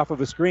 White off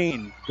of a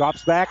screen.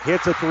 Drops back,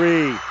 hits a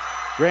three.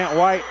 Grant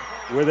White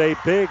with a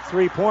big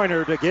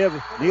three-pointer to give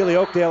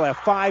Neligh-Oakdale a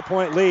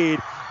 5-point lead.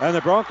 And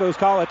the Broncos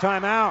call a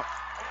timeout.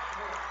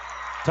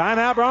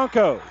 Timeout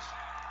Broncos.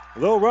 A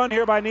little run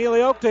here by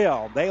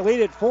Neligh-Oakdale. They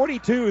lead at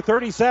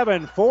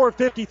 42-37.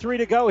 4:53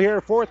 to go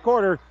here, fourth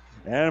quarter.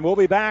 And we'll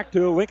be back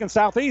to Lincoln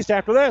Southeast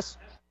after this.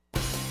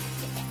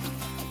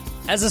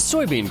 As a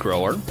soybean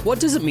grower, what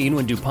does it mean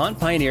when DuPont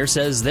Pioneer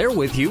says they're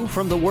with you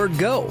from the word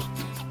go?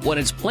 When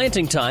it's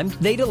planting time,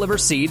 they deliver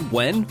seed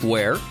when,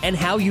 where, and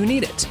how you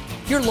need it.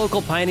 Your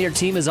local Pioneer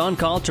team is on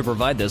call to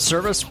provide the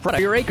service for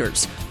your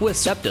acres with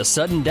SEPTA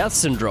sudden death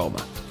syndrome.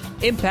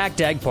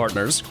 Impact Ag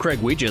Partners, Craig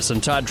Weegis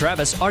and Todd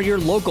Travis are your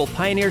local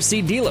Pioneer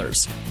seed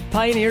dealers.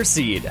 Pioneer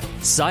Seed,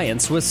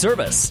 science with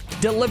service,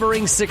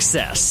 delivering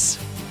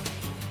success.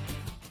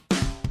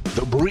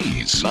 The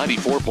Breeze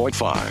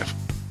 94.5.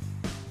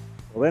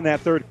 Well, in that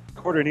third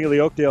quarter,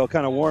 Neligh-Oakdale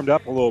kind of warmed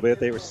up a little bit.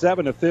 They were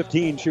 7 of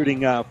 15, shooting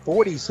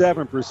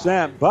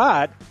 47%.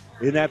 But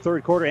in that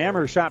third quarter,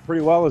 Amherst shot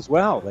pretty well as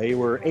well. They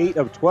were 8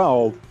 of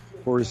 12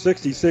 for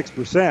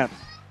 66%.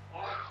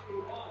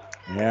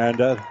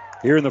 And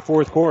here in the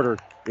fourth quarter,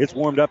 it's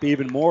warmed up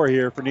even more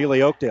here for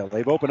Neligh-Oakdale.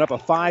 They've opened up a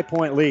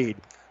 5-point lead,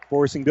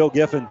 forcing Bill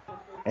Giffen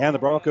and the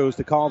Broncos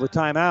to call the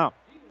timeout.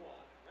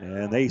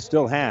 And they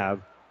still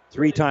have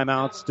 3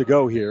 timeouts to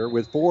go here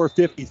with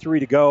 4:53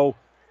 to go.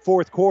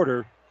 Fourth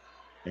quarter,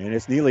 and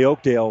it's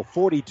Neligh-Oakdale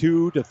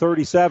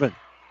 42-37.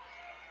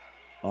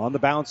 On the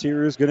bounce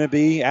here is going to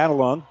be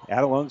Adelung.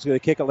 Adelung's going to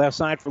kick it left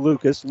side for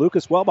Lucas.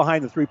 Lucas well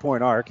behind the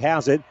three-point arc,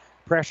 has it.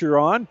 Pressure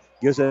on,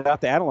 gives it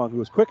out to Adelung, who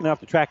was quick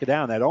enough to track it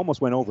down. That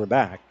almost went over and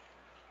back.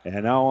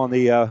 And now on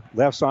the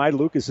left side,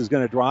 Lucas is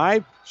going to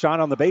drive. Shot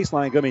on the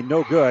baseline, going to be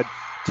no good.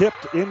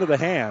 Tipped into the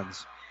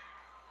hands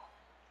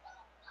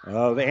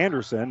of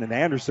Anderson. And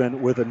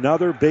Anderson with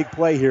another big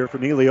play here for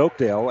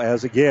Neligh-Oakdale,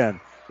 as again,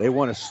 they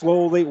want to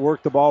slowly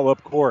work the ball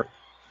up court.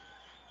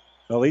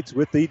 Elites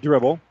with the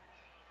dribble.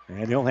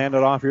 And he'll hand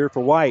it off here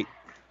for White.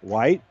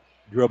 White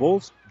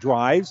dribbles,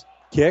 drives,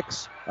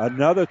 kicks.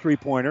 Another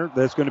three-pointer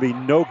that's going to be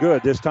no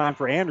good this time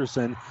for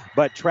Anderson,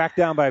 but tracked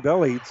down by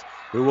Elites,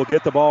 who will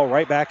get the ball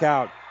right back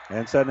out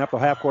and setting up a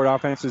half-court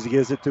offense as he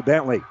gives it to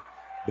Bentley.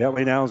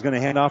 Bentley now is going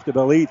to hand off to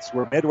Elites.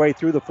 We're midway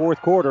through the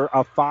fourth quarter,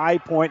 a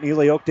 5-point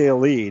Neligh-Oakdale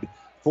lead,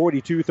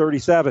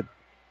 42-37.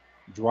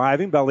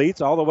 Driving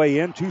Belitz all the way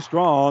in, too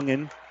strong,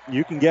 and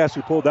you can guess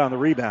who pulled down the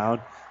rebound.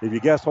 If you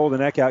guessed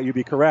Holden Eckhout, you'd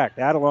be correct.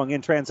 Adelung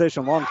in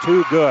transition, long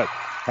two, good.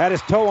 Had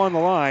his toe on the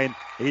line.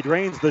 He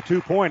drains the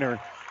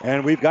two-pointer,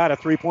 and we've got a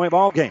 3-point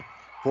ball game.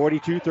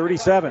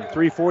 42-37,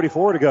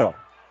 3:44 to go.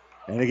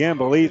 And again,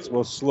 Belitz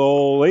will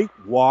slowly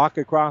walk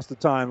across the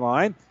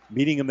timeline.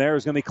 Meeting him there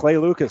is going to be Clay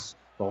Lucas.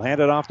 They'll hand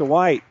it off to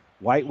White.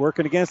 White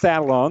working against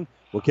Adelung.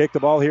 Will kick the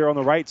ball here on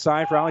the right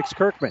side for Alex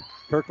Kirkman.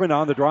 Kirkman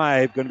on the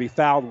drive, going to be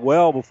fouled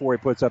well before he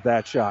puts up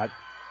that shot.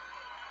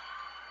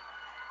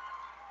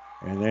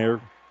 And they're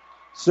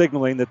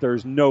signaling that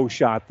there's no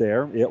shot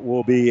there. It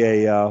will be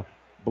a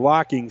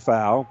blocking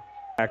foul.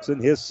 Jackson,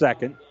 his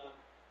second.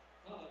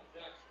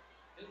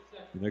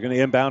 And they're going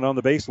to inbound on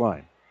the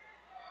baseline.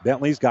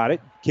 Bentley's got it.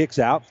 Kicks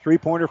out.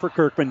 Three-pointer for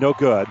Kirkman, no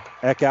good.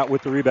 Eckhout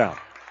with the rebound.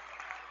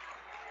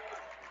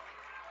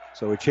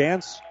 So a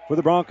chance for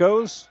the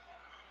Broncos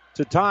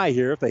to tie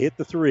here if they hit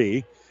the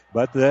three.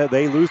 But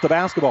they lose the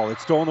basketball.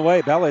 It's stolen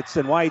away. Belitz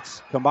and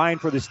Whites combine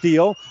for the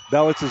steal.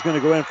 Belitz is going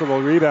to go in for the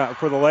rebound,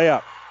 for the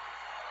layup.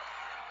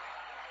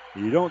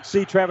 You don't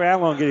see Trevor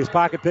Adelung get his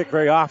pocket pick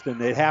very often.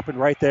 It happened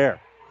right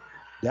there.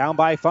 Down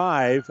by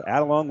 5.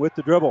 Adelung with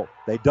the dribble.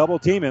 They double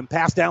team him.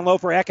 Pass down low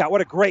for Eckhout.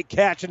 What a great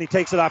catch, and he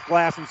takes it off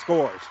glass and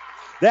scores.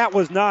 That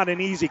was not an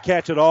easy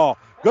catch at all.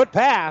 Good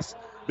pass,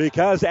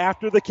 because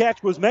after the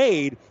catch was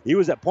made, he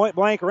was at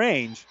point-blank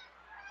range.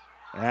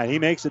 And he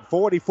makes it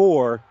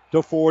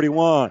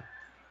 44-41.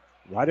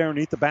 Right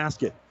underneath the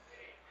basket.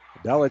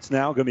 Belitz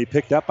now going to be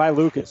picked up by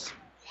Lucas.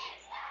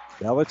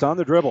 Belitz on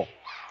the dribble.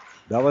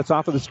 Belitz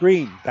off of the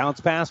screen. Bounce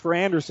pass for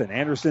Anderson.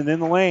 Anderson in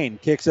the lane.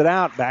 Kicks it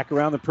out. Back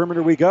around the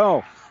perimeter we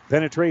go.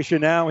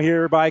 Penetration now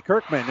here by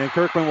Kirkman. And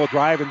Kirkman will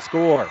drive and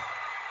score.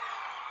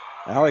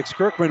 Alex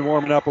Kirkman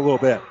warming up a little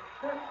bit.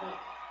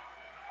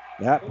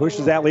 That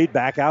pushes that lead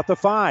back out to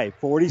 5.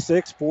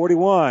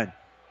 46-41.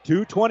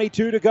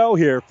 2:22 to go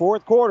here.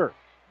 Fourth quarter.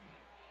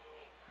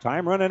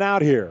 Time running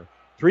out here.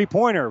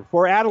 Three-pointer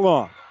for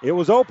Adelung. It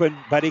was open,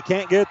 but he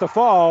can't get it to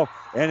fall.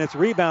 And it's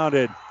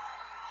rebounded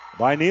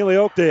by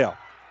Neligh-Oakdale.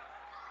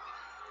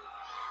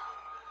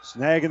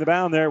 Snagging the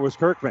bound there was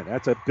Kirkman.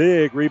 That's a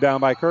big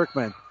rebound by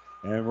Kirkman.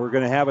 And we're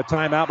going to have a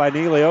timeout by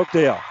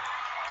Neligh-Oakdale.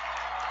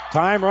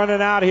 Time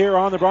running out here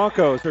on the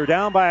Broncos. They're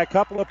down by a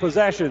couple of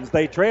possessions.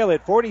 They trail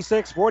it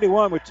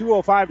 46-41 with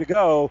 2:05 to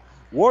go.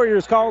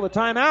 Warriors call the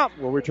timeout.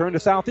 We'll return to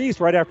Southeast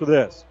right after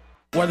this.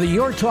 Whether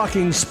you're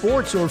talking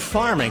sports or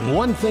farming,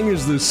 one thing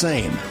is the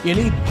same. You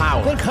need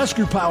power. Think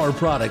Husker Power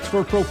products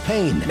for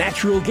propane,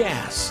 natural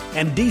gas,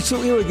 and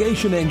diesel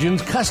irrigation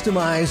engines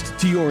customized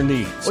to your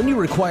needs. When you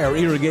require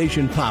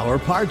irrigation power,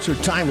 parts, or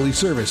timely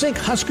service, think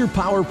Husker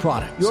Power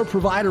products, your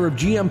provider of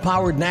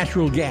GM-powered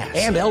natural gas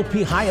and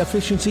LP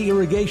high-efficiency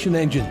irrigation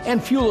engine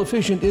and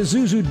fuel-efficient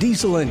Isuzu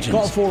diesel engines.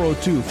 Call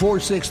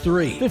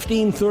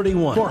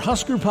 402-463-1531 for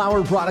Husker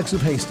Power products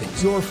of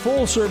Hastings, your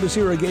full-service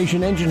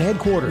irrigation engine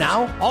headquarters.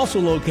 Now,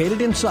 also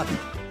located in Sutton.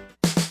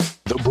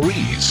 The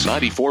Breeze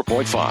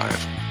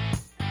 94.5.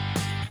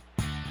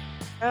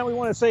 And we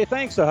want to say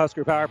thanks to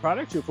Husker Power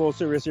Products, your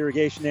full-service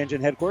irrigation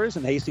engine headquarters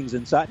in Hastings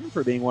and Sutton,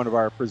 for being one of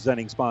our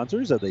presenting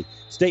sponsors of the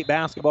state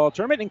basketball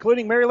tournament,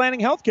 including Mary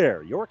Lanning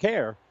Healthcare. Your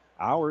care,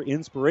 our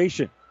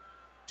inspiration.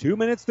 2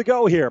 minutes to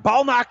go here.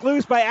 Ball knocked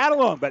loose by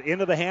Adelung, but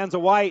into the hands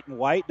of White, and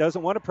White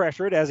doesn't want to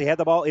pressure it as he had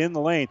the ball in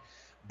the lane.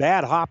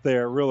 Bad hop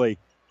there, really,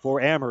 for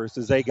Amherst,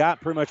 as they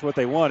got pretty much what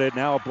they wanted.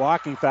 Now a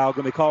blocking foul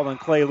going to be called on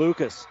Clay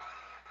Lucas.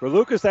 For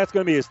Lucas, that's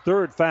going to be his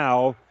third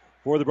foul.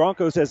 For the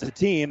Broncos as a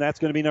team, that's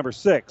going to be number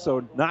 6.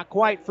 So not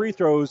quite free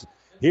throws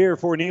here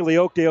for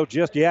Neligh-Oakdale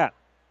just yet.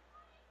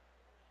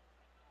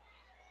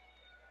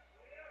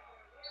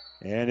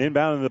 And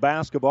inbounding the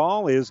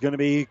basketball is going to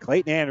be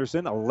Clayton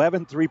Anderson,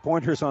 11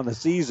 three-pointers on the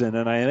season,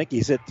 and I think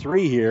he's hit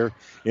 3 here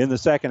in the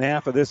second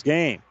half of this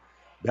game.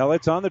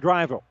 Bellett's on the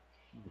drive.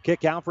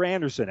 Kick out for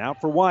Anderson,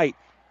 out for White.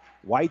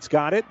 White's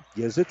got it,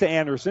 gives it to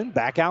Anderson,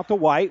 back out to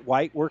White.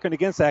 White working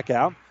against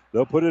Eckhout.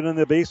 They'll put it in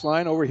the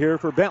baseline over here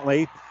for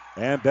Bentley,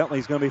 and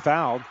Bentley's going to be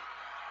fouled.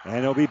 And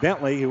it'll be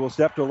Bentley who will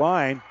step to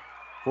line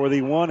for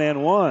the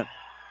 1-and-1.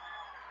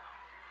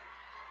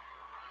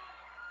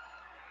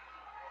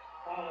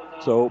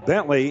 So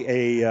Bentley,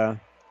 a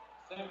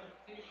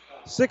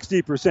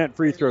 60%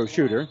 free throw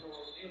shooter.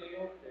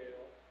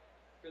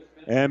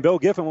 And Bill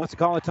Giffen wants to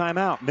call a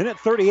timeout. Minute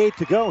 38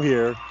 to go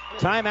here.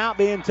 Timeout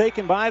being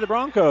taken by the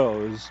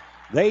Broncos.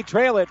 They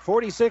trail it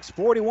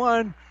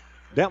 46-41.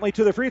 Bentley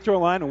to the free throw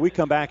line, and we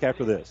come back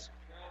after this.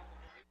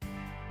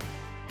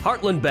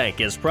 Heartland Bank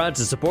is proud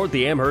to support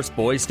the Amherst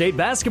Boys State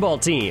basketball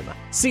team.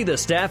 See the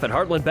staff at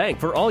Heartland Bank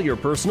for all your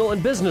personal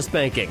and business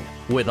banking.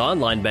 With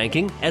online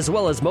banking as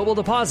well as mobile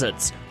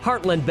deposits,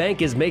 Heartland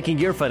Bank is making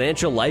your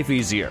financial life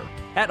easier.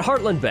 At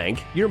Heartland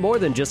Bank, you're more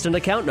than just an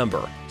account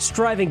number,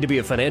 striving to be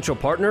a financial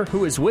partner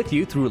who is with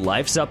you through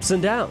life's ups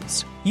and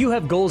downs. You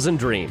have goals and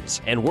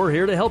dreams, and we're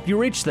here to help you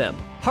reach them.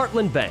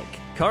 Heartland Bank,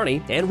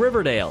 Kearney and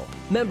Riverdale.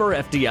 Member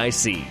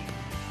FDIC.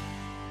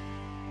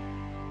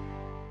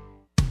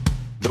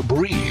 The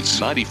Breeze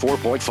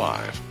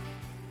 94.5.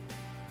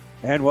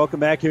 And welcome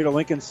back here to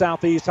Lincoln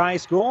Southeast High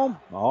School.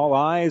 All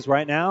eyes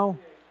right now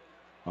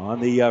on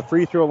the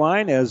free throw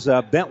line as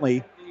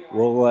Bentley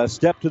will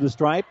step to the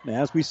stripe.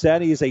 As we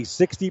said, he is a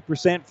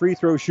 60% free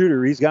throw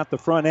shooter. He's got the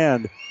front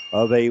end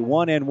of a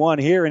 1-and-1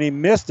 here, and he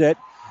missed it.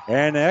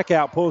 And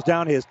Eckhout pulls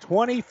down his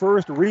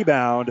 21st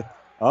rebound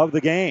of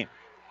the game.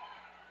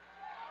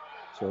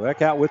 So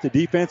Eckhout with the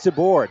defensive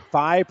board.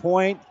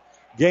 5-point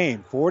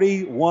game,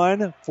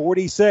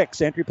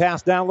 41-46. Entry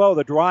pass down low.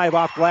 The drive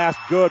off glass,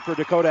 good for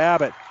Dakota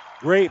Abbott.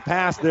 Great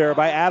pass there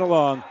by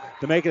Adelung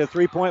to make it a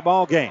 3-point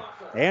ball game.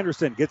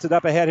 Anderson gets it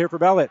up ahead here for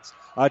Belletz.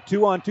 A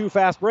 2-on-2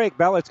 fast break.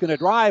 Bellett's going to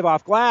drive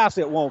off glass.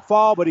 It won't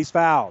fall, but he's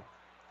fouled.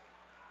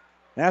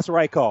 That's the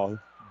right call.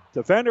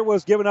 Defender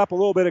was giving up a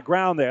little bit of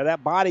ground there.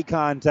 That body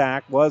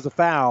contact was a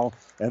foul,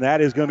 and that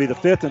is going to be the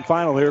 5th and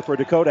final here for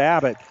Dakota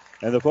Abbott.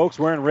 And the folks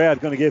wearing red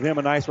going to give him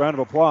a nice round of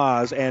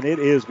applause, and it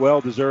is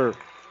well deserved.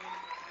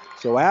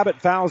 So Abbott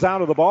fouls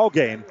out of the ball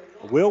game.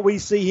 Will we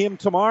see him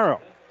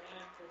tomorrow?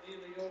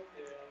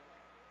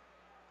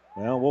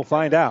 Well, we'll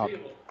find out.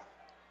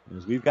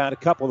 As we've got a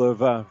couple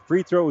of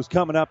free throws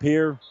coming up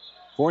here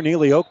for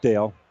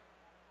Neligh-Oakdale.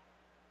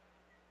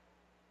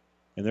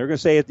 And they're going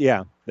to say it,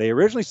 yeah. They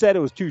originally said it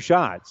was 2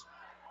 shots.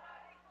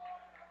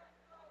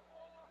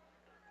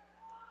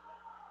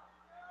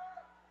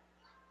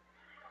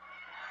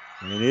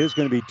 And it is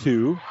going to be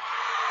 2.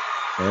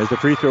 As the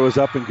free throw is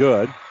up and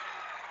good.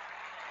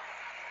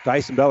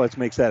 Tyson Belletz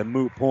makes that a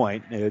moot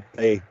point.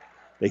 They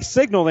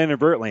signaled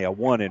inadvertently a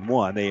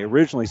 1-and-1. They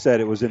originally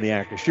said it was in the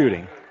act of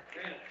shooting.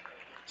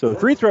 So the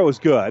free throw is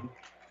good.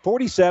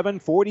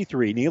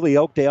 47-43.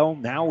 Neligh-Oakdale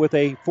now with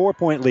a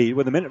 4-point lead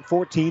with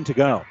 1:14 to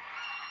go.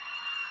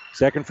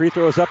 Second free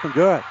throw is up and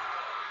good.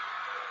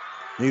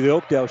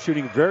 Neligh-Oakdale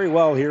shooting very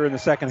well here in the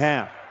second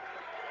half.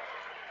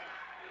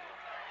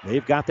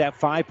 They've got that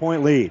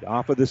 5-point lead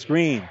off of the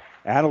screen.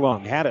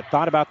 Adelung had it,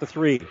 thought about the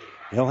 3.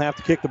 He'll have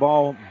to kick the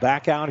ball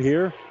back out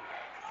here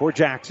for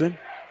Jackson.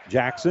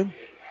 Jackson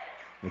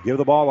will give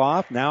the ball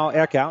off. Now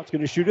Eckhout's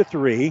going to shoot a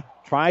 3.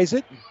 Tries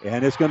it,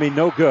 and it's going to be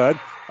no good.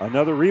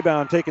 Another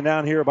rebound taken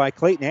down here by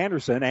Clayton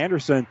Anderson.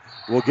 Anderson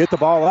will get the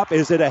ball up.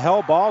 Is it a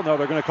held ball? No,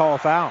 they're going to call a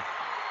foul.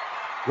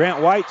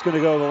 Grant White's going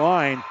to go to the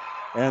line,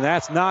 and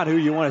that's not who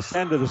you want to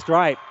send to the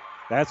stripe.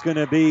 That's going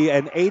to be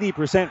an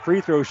 80%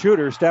 free throw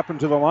shooter stepping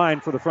to the line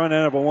for the front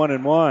end of a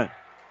 1-and-1.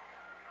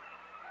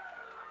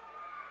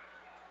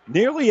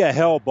 nearly a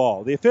held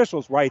ball. The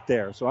official's right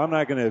there, so I'm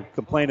not going to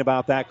complain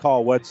about that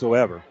call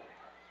whatsoever.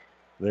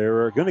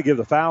 They're going to give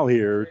the foul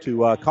here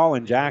to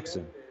Colin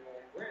Jackson.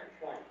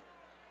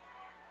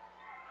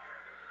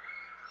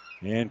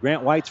 And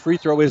Grant White's free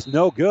throw is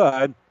no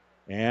good.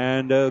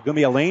 And going to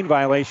be a lane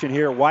violation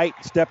here. White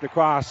stepped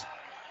across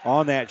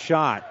on that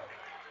shot.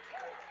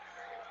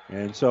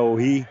 And so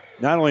he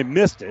not only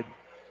missed it,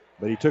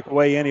 but he took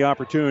away any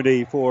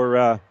opportunity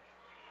for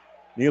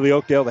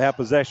Neligh-Oakdale to have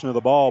possession of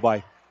the ball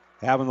by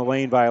having the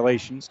lane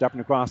violation, stepping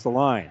across the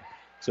line.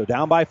 So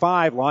down by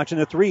 5, launching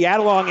a 3.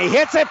 Adelong, he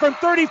hits it from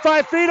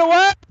 35 feet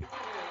away.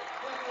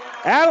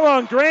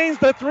 Adelong drains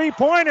the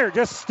three-pointer,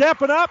 just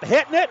stepping up,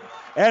 hitting it,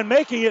 and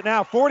making it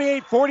now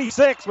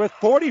 48-46 with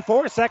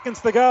 44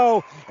 seconds to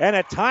go, and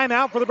a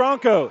timeout for the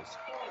Broncos.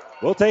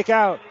 We'll take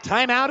out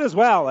timeout as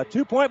well. A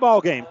 2-point ball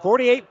game,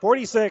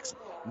 48-46.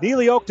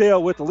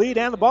 Neligh-Oakdale with the lead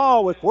and the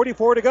ball with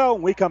 44 to go,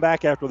 and we come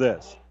back after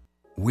this.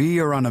 We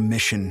are on a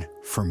mission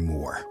for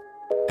more.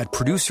 At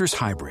Producers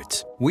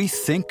Hybrids, we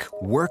think,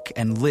 work,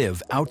 and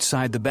live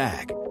outside the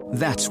bag.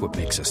 That's what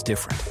makes us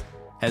different.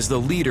 As the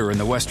leader in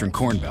the Western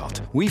Corn Belt,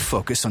 we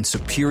focus on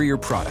superior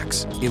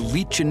products,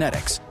 elite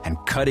genetics, and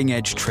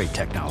cutting-edge trait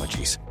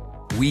technologies.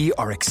 We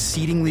are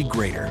exceedingly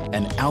greater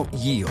and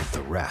out-yield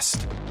the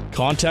rest.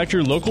 Contact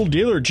your local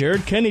dealer,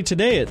 Jared Kenny,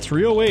 today at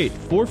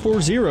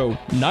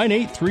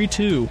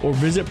 308-440-9832 or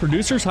visit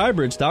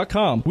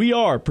producershybrids.com. We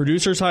are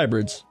Producers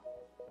Hybrids.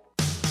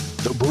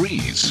 The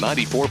Breeze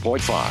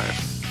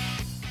 94.5.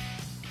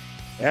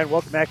 And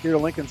welcome back here to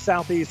Lincoln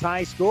Southeast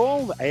High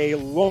School. A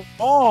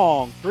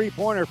long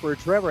three-pointer for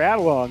Trevor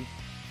Adelung.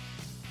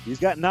 He's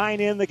got 9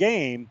 in the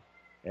game,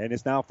 and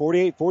it's now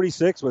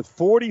 48-46 with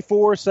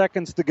 44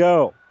 seconds to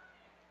go.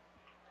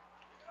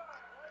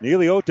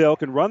 Neligh-Oakdale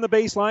can run the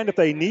baseline if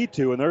they need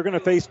to, and they're going to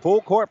face full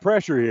court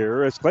pressure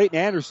here as Clayton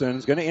Anderson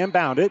is going to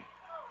inbound it.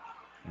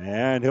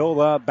 And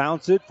he'll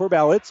bounce it for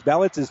Belitz.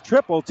 Belitz is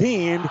triple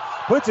teamed,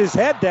 puts his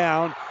head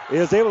down,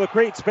 is able to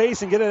create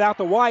space and get it out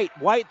to White.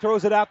 White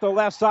throws it out to the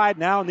left side.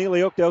 Now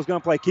Neligh-Oakdale's going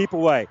to play keep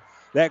away.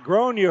 That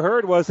groan you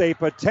heard was a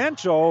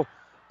potential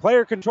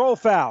player control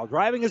foul.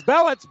 Driving is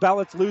Belitz.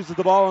 Belitz loses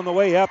the ball on the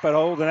way up, and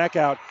Holden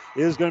Eckhout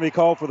is going to be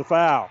called for the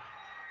foul.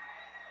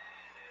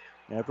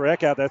 And for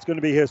Eckhout, that's going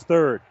to be his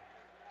third.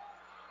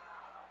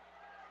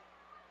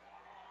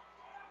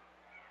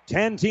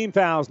 10 team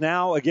fouls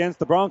now against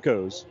the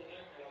Broncos.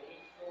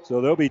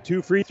 So there'll be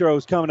 2 free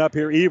throws coming up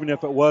here, even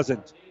if it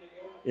wasn't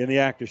in the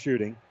act of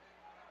shooting.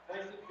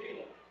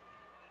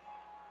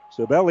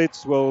 So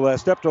Belitz will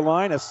step to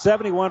line, a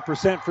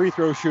 71% free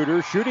throw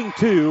shooter, shooting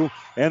 2,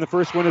 and the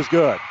first one is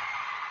good.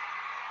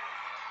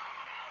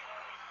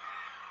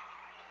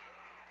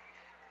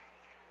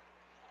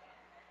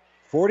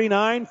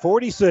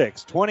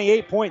 (49-46),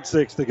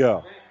 28.6 to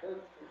go.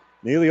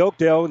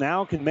 Neligh-Oakdale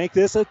now can make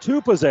this a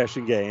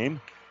 2-possession game.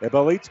 If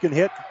Belitz can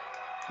hit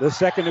the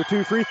second of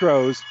 2 free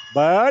throws,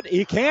 but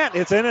he can't.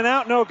 It's in and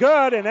out, no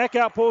good, and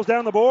Eckhout pulls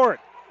down the board.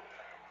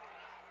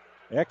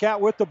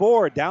 Eckhout with the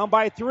board, down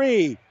by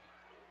 3.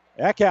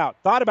 Eckhout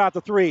thought about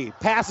the 3.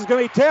 Pass is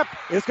going to be tipped.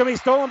 It's going to be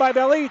stolen by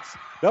Belitz.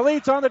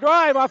 Belitz on the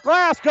drive, off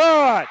glass,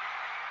 good.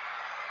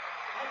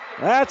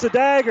 That's a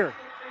dagger.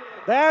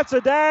 That's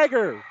a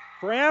dagger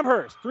for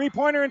Amherst.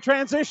 3-pointer in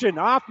transition,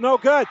 off, no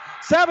good.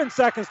 7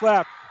 seconds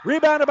left.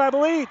 Rebounded by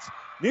Belitz.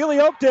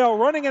 Neligh-Oakdale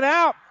running it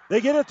out. They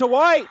get it to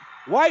White.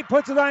 White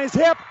puts it on his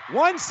hip.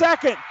 1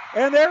 second,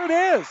 and there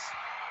it is.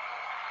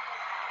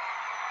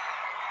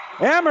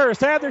 Amherst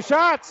had their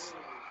shots.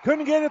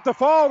 Couldn't get it to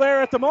fall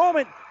there at the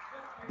moment.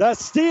 The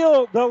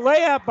steal, the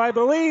layup by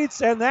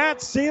Belitz, and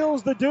that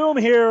seals the doom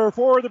here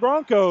for the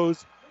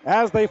Broncos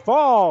as they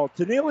fall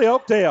to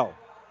Neligh-Oakdale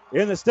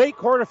in the state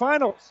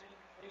quarterfinals.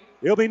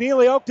 It'll be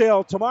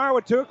Neligh-Oakdale tomorrow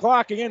at 2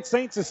 o'clock against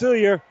St.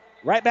 Cecilia,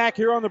 right back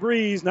here on the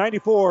Breeze,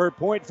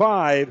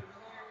 94.5.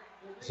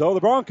 So the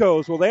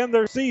Broncos will end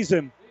their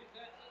season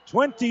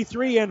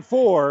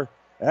 23-4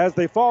 as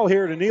they fall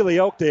here to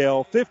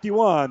Neligh-Oakdale,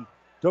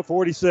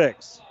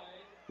 51-46.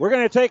 We're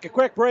going to take a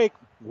quick break.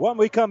 When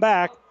we come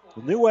back,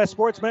 the New West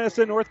Sports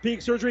Medicine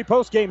Orthopedic Surgery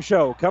postgame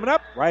show coming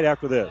up right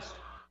after this.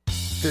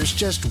 There's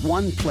just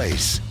one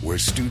place where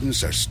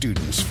students are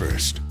students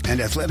first, and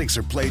athletics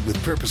are played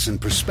with purpose and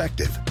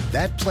perspective.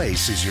 That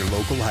place is your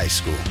local high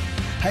school.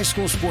 High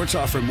school sports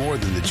offer more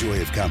than the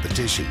joy of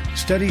competition.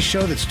 Studies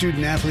show that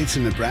student athletes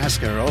in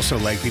Nebraska are also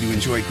likely to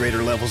enjoy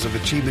greater levels of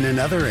achievement in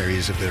other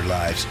areas of their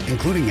lives,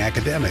 including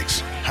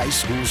academics. High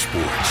school sports,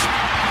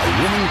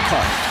 a winning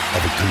part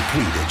of a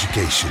complete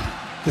education.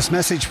 This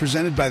message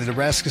presented by the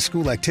Nebraska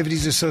School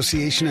Activities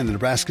Association and the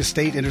Nebraska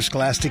State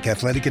Interscholastic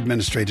Athletic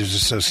Administrators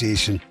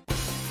Association.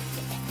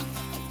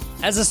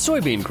 As a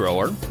soybean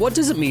grower, what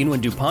does it mean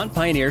when DuPont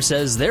Pioneer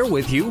says they're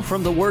with you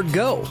from the word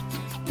go?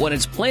 When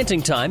it's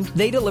planting time,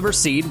 they deliver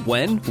seed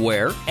when,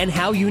 where, and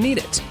how you need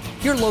it.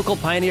 Your local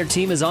Pioneer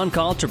team is on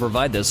call to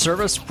provide the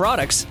service,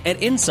 products, and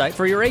insight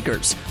for your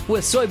acres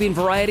with soybean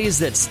varieties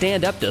that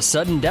stand up to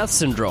sudden death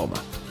syndrome.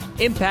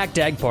 Impact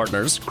Ag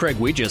Partners, Craig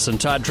Weegis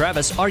and Todd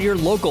Travis are your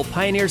local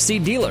Pioneer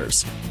seed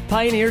dealers.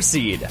 Pioneer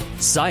Seed.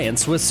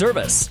 Science with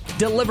service.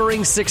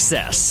 Delivering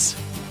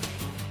success.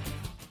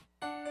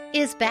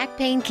 Is back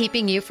pain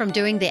keeping you from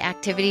doing the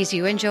activities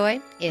you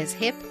enjoy? Is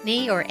hip,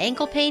 knee, or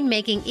ankle pain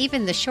making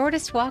even the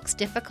shortest walks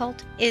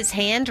difficult? Is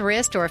hand,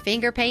 wrist, or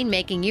finger pain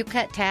making you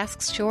cut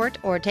tasks short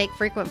or take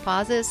frequent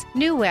pauses?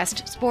 New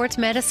West Sports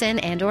Medicine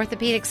and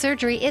Orthopedic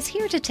Surgery is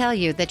here to tell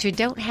you that you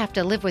don't have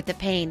to live with the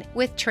pain.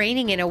 With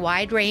training in a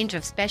wide range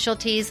of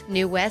specialties,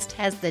 New West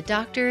has the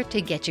doctor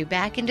to get you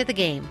back into the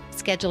game.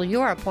 Schedule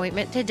your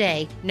appointment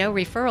today. No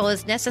referral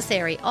is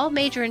necessary. All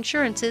major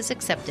insurances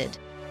accepted.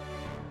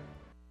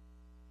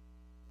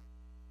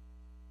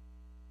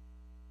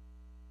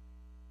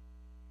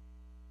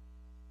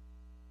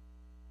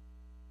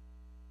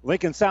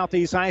 Lincoln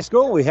Southeast High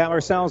School, we have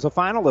ourselves a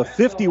final of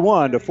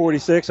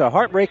 51-46. A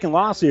heartbreaking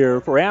loss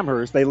here for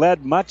Amherst. They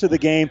led much of the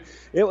game.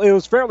 It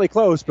was fairly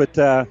close, but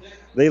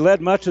they led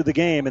much of the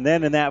game. And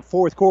then in that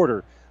fourth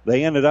quarter,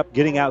 they ended up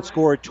getting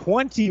outscored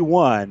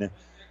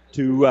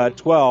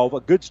 21-12. A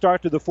good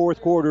start to the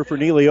fourth quarter for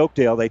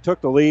Neligh-Oakdale. They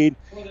took the lead.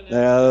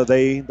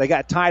 They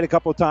got tied a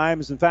couple of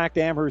times. In fact,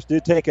 Amherst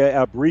did take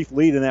a brief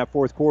lead in that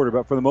fourth quarter,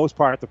 but for the most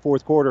part, the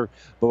fourth quarter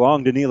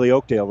belonged to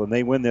Neligh-Oakdale, and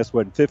they win this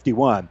one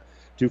 51-46.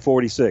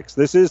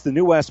 This is the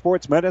New West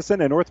Sports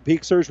Medicine and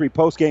Orthopedic Surgery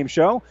postgame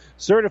show.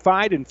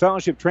 Certified and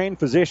fellowship-trained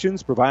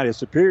physicians provide a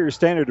superior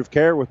standard of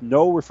care with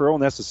no referral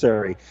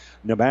necessary.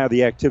 No matter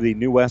the activity,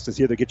 New West is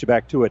here to get you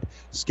back to it.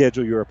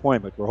 Schedule your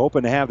appointment. We're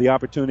hoping to have the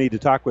opportunity to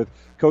talk with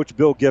Coach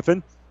Bill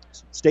Giffen.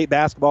 State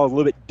basketball is a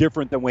little bit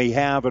different than we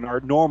have in our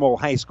normal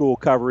high school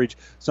coverage.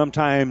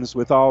 Sometimes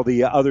with all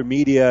the other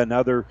media and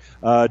other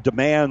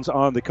demands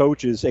on the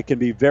coaches, it can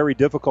be very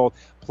difficult.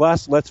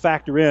 Plus, let's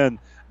factor in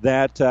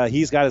that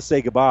he's got to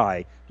say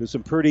goodbye to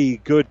some pretty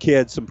good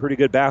kids, some pretty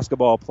good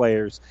basketball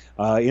players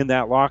in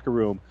that locker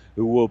room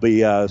who will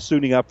be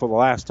suiting up for the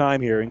last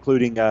time here,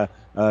 including Trevor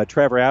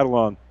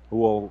Adelung, who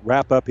will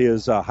wrap up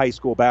his high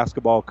school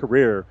basketball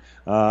career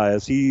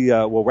as he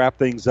will wrap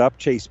things up.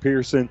 Chase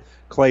Pearson,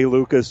 Clay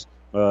Lucas,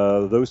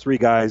 those three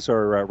guys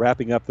are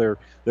wrapping up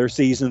their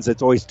seasons.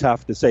 It's always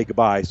tough to say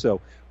goodbye.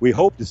 So we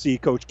hope to see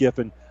Coach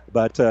Giffen,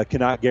 but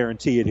cannot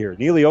guarantee it here.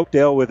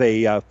 Neligh-Oakdale with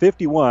a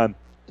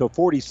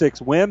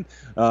 51-46 win.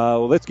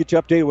 Let's get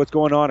you updated what's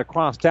going on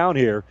across town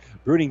here.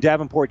 Bruning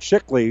Davenport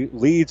Shickley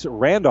leads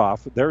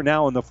Randolph. They're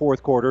now in the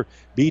fourth quarter.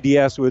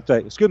 Randolph with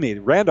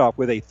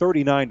a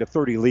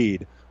 39-30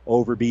 lead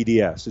over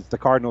BDS. It's the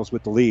Cardinals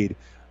with the lead.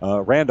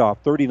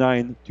 Randolph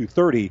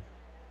 39-30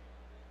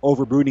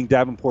 over Bruning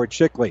Davenport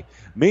Shickley.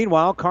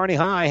 Meanwhile, Kearney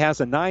High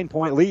has a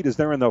 9-point lead as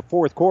they're in the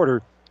fourth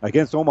quarter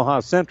against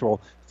Omaha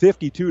Central,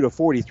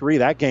 52-43.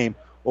 That game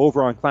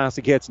over on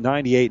Classic Hits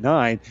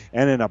 98.9.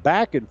 And in a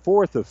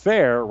back-and-forth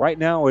affair, right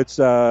now it's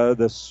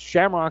the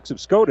Shamrocks of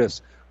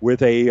SCOTUS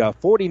with a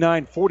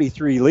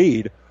 49-43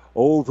 lead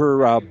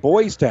over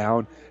Boys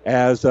Town,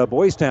 as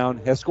Boys Town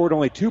has scored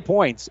only 2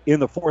 points in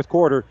the fourth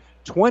quarter,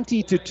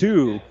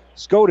 20-2.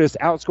 SCOTUS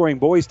outscoring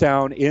Boys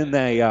Town in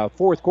the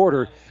fourth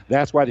quarter.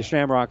 That's why the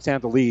Shamrocks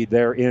have the lead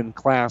there in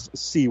Class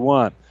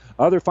C1.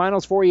 Other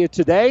finals for you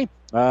today,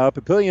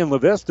 Papillion La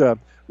Vista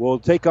will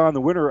take on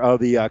the winner of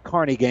the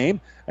Kearney game,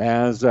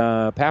 as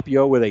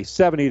Papio with a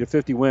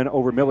 70-50 win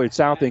over Millard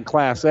South in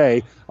Class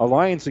A.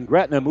 Alliance and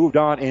Gretna moved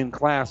on in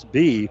Class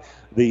B.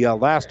 The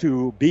last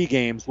two B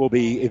games will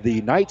be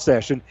the night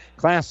session.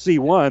 Class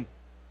C1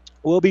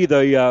 will be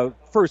the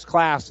first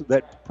class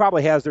that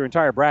probably has their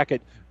entire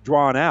bracket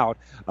drawn out.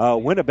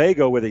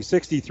 Winnebago with a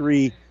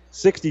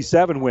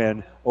 63-67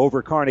 win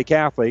over Kearney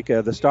Catholic.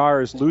 The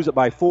Stars lose it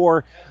by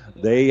 4.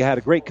 They had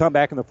a great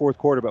comeback in the fourth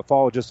quarter, but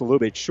followed just a little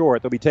bit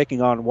short. They'll be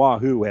taking on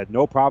Wahoo. Had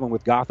no problem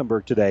with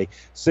Gothenburg today,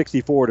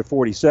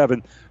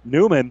 64-47.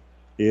 Newman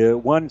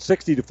won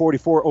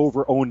 60-44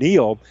 over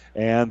O'Neill,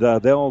 and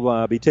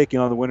they'll be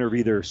taking on the winner of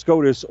either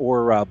SCOTUS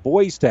or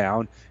Boys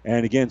Town.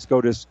 And again,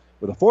 SCOTUS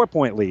with a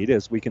 4-point lead,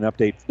 as we can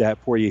update that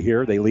for you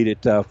here. They lead it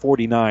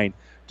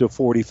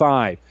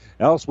 49-45.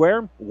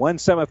 Elsewhere, one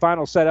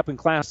semifinal set up in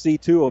Class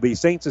C2 will be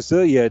St.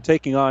 Cecilia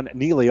taking on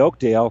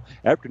Neligh-Oakdale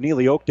after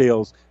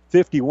Neligh-Oakdale's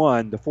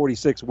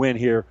 51-46 win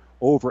here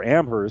over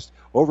Amherst.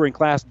 Over in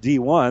Class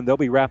D1, they'll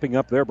be wrapping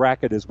up their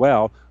bracket as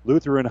well.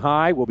 Lutheran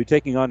High will be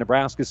taking on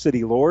Nebraska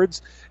City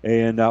Lords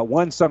in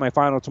one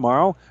semifinal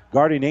tomorrow.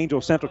 Guardian Angel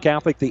Central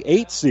Catholic, the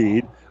 8th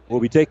seed, will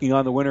be taking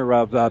on the winner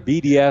of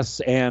BDS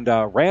and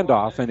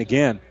Randolph. And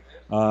again,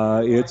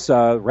 it's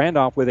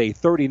Randolph with a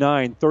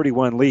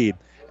 39-31 lead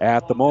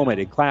at the moment.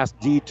 In Class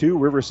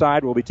D2,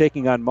 Riverside will be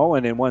taking on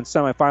Mullen in one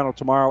semifinal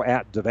tomorrow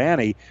at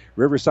Devaney.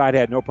 Riverside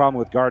had no problem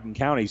with Garden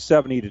County,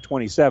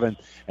 70-27,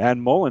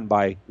 and Mullen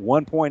by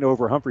 1 point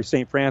over Humphrey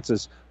St.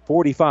 Francis,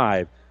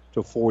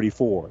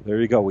 45-44. There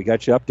you go. We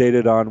got you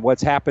updated on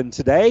what's happened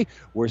today.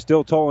 We're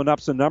still tolling up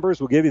some numbers.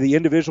 We'll give you the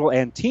individual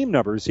and team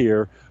numbers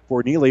here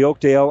for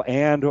Neligh-Oakdale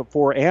and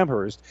for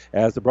Amherst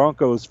as the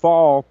Broncos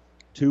fall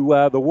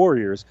to the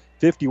Warriors,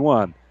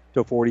 51-46.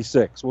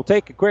 We'll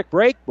take a quick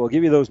break. We'll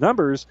give you those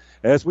numbers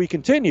as we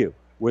continue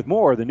with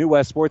more of the New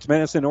West Sports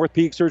Medicine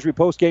Orthopedic Surgery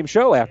postgame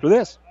show after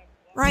this.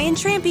 Ryan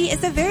Trampy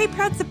is a very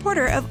proud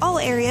supporter of all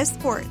area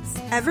sports.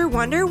 Ever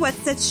wonder what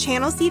sets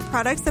Channel Seed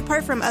products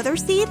apart from other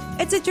seed?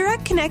 It's a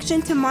direct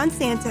connection to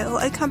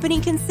Monsanto, a company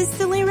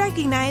consistently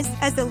recognized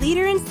as a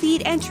leader in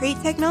seed and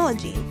trait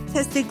technology.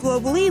 Tested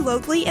globally,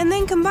 locally, and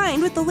then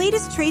combined with the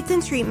latest traits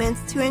and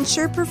treatments to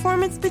ensure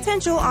performance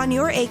potential on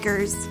your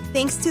acres.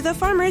 Thanks to the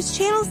farmers,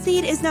 Channel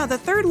Seed is now the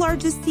third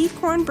largest seed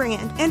corn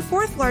brand and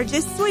fourth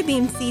largest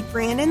soybean seed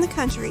brand in the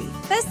country.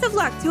 Best of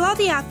luck to all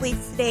the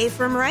athletes today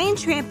from Ryan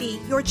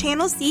Trampy, your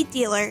Channel Seed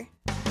dealer.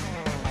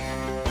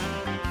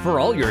 For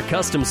all your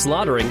custom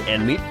slaughtering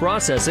and meat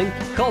processing,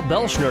 call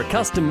Belschner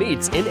Custom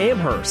Meats in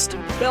Amherst.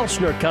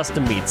 Belschner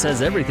Custom Meats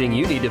has everything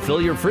you need to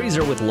fill your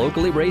freezer with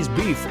locally raised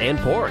beef and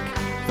pork.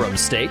 From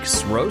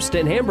steaks, roast,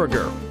 and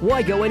hamburger,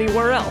 why go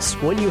anywhere else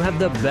when you have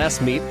the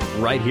best meat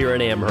right here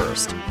in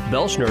Amherst?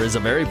 Belschner is a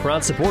very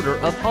proud supporter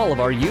of all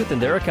of our youth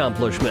and their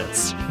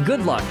accomplishments.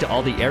 Good luck to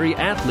all the area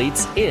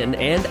athletes in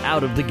and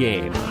out of the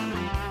game.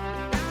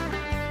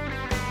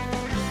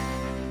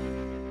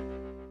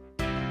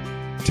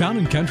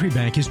 Town & Country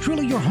Bank is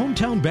truly your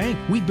hometown bank.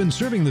 We've been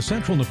serving the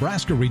central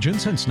Nebraska region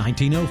since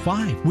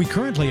 1905. We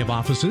currently have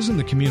offices in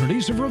the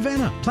communities of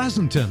Ravenna,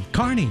 Pleasanton,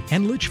 Kearney,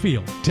 and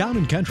Litchfield.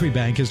 Town & Country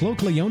Bank is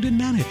locally owned and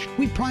managed.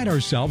 We pride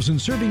ourselves in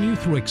serving you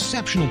through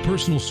exceptional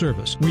personal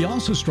service. We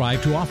also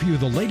strive to offer you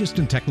the latest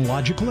in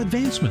technological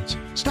advancements.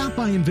 Stop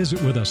by and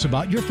visit with us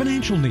about your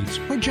financial needs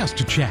or just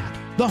to chat.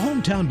 The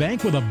hometown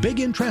bank with a big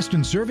interest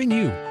in serving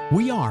you.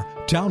 We are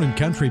Town &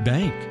 Country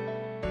Bank.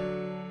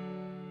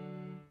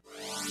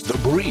 The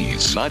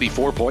Breeze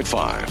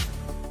 94.5.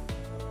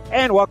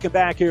 And welcome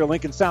back here at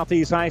Lincoln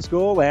Southeast High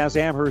School as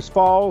Amherst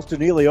falls to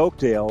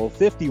Neligh-Oakdale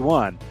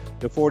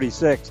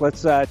 51-46.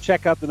 Let's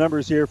check out the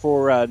numbers here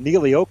for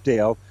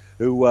Neligh-Oakdale,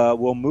 who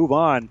will move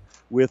on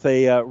with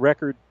a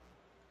record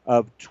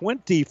of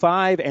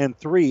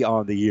 25-3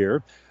 on the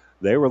year.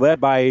 They were led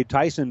by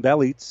Tyson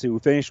Belitz, who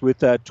finished with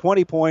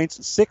 20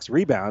 points, 6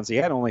 rebounds. He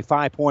had only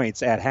 5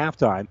 points at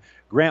halftime.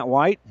 Grant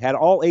White had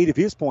all 8 of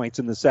his points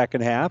in the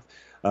second half.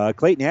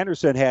 Clayton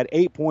Anderson had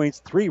 8 points,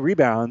 3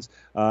 rebounds,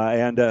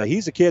 and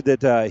he's a kid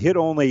that hit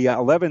only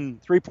 11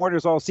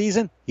 three-pointers all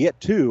season. He hit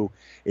 2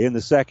 in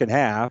the second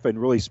half and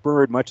really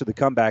spurred much of the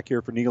comeback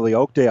here for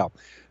Neligh-Oakdale.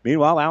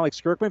 Meanwhile,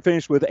 Alex Kirkman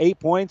finished with 8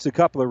 points, a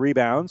couple of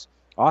rebounds.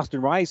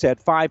 Austin Rice had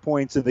 5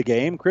 points in the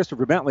game.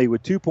 Christopher Bentley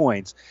with 2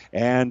 points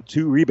and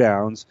 2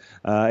 rebounds.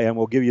 And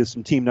we'll give you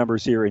some team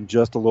numbers here in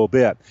just a little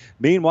bit.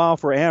 Meanwhile,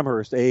 for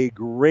Amherst, a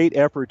great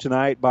effort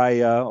tonight by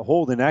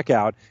Holden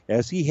Eckhout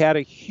as he had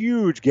a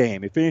huge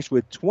game. He finished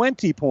with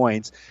 20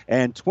 points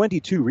and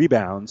 22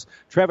 rebounds.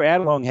 Trevor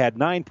Adelung had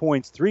 9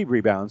 points, 3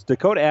 rebounds.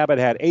 Dakota Abbott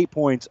had 8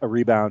 points, a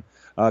rebound.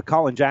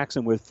 Colin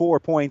Jackson with 4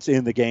 points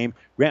in the game.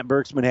 Grant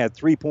Bergsman had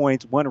 3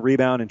 points, 1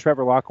 rebound, and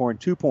Trevor Lockhorn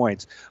 2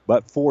 points,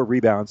 but 4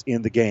 rebounds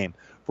in the game.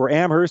 For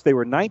Amherst, they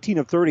were 19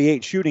 of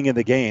 38 shooting in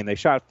the game. They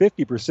shot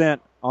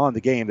 50% on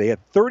the game. They had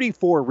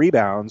 34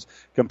 rebounds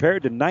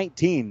compared to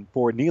 19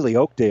 for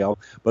Neligh-Oakdale,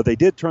 but they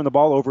did turn the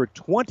ball over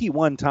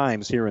 21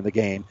 times here in the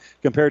game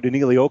compared to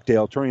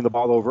Neligh-Oakdale turning the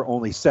ball over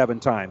only 7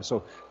 times.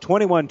 So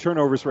 21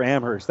 turnovers for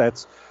Amherst.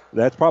 That's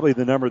probably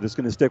the number that's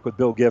going to stick with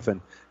Bill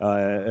Giffen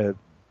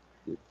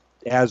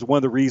as one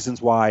of the reasons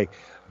why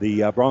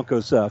the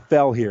Broncos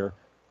fell here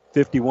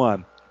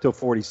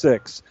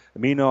 51-46.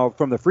 Meanwhile,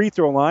 from the free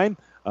throw line,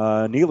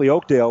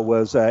 Neligh-Oakdale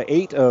was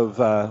 8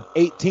 of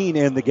 18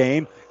 in the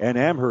game, and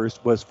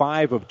Amherst was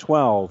 5 of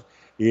 12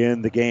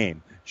 in the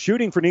game.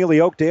 Shooting for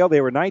Neligh-Oakdale, they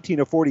were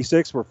 19 of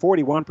 46 for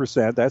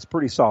 41%. That's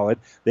pretty solid.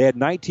 They had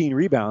 19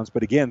 rebounds,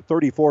 but again,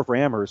 34 for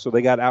Amherst, so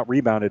they got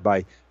out-rebounded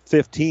by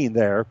 15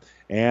 there.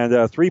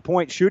 And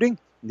three-point shooting,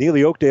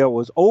 Neligh-Oakdale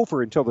was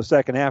over until the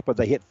second half, but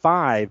they hit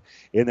 5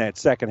 in that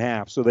second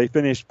half. So they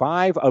finished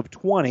 5 of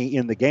 20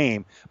 in the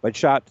game, but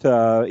shot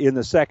in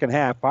the second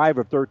half 5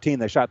 of 13.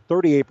 They shot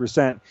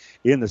 38%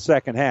 in the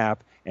second half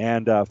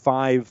and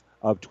 5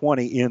 of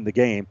 20 in the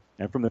game.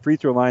 And from the free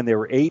throw line, they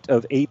were 8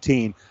 of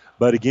 18.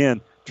 But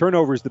again,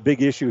 turnover is the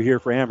big issue here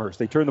for Amherst.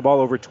 They turned the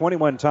ball over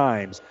 21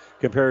 times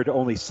compared to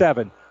only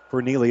 7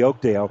 for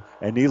Neligh-Oakdale.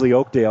 And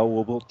Neligh-Oakdale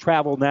will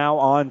travel now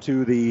on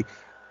to the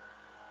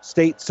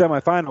state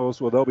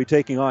semifinals, where they'll be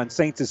taking on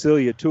St.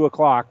 Cecilia at 2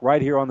 o'clock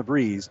right here on the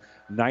Breeze,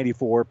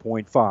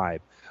 94.5.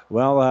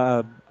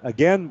 Well,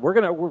 again, we're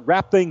going to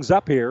wrap things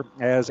up here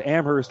as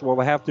Amherst will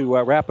have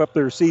to wrap up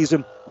their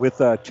season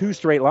with 2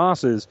 straight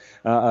losses.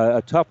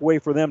 A tough way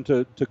for them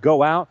to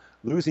go out,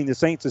 losing to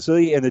St.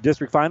 Cecilia in the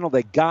district final.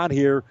 They got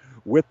here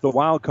with the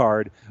wild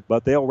card,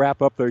 but they'll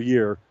wrap up their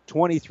year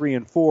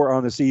 23-4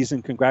 on the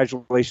season.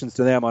 Congratulations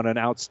to them on an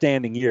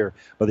outstanding year,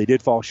 but they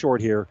did fall short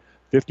here,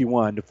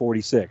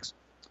 51-46.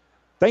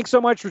 Thanks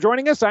so much for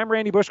joining us. I'm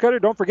Randy Bushcutter.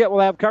 Don't forget,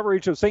 we'll have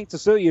coverage of St.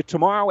 Cecilia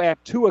tomorrow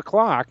at 2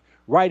 o'clock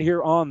right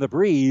here on the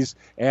Breeze,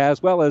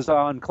 as well as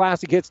on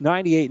Classic Hits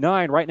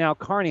 98.9. Right now,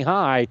 Kearney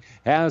High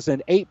has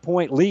an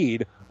 8-point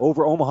lead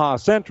over Omaha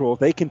Central. If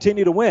they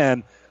continue to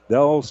win,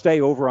 they'll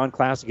stay over on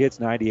Classic Hits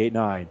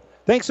 98.9.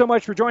 Thanks so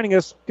much for joining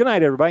us. Good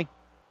night, everybody.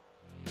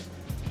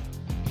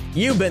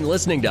 You've been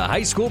listening to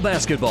high school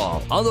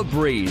basketball on the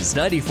Breeze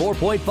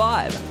 94.5,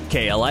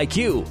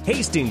 KLIQ,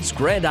 Hastings,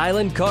 Grand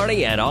Island,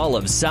 Kearney, and all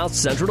of South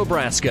Central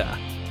Nebraska.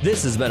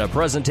 This has been a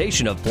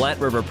presentation of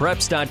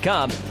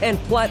PlatteRiverPreps.com and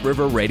Platte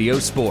River Radio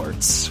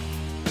Sports.